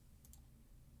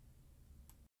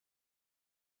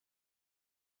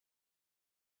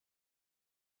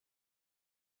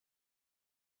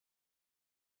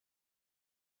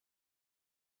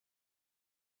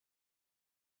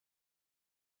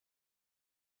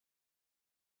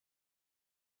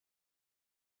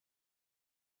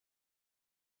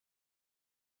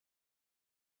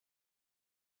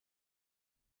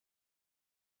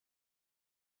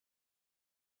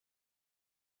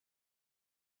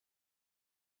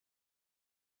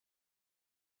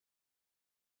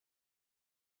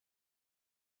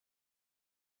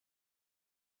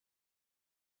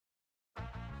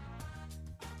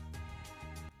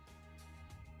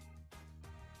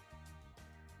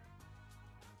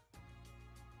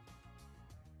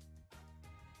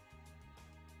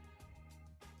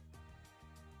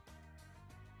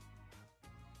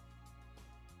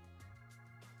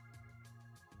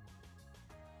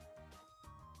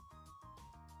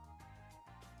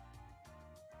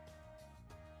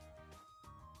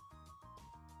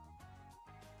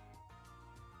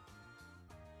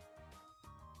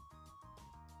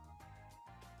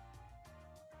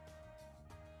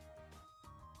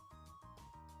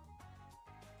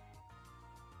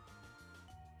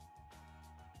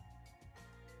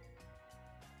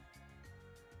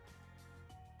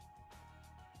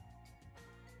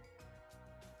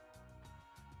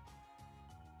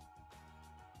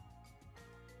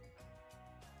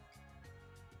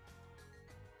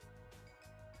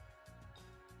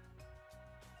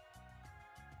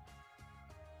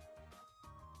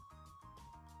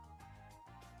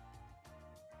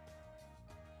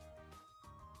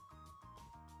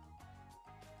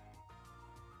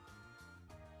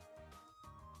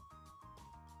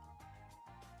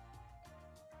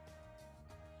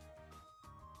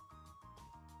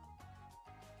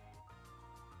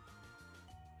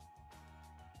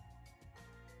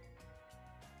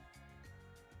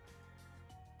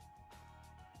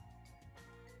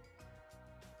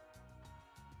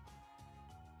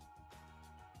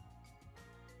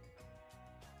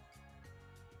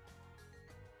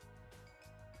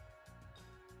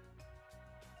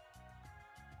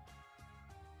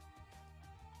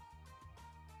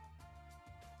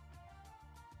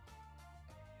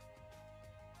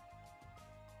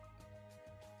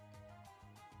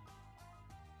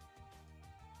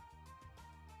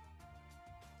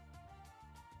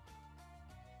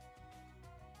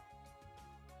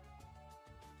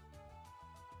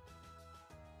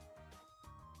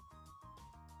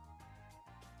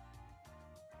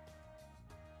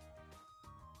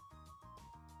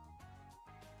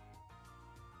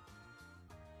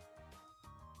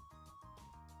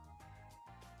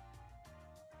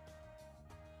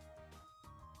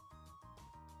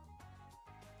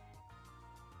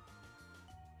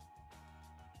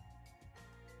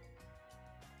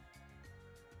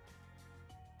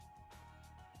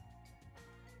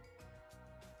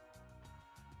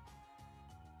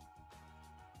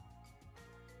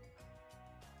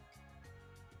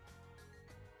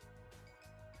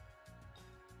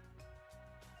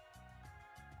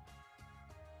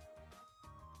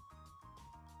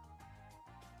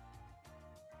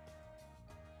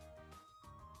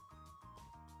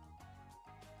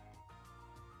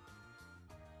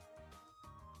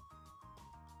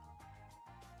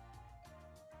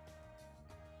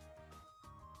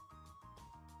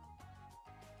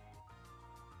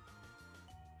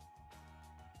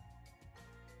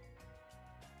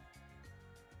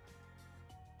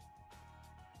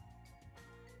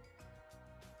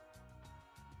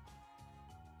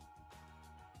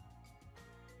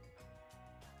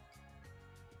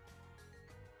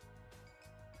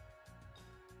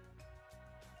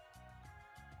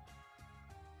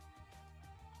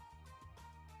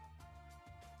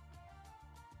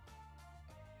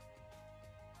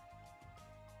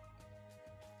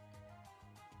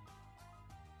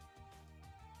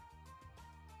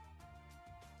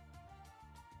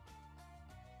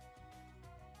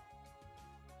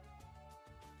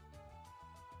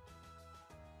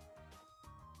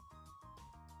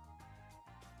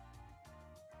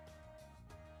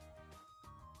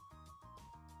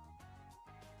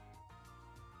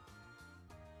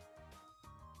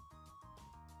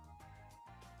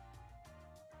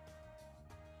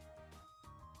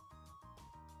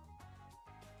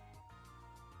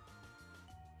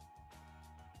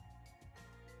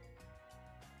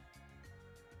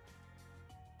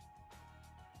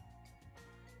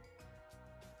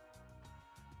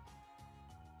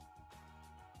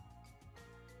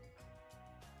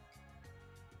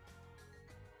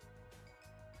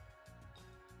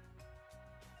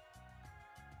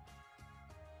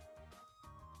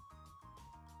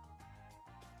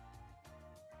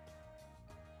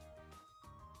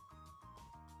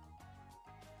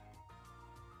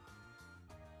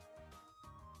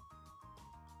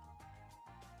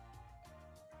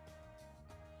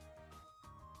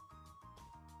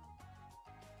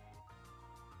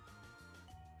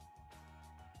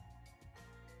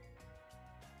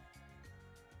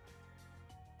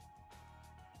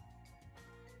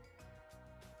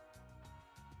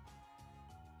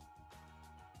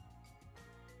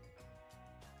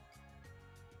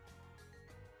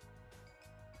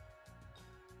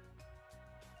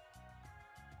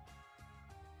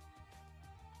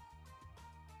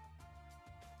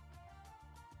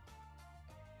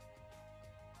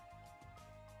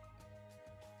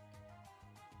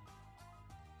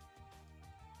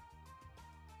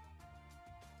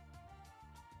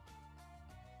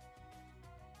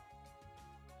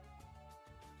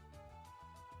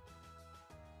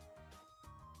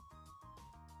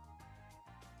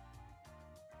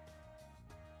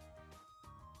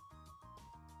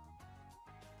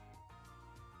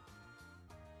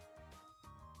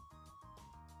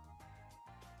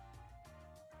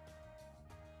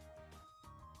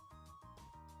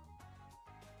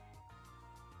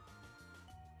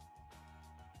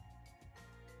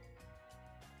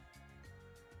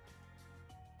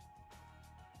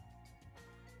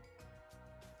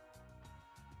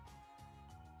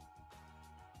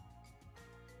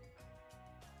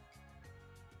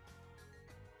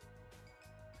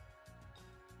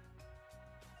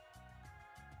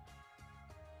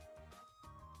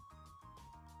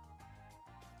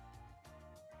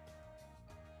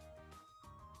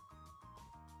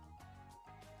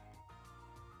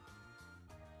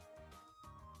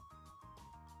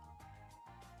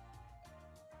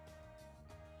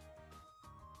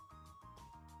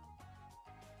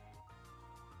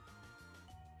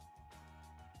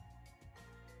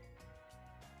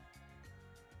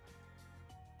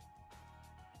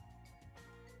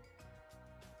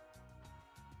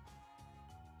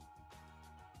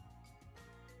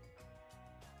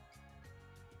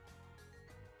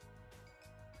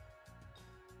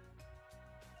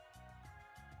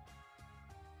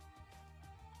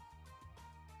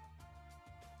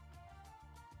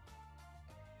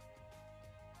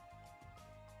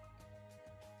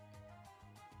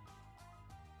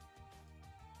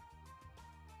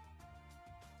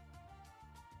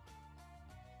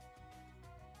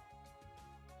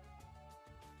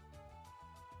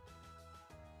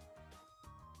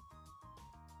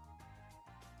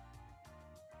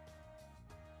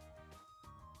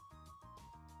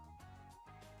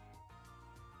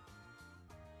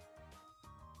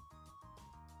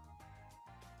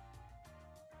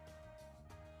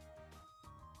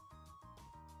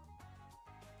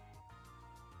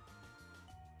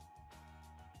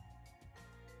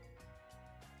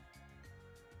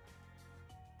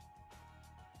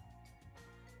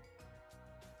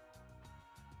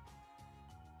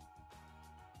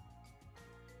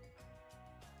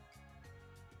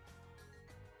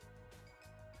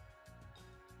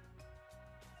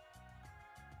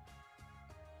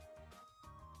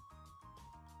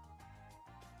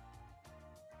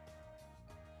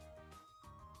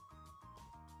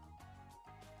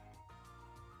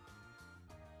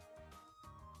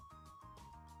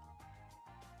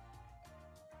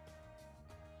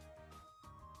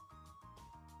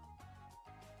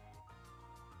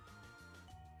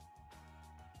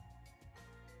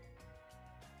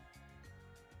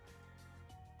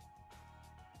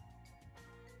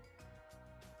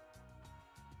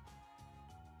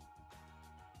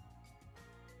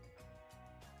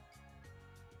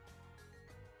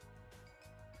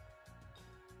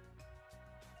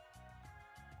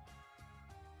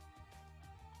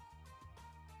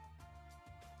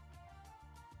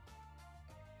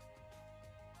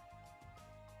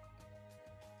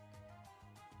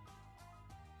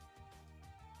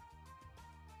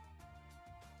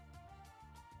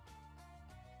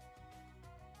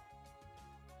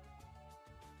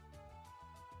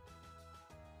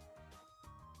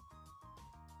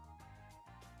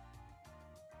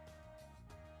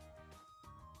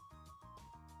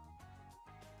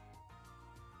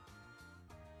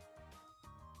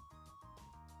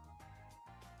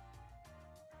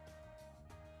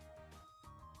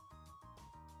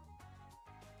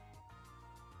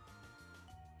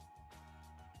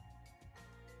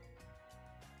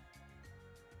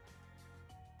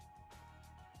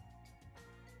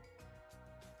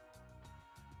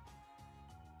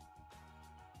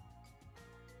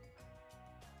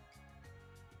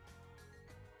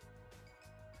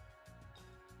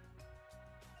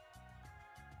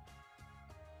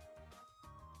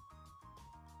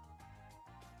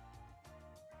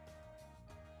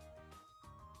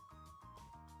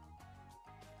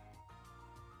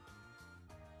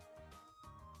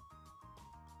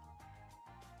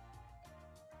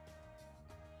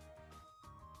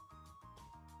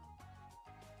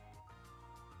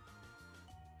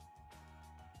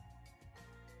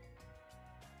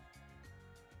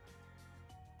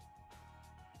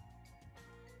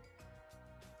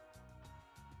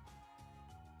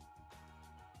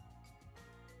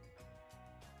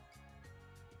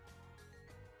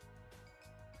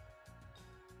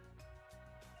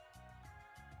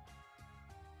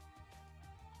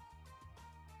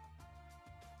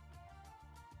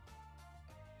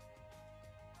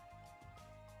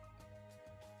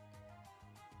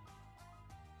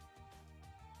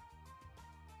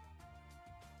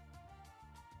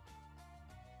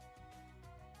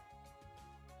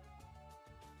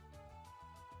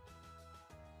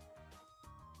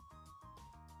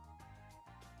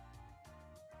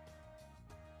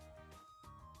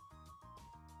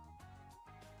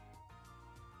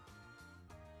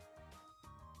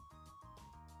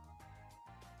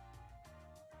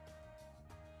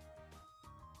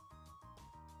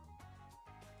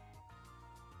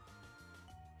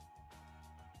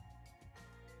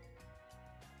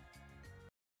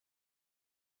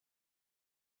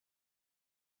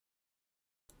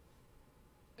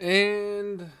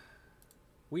 And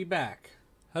we back.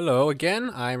 Hello again.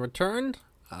 I returned.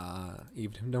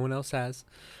 Even if no one else has.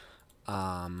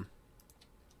 All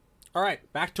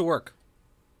right, back to work.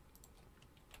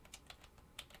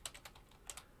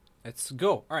 Let's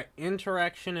go. All right,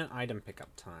 interaction and item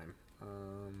pickup time.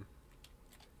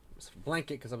 Just a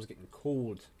blanket because I was getting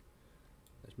cold.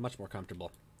 It's much more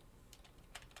comfortable.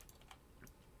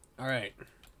 All right.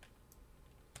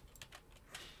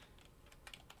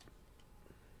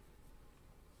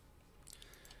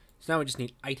 So now we just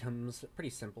need items.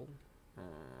 Pretty simple.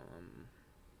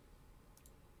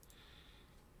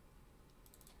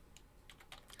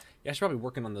 Yeah, I should probably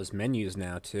working on those menus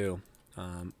now too.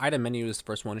 Item menu is the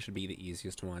first one. It should be the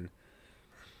easiest one.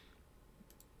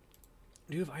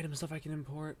 Do you have item stuff I can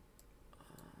import?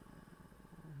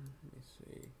 Let me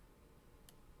see.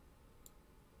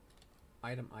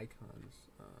 Item icons.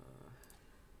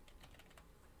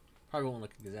 Probably won't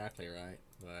look exactly right,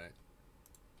 but...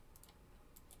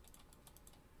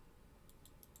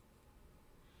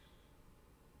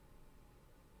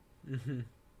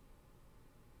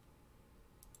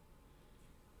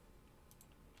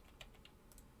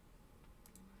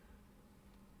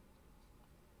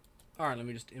 Alright, let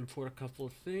me just import a couple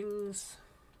of things.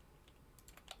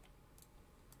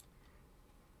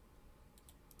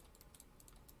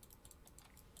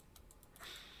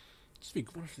 This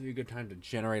would be a good time to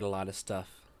generate a lot of stuff.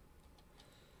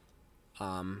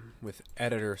 With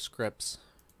editor scripts.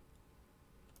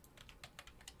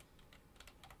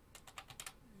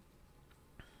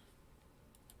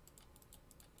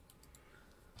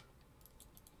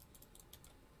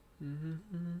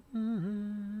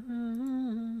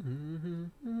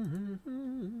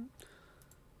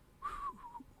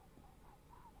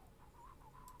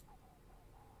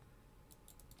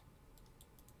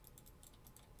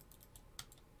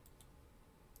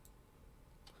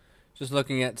 Just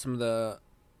looking at some of the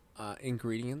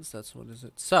ingredients, that's what is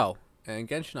it. So, in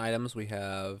Genshin items, we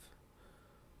have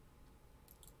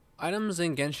items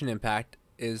in Genshin Impact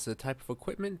is a type of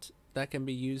equipment that can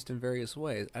be used in various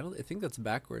ways. I think that's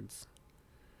backwards.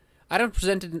 Items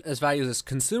presented as values as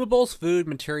consumables, food,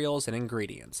 materials, and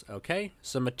ingredients. Okay,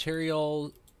 so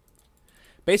material,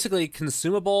 basically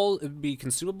consumable, it would be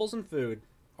consumables and food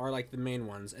are like the main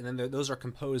ones, and then those are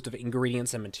composed of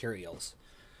ingredients and materials.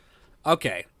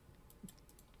 Okay.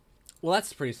 Well,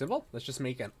 that's pretty simple. Let's just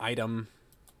make an item,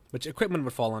 which equipment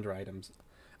would fall under items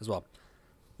as well.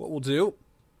 What we'll do,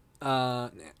 they're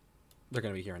going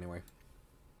to be here anyway.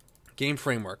 Game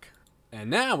framework. And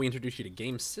now we introduce you to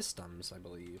game systems, I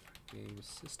believe. Game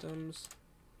systems.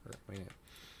 Or, wait.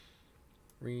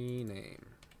 Rename.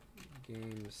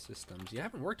 Game systems. You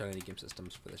haven't worked on any game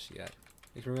systems for this yet.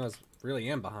 Makes me realize I really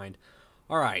am behind.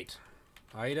 Alright.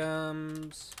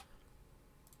 Items.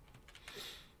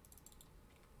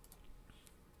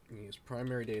 Use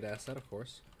primary data asset, of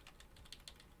course.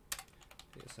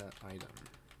 Data set item.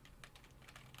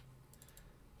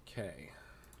 Okay.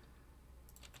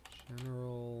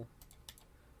 General.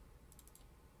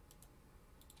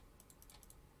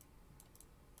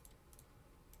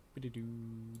 Man,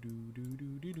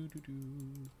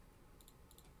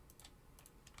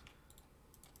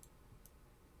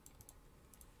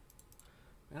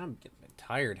 I'm getting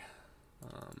tired.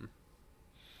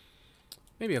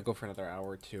 Maybe I'll go for another hour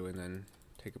or two and then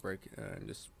take a break and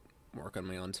just work on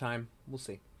my own time. We'll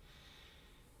see.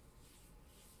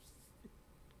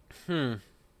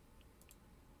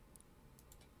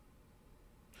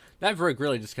 That break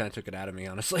really just kind of took it out of me,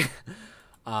 honestly.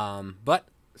 But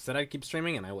said I'd keep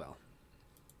streaming, and I will.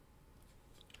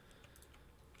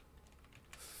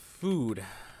 Food.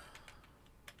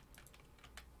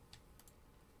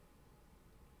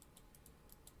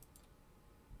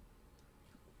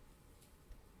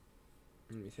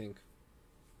 Let me think.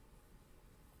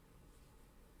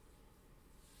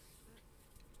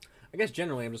 I guess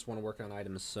generally I just want to work on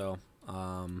items, so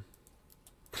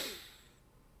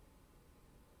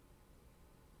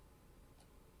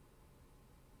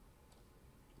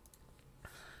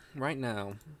right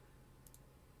now,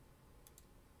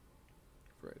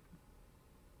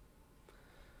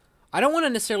 I don't want to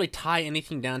necessarily tie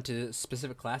anything down to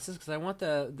specific classes because I want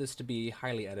this to be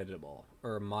highly editable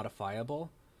or modifiable.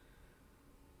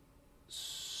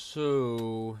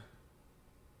 So,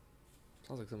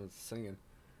 sounds like someone's singing.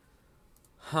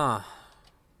 Huh.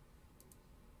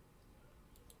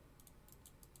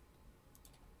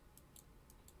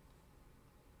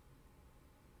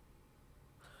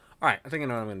 Alright, I think I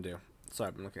know what I'm going to do. Sorry,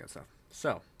 I've been looking at stuff.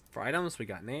 So, for items, we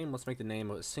got name. Let's make the name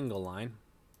a single line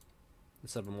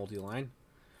instead of a multi-line.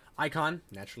 Icon.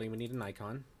 Naturally, we need an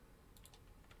icon.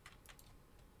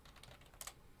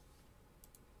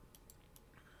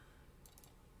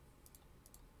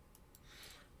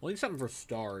 We'll need something for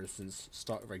stars, since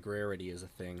like rarity is a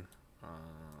thing.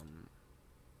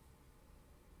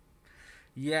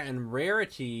 Yeah, and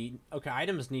rarity. Okay,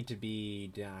 items need to be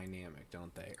dynamic,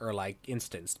 don't they? Or like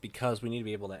instanced, because we need to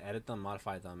be able to edit them,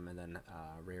 modify them, and then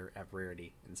have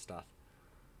rarity and stuff.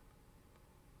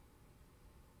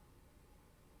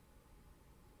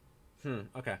 Okay.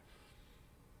 Let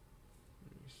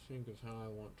me think of how I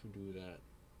want to do that.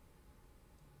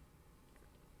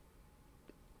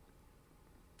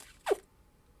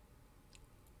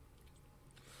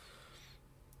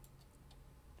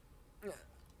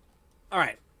 All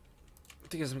right.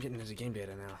 Because I'm getting into game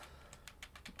data now.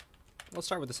 Let's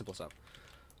start with the simple stuff.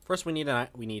 First, we need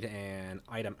an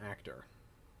item actor.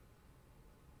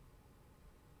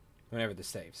 Whenever this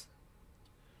saves,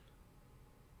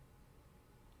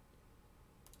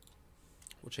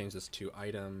 we'll change this to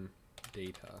item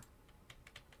data.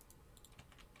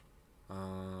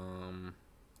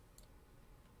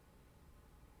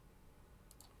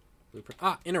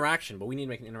 Blueprint. Interaction, but we need to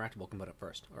make an interactable component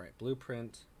first. All right,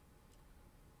 blueprint.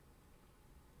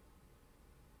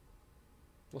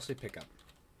 We'll say pickup.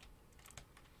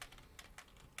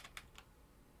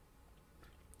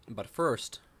 But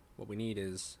first, what we need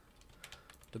is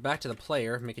to back to the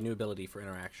player, make a new ability for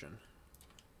interaction.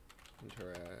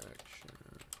 Interaction.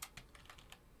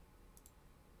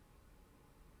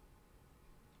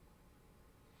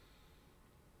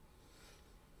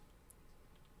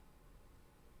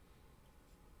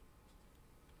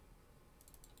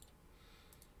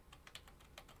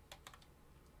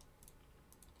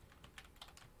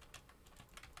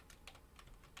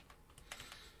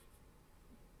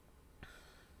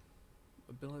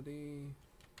 Ability,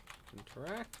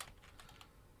 interact,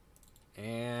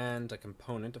 and a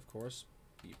component, of course,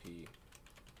 BP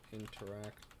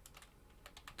interact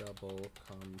double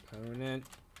component.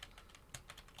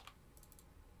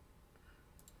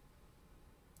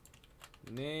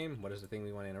 Name, what is the thing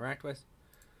we want to interact with?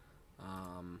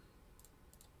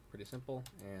 Pretty simple,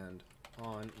 and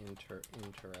on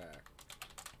interact.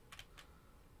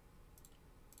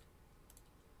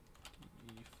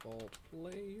 Default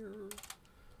player.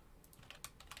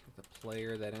 The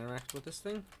player that interacts with this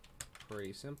thing.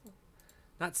 Pretty simple.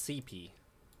 Not CP.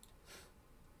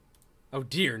 Oh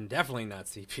dear, definitely not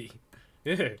CP.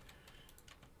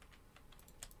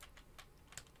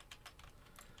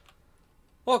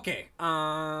 Okay,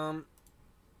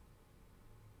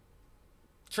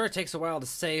 sure it takes a while to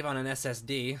save on an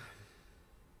SSD.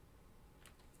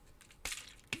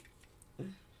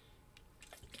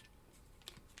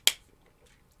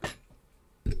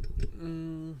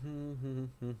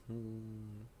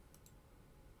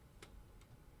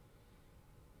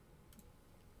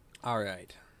 All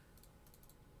right.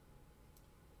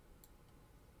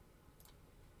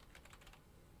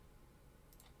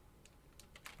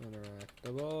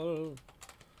 Interactable.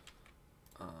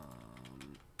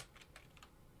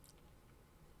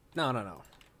 No.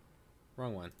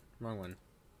 Wrong one.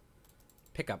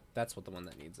 Pickup. That's what the one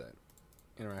that needs that.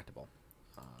 Interactable.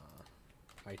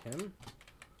 Item.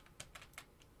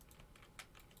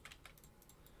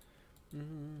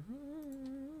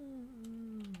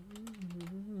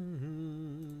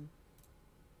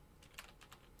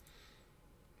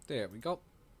 There we go.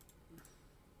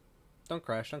 Don't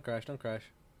crash. It's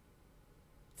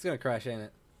gonna crash, ain't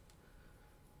it?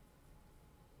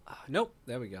 Nope.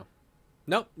 There we go.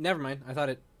 Nope. Never mind. I thought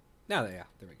it. Now, yeah.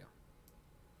 There we go.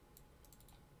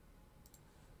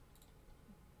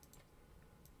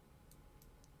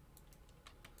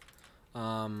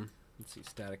 Let's see.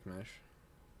 Static mesh.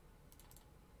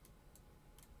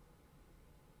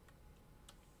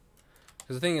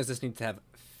 Because the thing is, this needs to have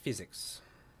physics.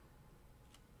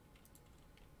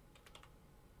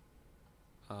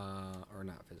 Or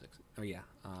not physics. Oh, yeah.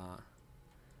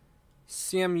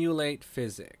 Simulate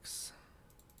physics.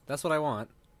 That's what I want.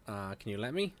 Can you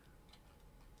let me?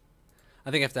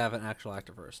 I think I have to have an actual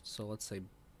actor first. So let's say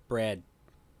bread.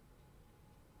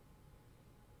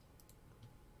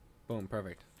 Boom,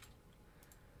 perfect.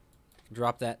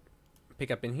 Drop that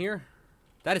pick up in here.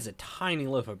 That is a tiny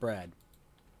loaf of bread.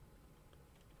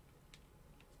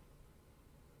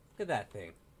 Look at that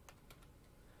thing.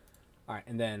 Alright,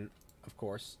 and then, of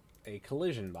course, a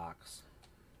collision box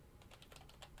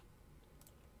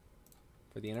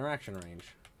for the interaction range.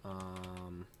 I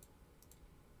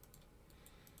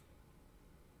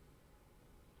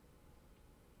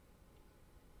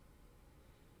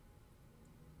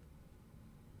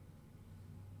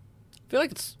feel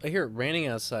like I hear it raining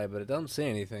outside, but it doesn't say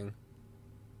anything.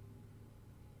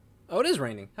 Oh, it is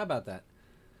raining. How about that?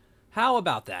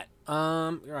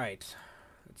 Right.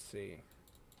 Let's see.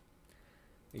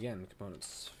 Again, component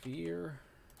sphere.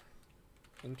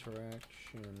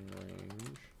 interaction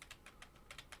range.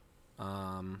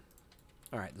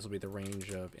 Alright, this will be the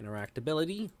range of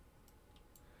interactability.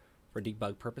 For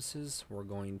debug purposes, we're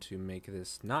going to make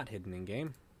this not hidden in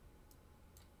game.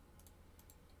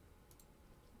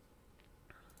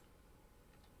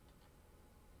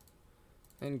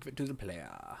 And give it to the player.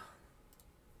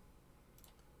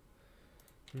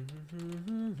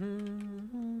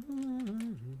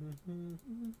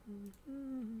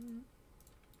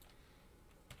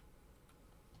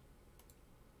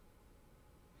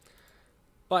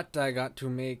 But I got to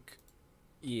make,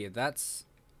 yeah, that's,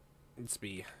 let's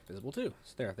be visible too.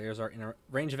 So there's our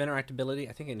range of interactability.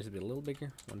 I think it needs to be a little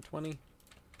bigger, 120.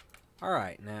 All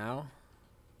right, now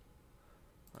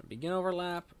on begin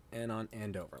overlap and on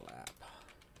end overlap.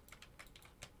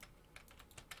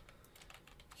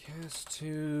 Cast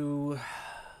to,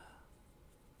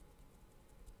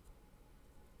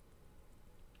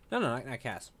 no, not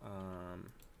cast.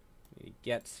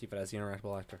 Get, see if it has the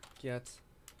interactable actor. Get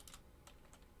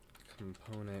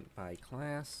component by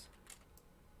class.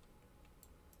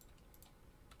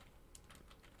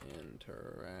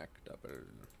 Interactable.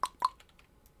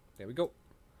 There we go.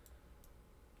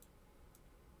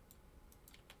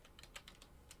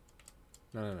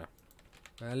 No.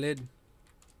 Valid.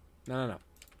 No.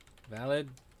 Valid.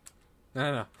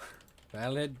 No.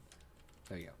 Valid.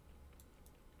 There you go.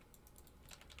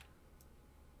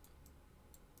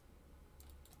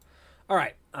 All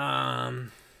right.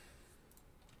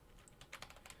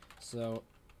 So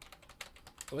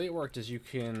the way it worked is you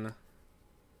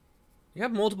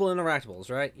have multiple interactables,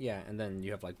 right? Yeah, and then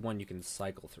you have like one you can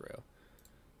cycle through.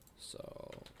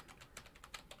 So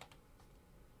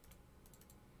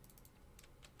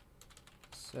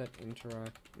set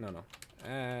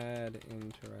add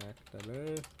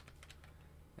interactable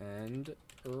and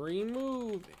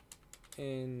remove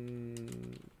interactable.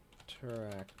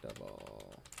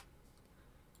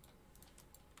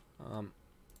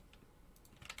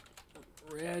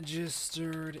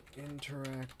 Registered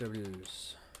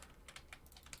interactables.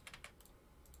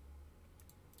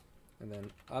 And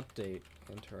then update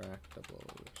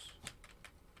interactables.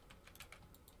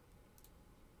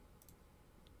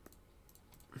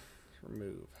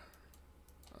 Remove.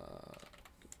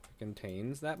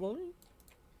 Contains that volume.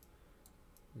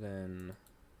 Then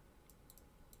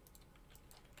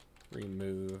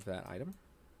remove that item.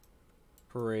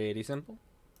 Pretty simple.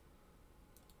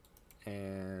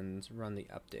 And run the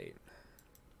update.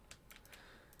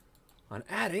 On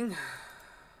adding,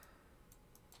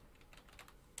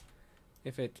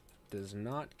 if it does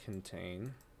not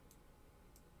contain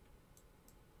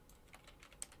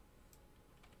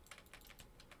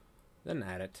then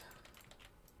add it.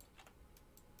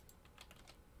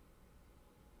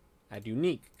 Add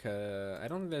unique. I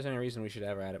don't think there's any reason we should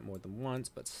ever add it more than once,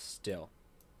 but still.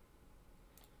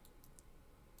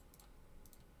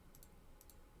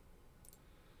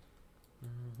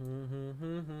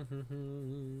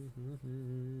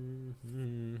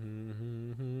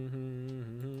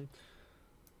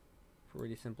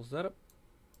 Pretty simple setup.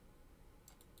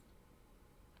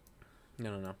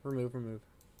 No. Remove.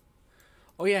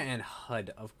 Oh yeah, and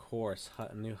HUD, of course.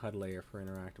 A new HUD layer for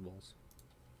interactables.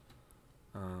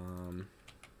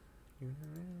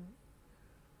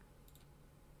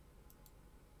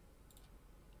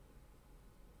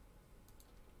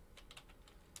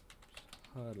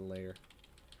 HUD layer.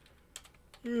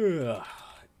 Ugh.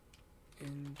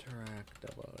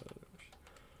 Interactables.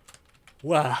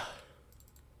 Wow.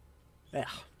 Yeah.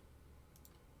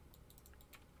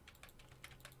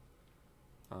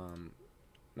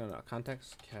 No.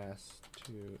 Context cast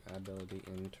to ability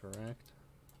interact.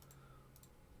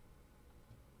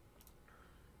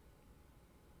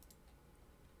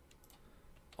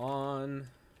 On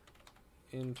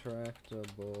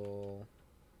interactable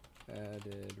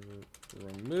added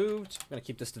removed. I'm gonna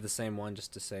keep this to the same one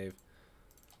just to save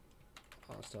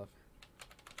all stuff.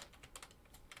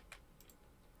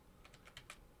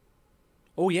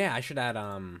 Oh yeah, I should add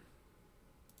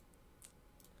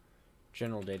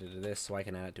general data to this so I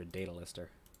can add it to a data lister.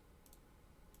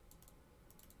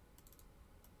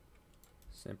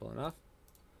 Simple enough.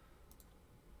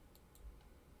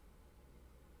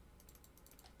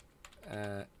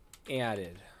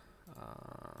 Added.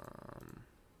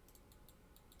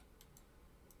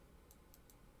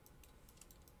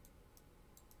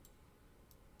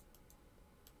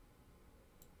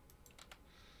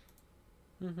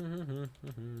 If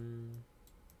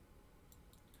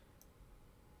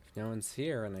no one's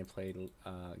here and I played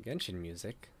Genshin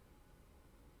music,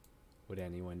 would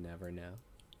anyone never know?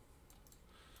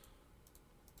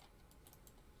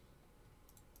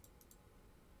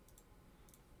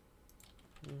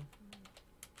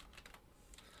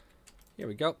 Here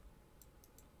we go.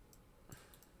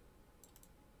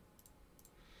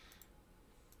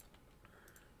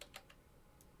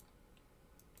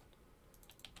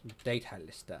 Data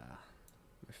lister.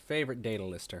 My favorite data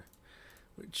lister.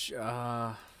 Which,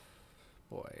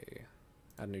 boy.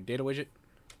 Add a new data widget.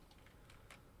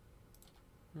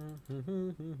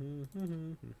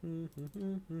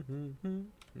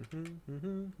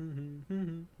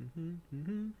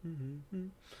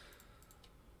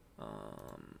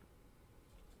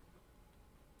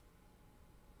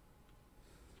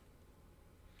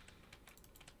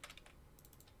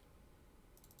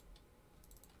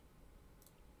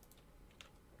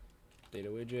 Data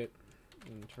widget,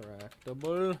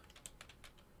 interactable.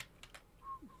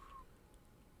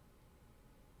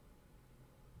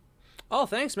 Oh,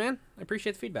 thanks, man. I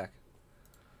appreciate the feedback.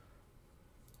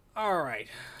 All right.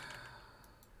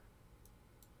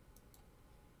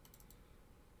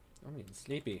 I'm getting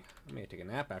sleepy. I'm gonna take a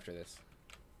nap after this.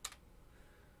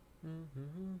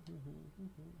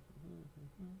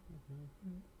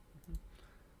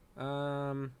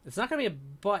 It's not gonna be a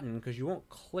button because you won't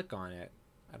click on it.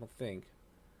 I don't think.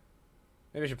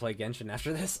 Maybe I should play Genshin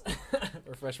after this.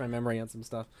 Refresh my memory on some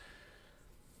stuff.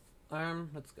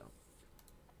 Let's go.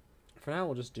 For now,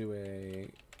 we'll just do ooh,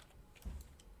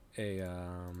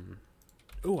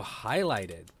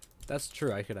 highlighted. That's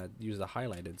true. I could use the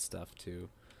highlighted stuff to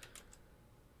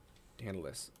handle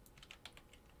this.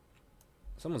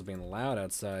 Someone's being loud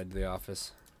outside the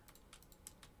office.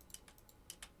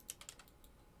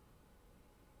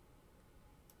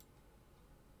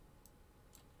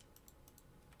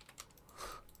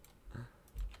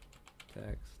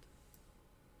 Text.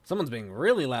 Someone's being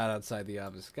really loud outside the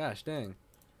office. Gosh dang.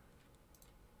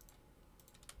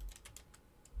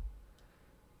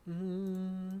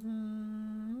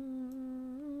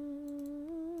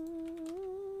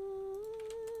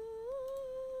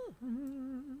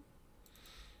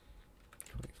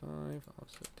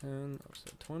 Offset 10,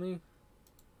 offset 20.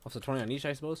 Offset 20 on each,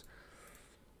 I suppose.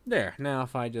 There. Now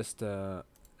if I just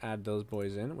add those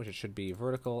boys in, which it should be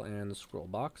vertical and scroll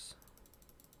box.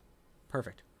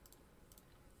 Perfect.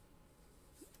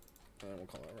 And we'll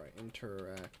call it right.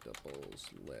 Interactables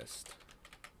list.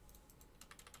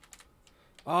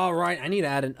 All right. I need to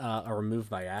add a remove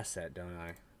by asset, don't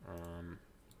I?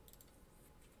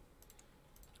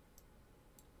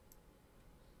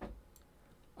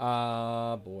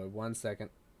 Boy, 1 second.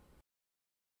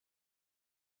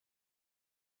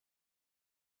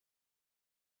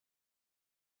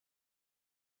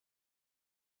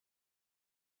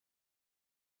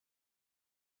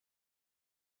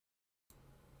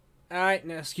 All right,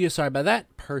 now excuse, sorry about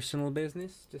that. Personal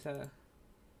business. Just had to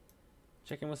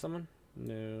check in with someone.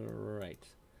 No, right.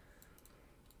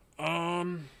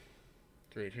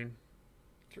 318.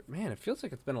 Man, it feels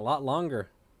like it's been a lot longer.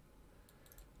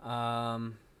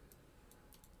 Let's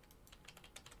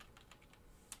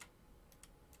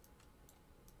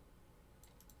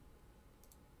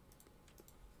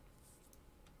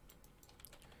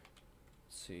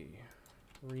see.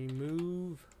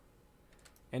 Remove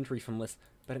entry from list,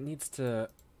 but it needs to.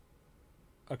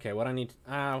 Okay, what I need.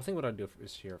 I think what I'll do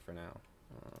is here for now.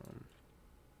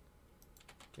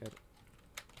 Get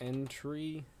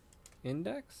entry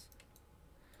index.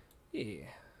 Yeah.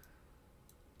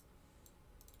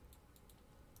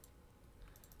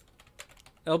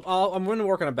 I'm going to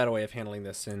work on a better way of handling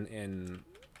this in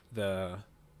the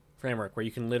framework, where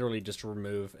you can literally just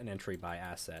remove an entry by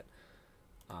asset,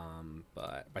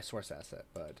 but by source asset.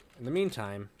 But in the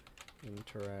meantime,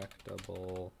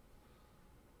 interactable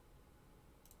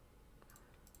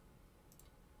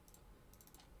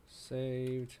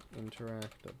saved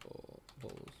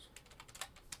interactables.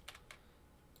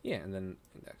 Yeah, and then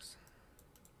index.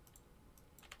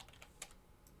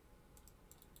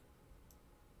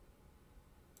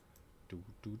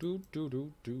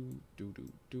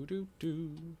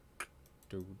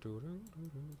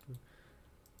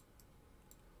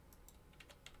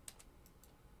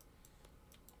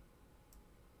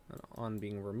 On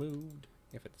being removed,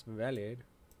 if it's valid,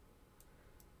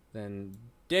 then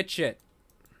ditch it.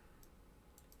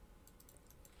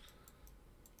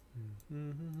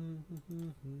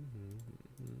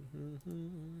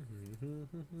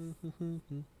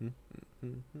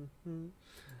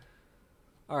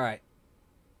 All right.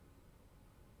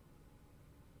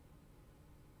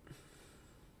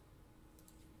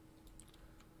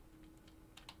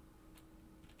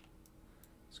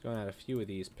 Let's go and add a few of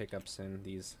these pickups in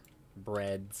these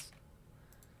breads.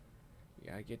 You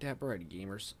gotta get that bread,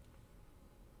 gamers.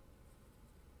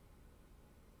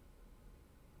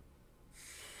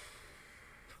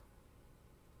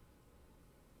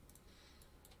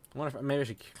 I wonder if maybe I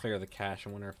should clear the cache. I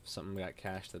wonder if something got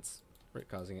cached that's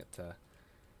causing it to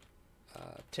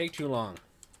take too long.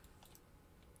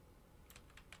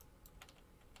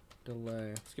 Delay.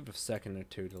 Let's give it a second or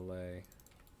two delay.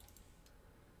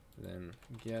 Then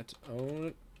get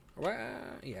owner.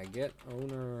 Yeah, get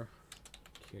owner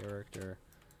character.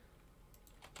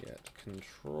 Get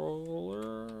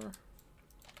controller.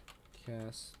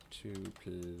 Cast to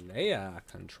player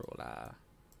controller.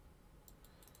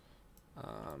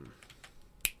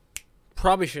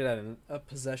 Probably should add a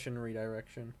possession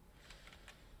redirection.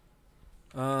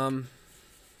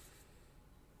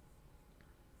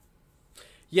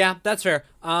 Yeah, that's fair.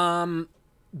 That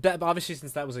obviously,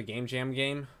 since that was a game jam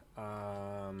game,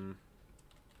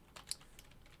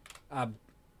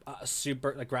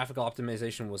 super like graphical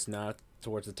optimization was not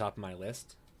towards the top of my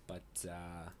list, but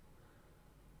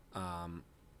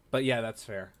yeah, that's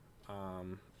fair.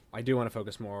 I do want to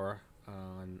focus more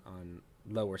on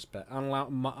lower spec, on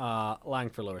allowing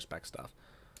for lower spec stuff.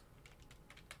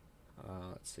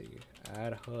 Let's see,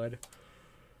 add HUD.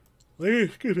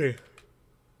 Excuse me.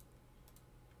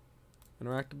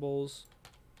 Interactables,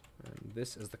 and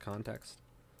this is the context.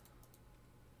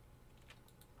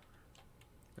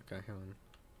 Okay, hang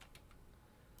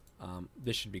on.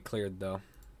 This should be cleared though.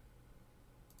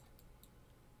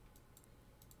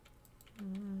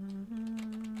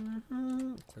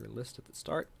 Clear list at the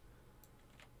start.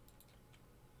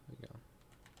 There we go.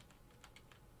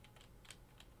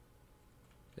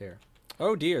 There.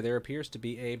 Oh dear, there appears to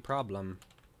be a problem.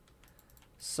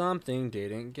 Something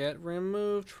didn't get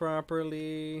removed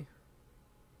properly.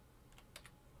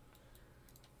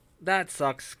 That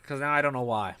sucks, because now I don't know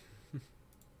why.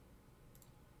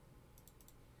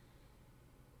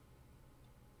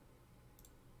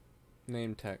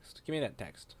 Name text. Give me that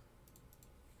text.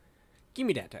 Give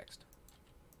me that text.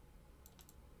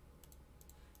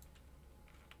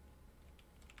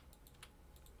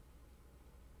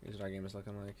 Here's what our game is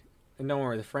looking like. And don't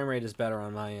worry, the frame rate is better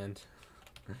on my end.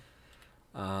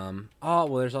 Oh,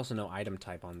 well, there's also no item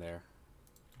type on there.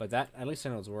 But that, at least I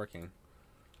know it's working.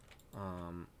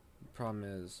 The problem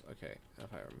is, okay,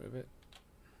 if I remove it.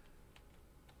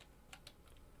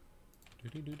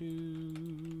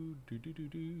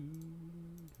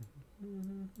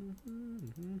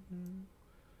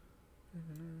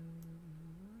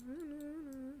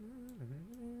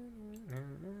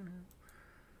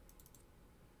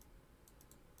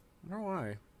 No,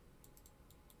 why?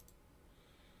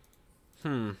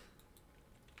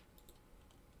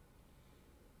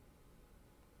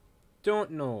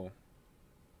 Don't know.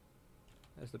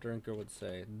 As the drinker would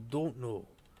say. Don't know.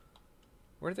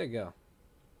 Where'd they go?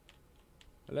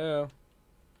 Hello?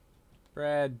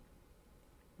 Brad?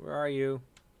 Where are you?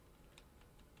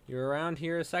 You were around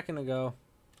here a second ago.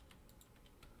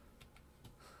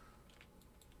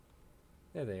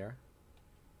 There they are.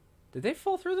 Did they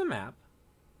fall through the map?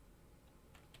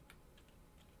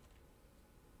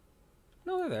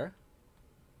 No, they're there.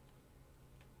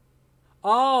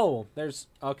 Oh, there's...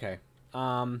 Okay.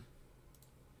 I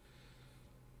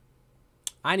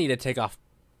need to take off.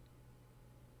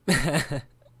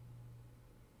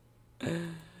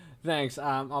 Thanks.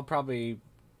 I'll probably...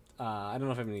 I don't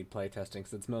know if I need play testing,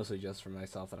 because it's mostly just for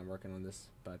myself that I'm working on this.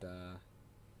 But,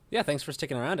 yeah, thanks for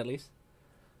sticking around, at least.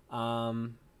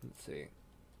 Let's see.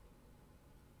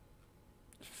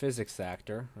 Physics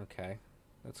actor. Okay.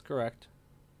 That's correct.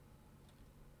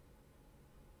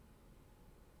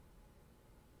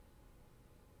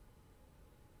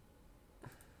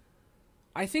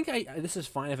 I think this is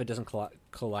fine if it doesn't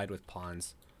collide with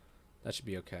pawns. That should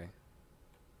be okay.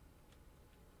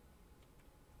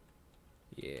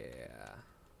 Yeah.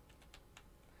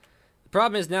 The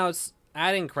problem is now it's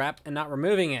adding crap and not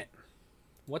removing it.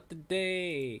 What the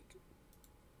day?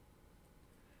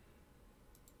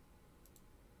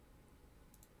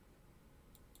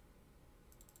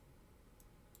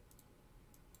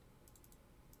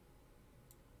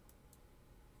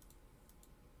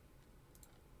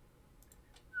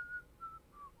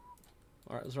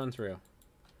 Alright, let's run through.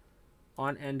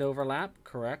 On end overlap,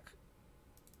 correct.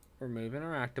 Remove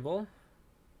interactable.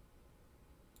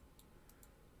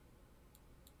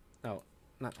 Oh,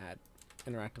 not add.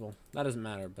 Interactable. That doesn't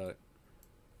matter, but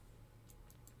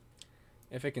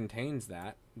if it contains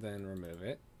that, then remove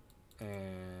it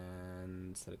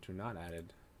and set it to not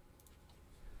added.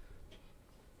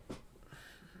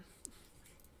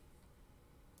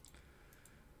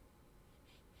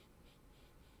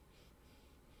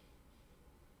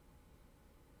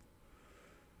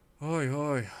 Oi,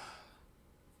 oi.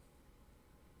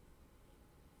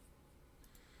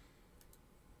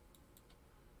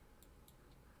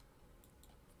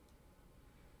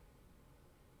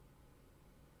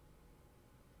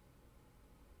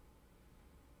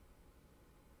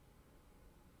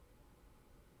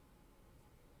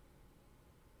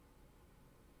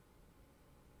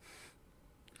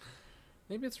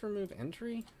 Maybe it's remove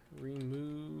entry?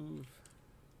 Remove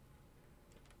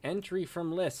entry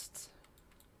from lists.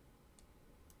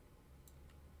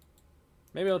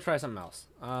 Maybe I'll try something else.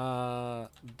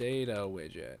 Data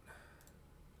widget.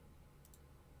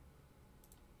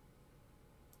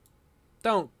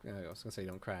 Don't. I was gonna say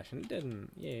don't crash, and it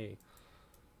didn't. Yay.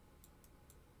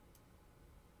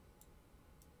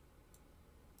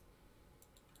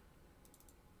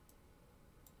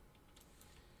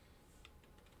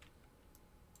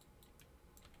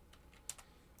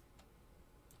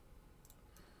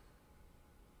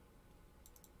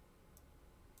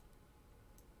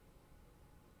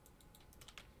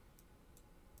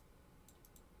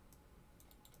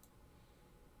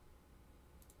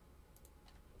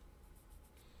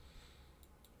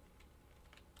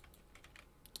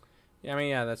 Yeah, I mean,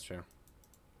 yeah, that's true.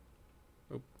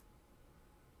 Oop.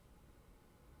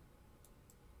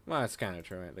 Well, that's kind of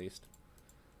true, at least.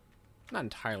 Not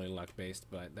entirely luck-based,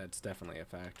 but that's definitely a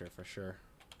factor for sure.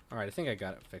 Alright, I think I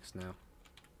got it fixed now.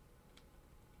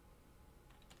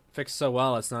 Fixed so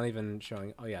well, it's not even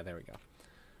showing... Oh, yeah, there we go.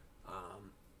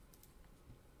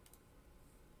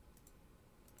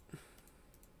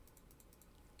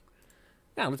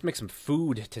 Now, let's make some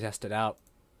food to test it out.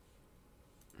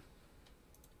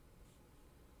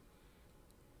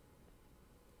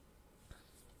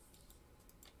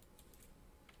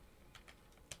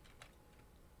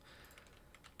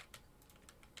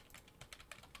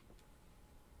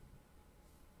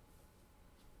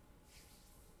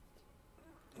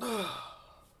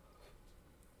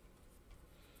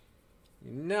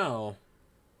 No. I'm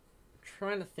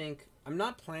trying to think. I'm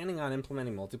not planning on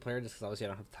implementing multiplayer just because obviously I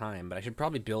don't have time, but I should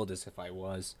probably build this if I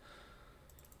was.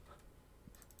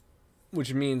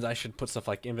 Which means I should put stuff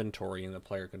like inventory in the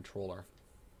player controller.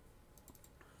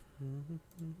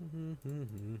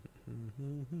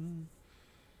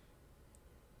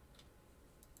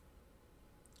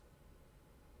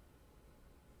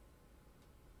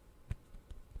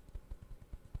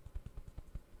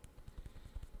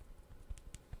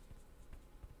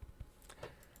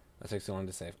 That takes too long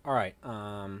to save. Alright,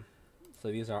 so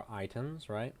these are items,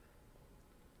 right?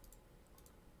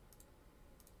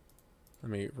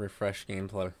 Let me refresh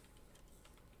gameplay.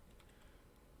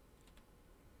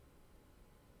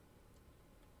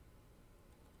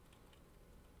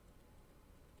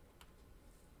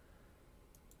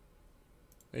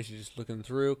 Basically just looking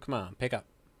through. Come on, pick up.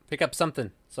 Pick up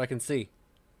something so I can see.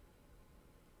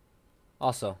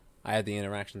 Also, I had the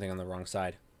interaction thing on the wrong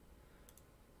side.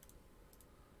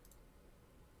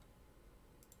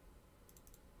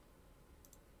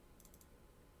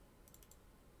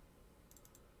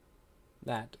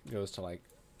 That goes to, like,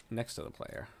 next to the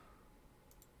player.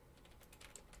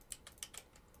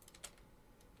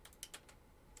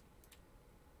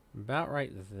 About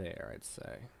right there, I'd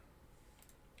say.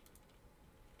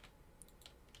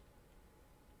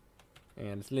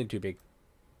 And it's a little too big.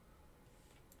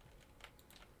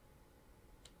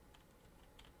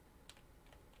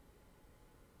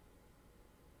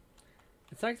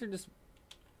 It's like they're just...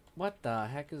 What the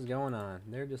heck is going on?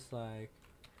 They're just like...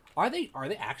 Are they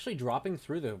actually dropping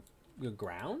through the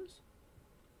grounds?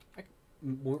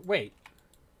 Wait.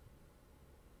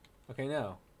 Okay,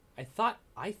 no. I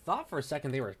thought for a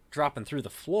second they were dropping through the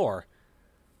floor.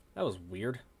 That was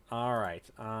weird. All right.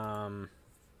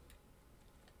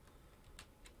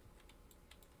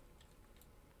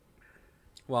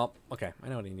 Well, okay. I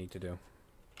know what you need to do.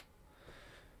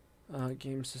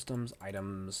 Game systems,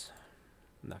 items.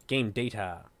 No, game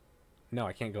data. No,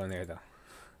 I can't go in there though.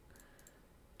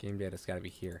 Game data's got to be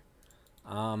here.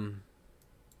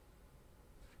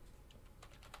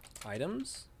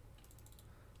 Items.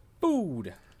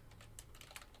 Food.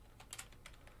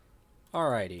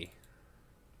 Alrighty.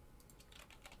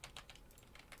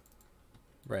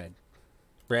 Bread.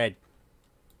 Bread.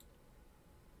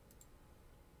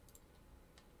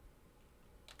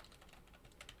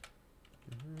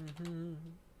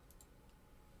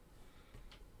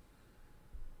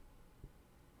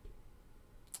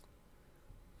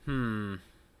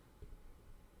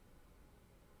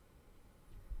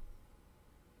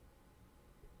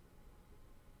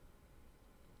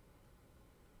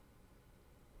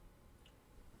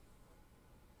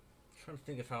 Trying to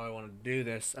think of how I want to do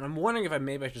this, and I'm wondering if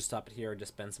maybe I should stop it here and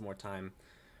just spend some more time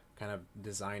kind of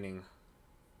designing.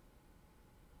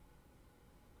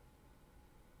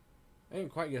 I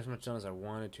didn't quite get as much done as I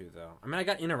wanted to, though. I mean, I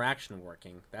got interaction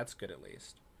working. That's good, at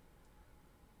least.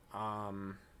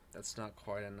 That's not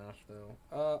quite enough, though.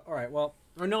 All right. Well,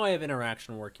 I know I have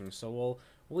interaction working, so we'll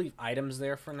leave items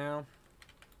there for now.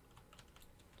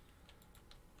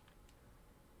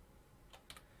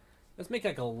 Let's make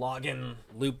like a login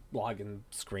loop login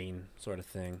screen sort of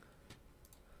thing.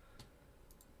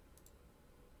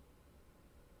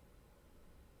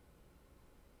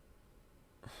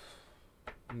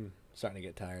 Starting to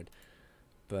get tired,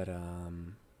 but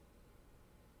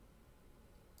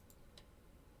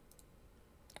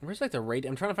where's like the radio?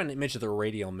 I'm trying to find an image of the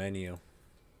radial menu.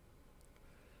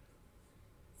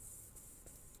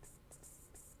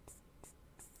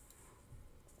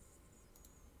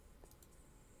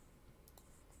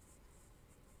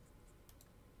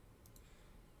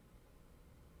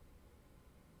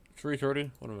 It's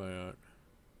 3:30. What am I at?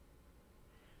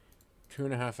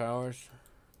 2.5 hours.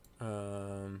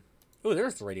 Oh,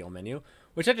 there's the radial menu,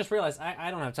 which I just realized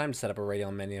I don't have time to set up a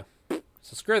radial menu.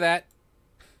 So screw that.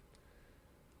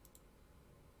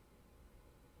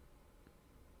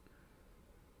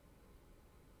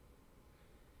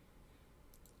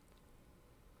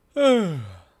 You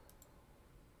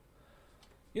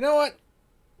know what?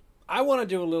 I want to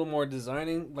do a little more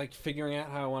designing, like figuring out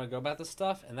how I want to go about this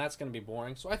stuff, and that's going to be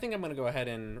boring. So I think I'm going to go ahead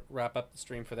and wrap up the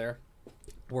stream for there.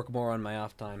 Work more on my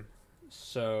off time.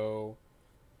 So,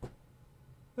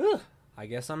 I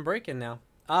guess I'm breaking now.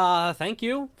 Thank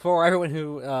you for everyone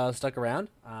who stuck around.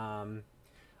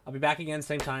 I'll be back again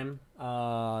same time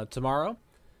tomorrow.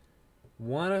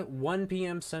 1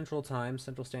 p.m. Central Time,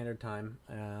 Central Standard Time,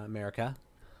 America.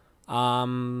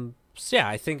 So yeah,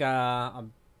 I think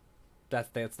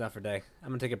that's enough for today. I'm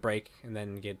gonna take a break and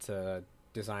then get to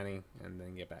designing and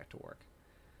then get back to work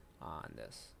on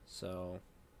this. So,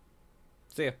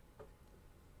 see ya.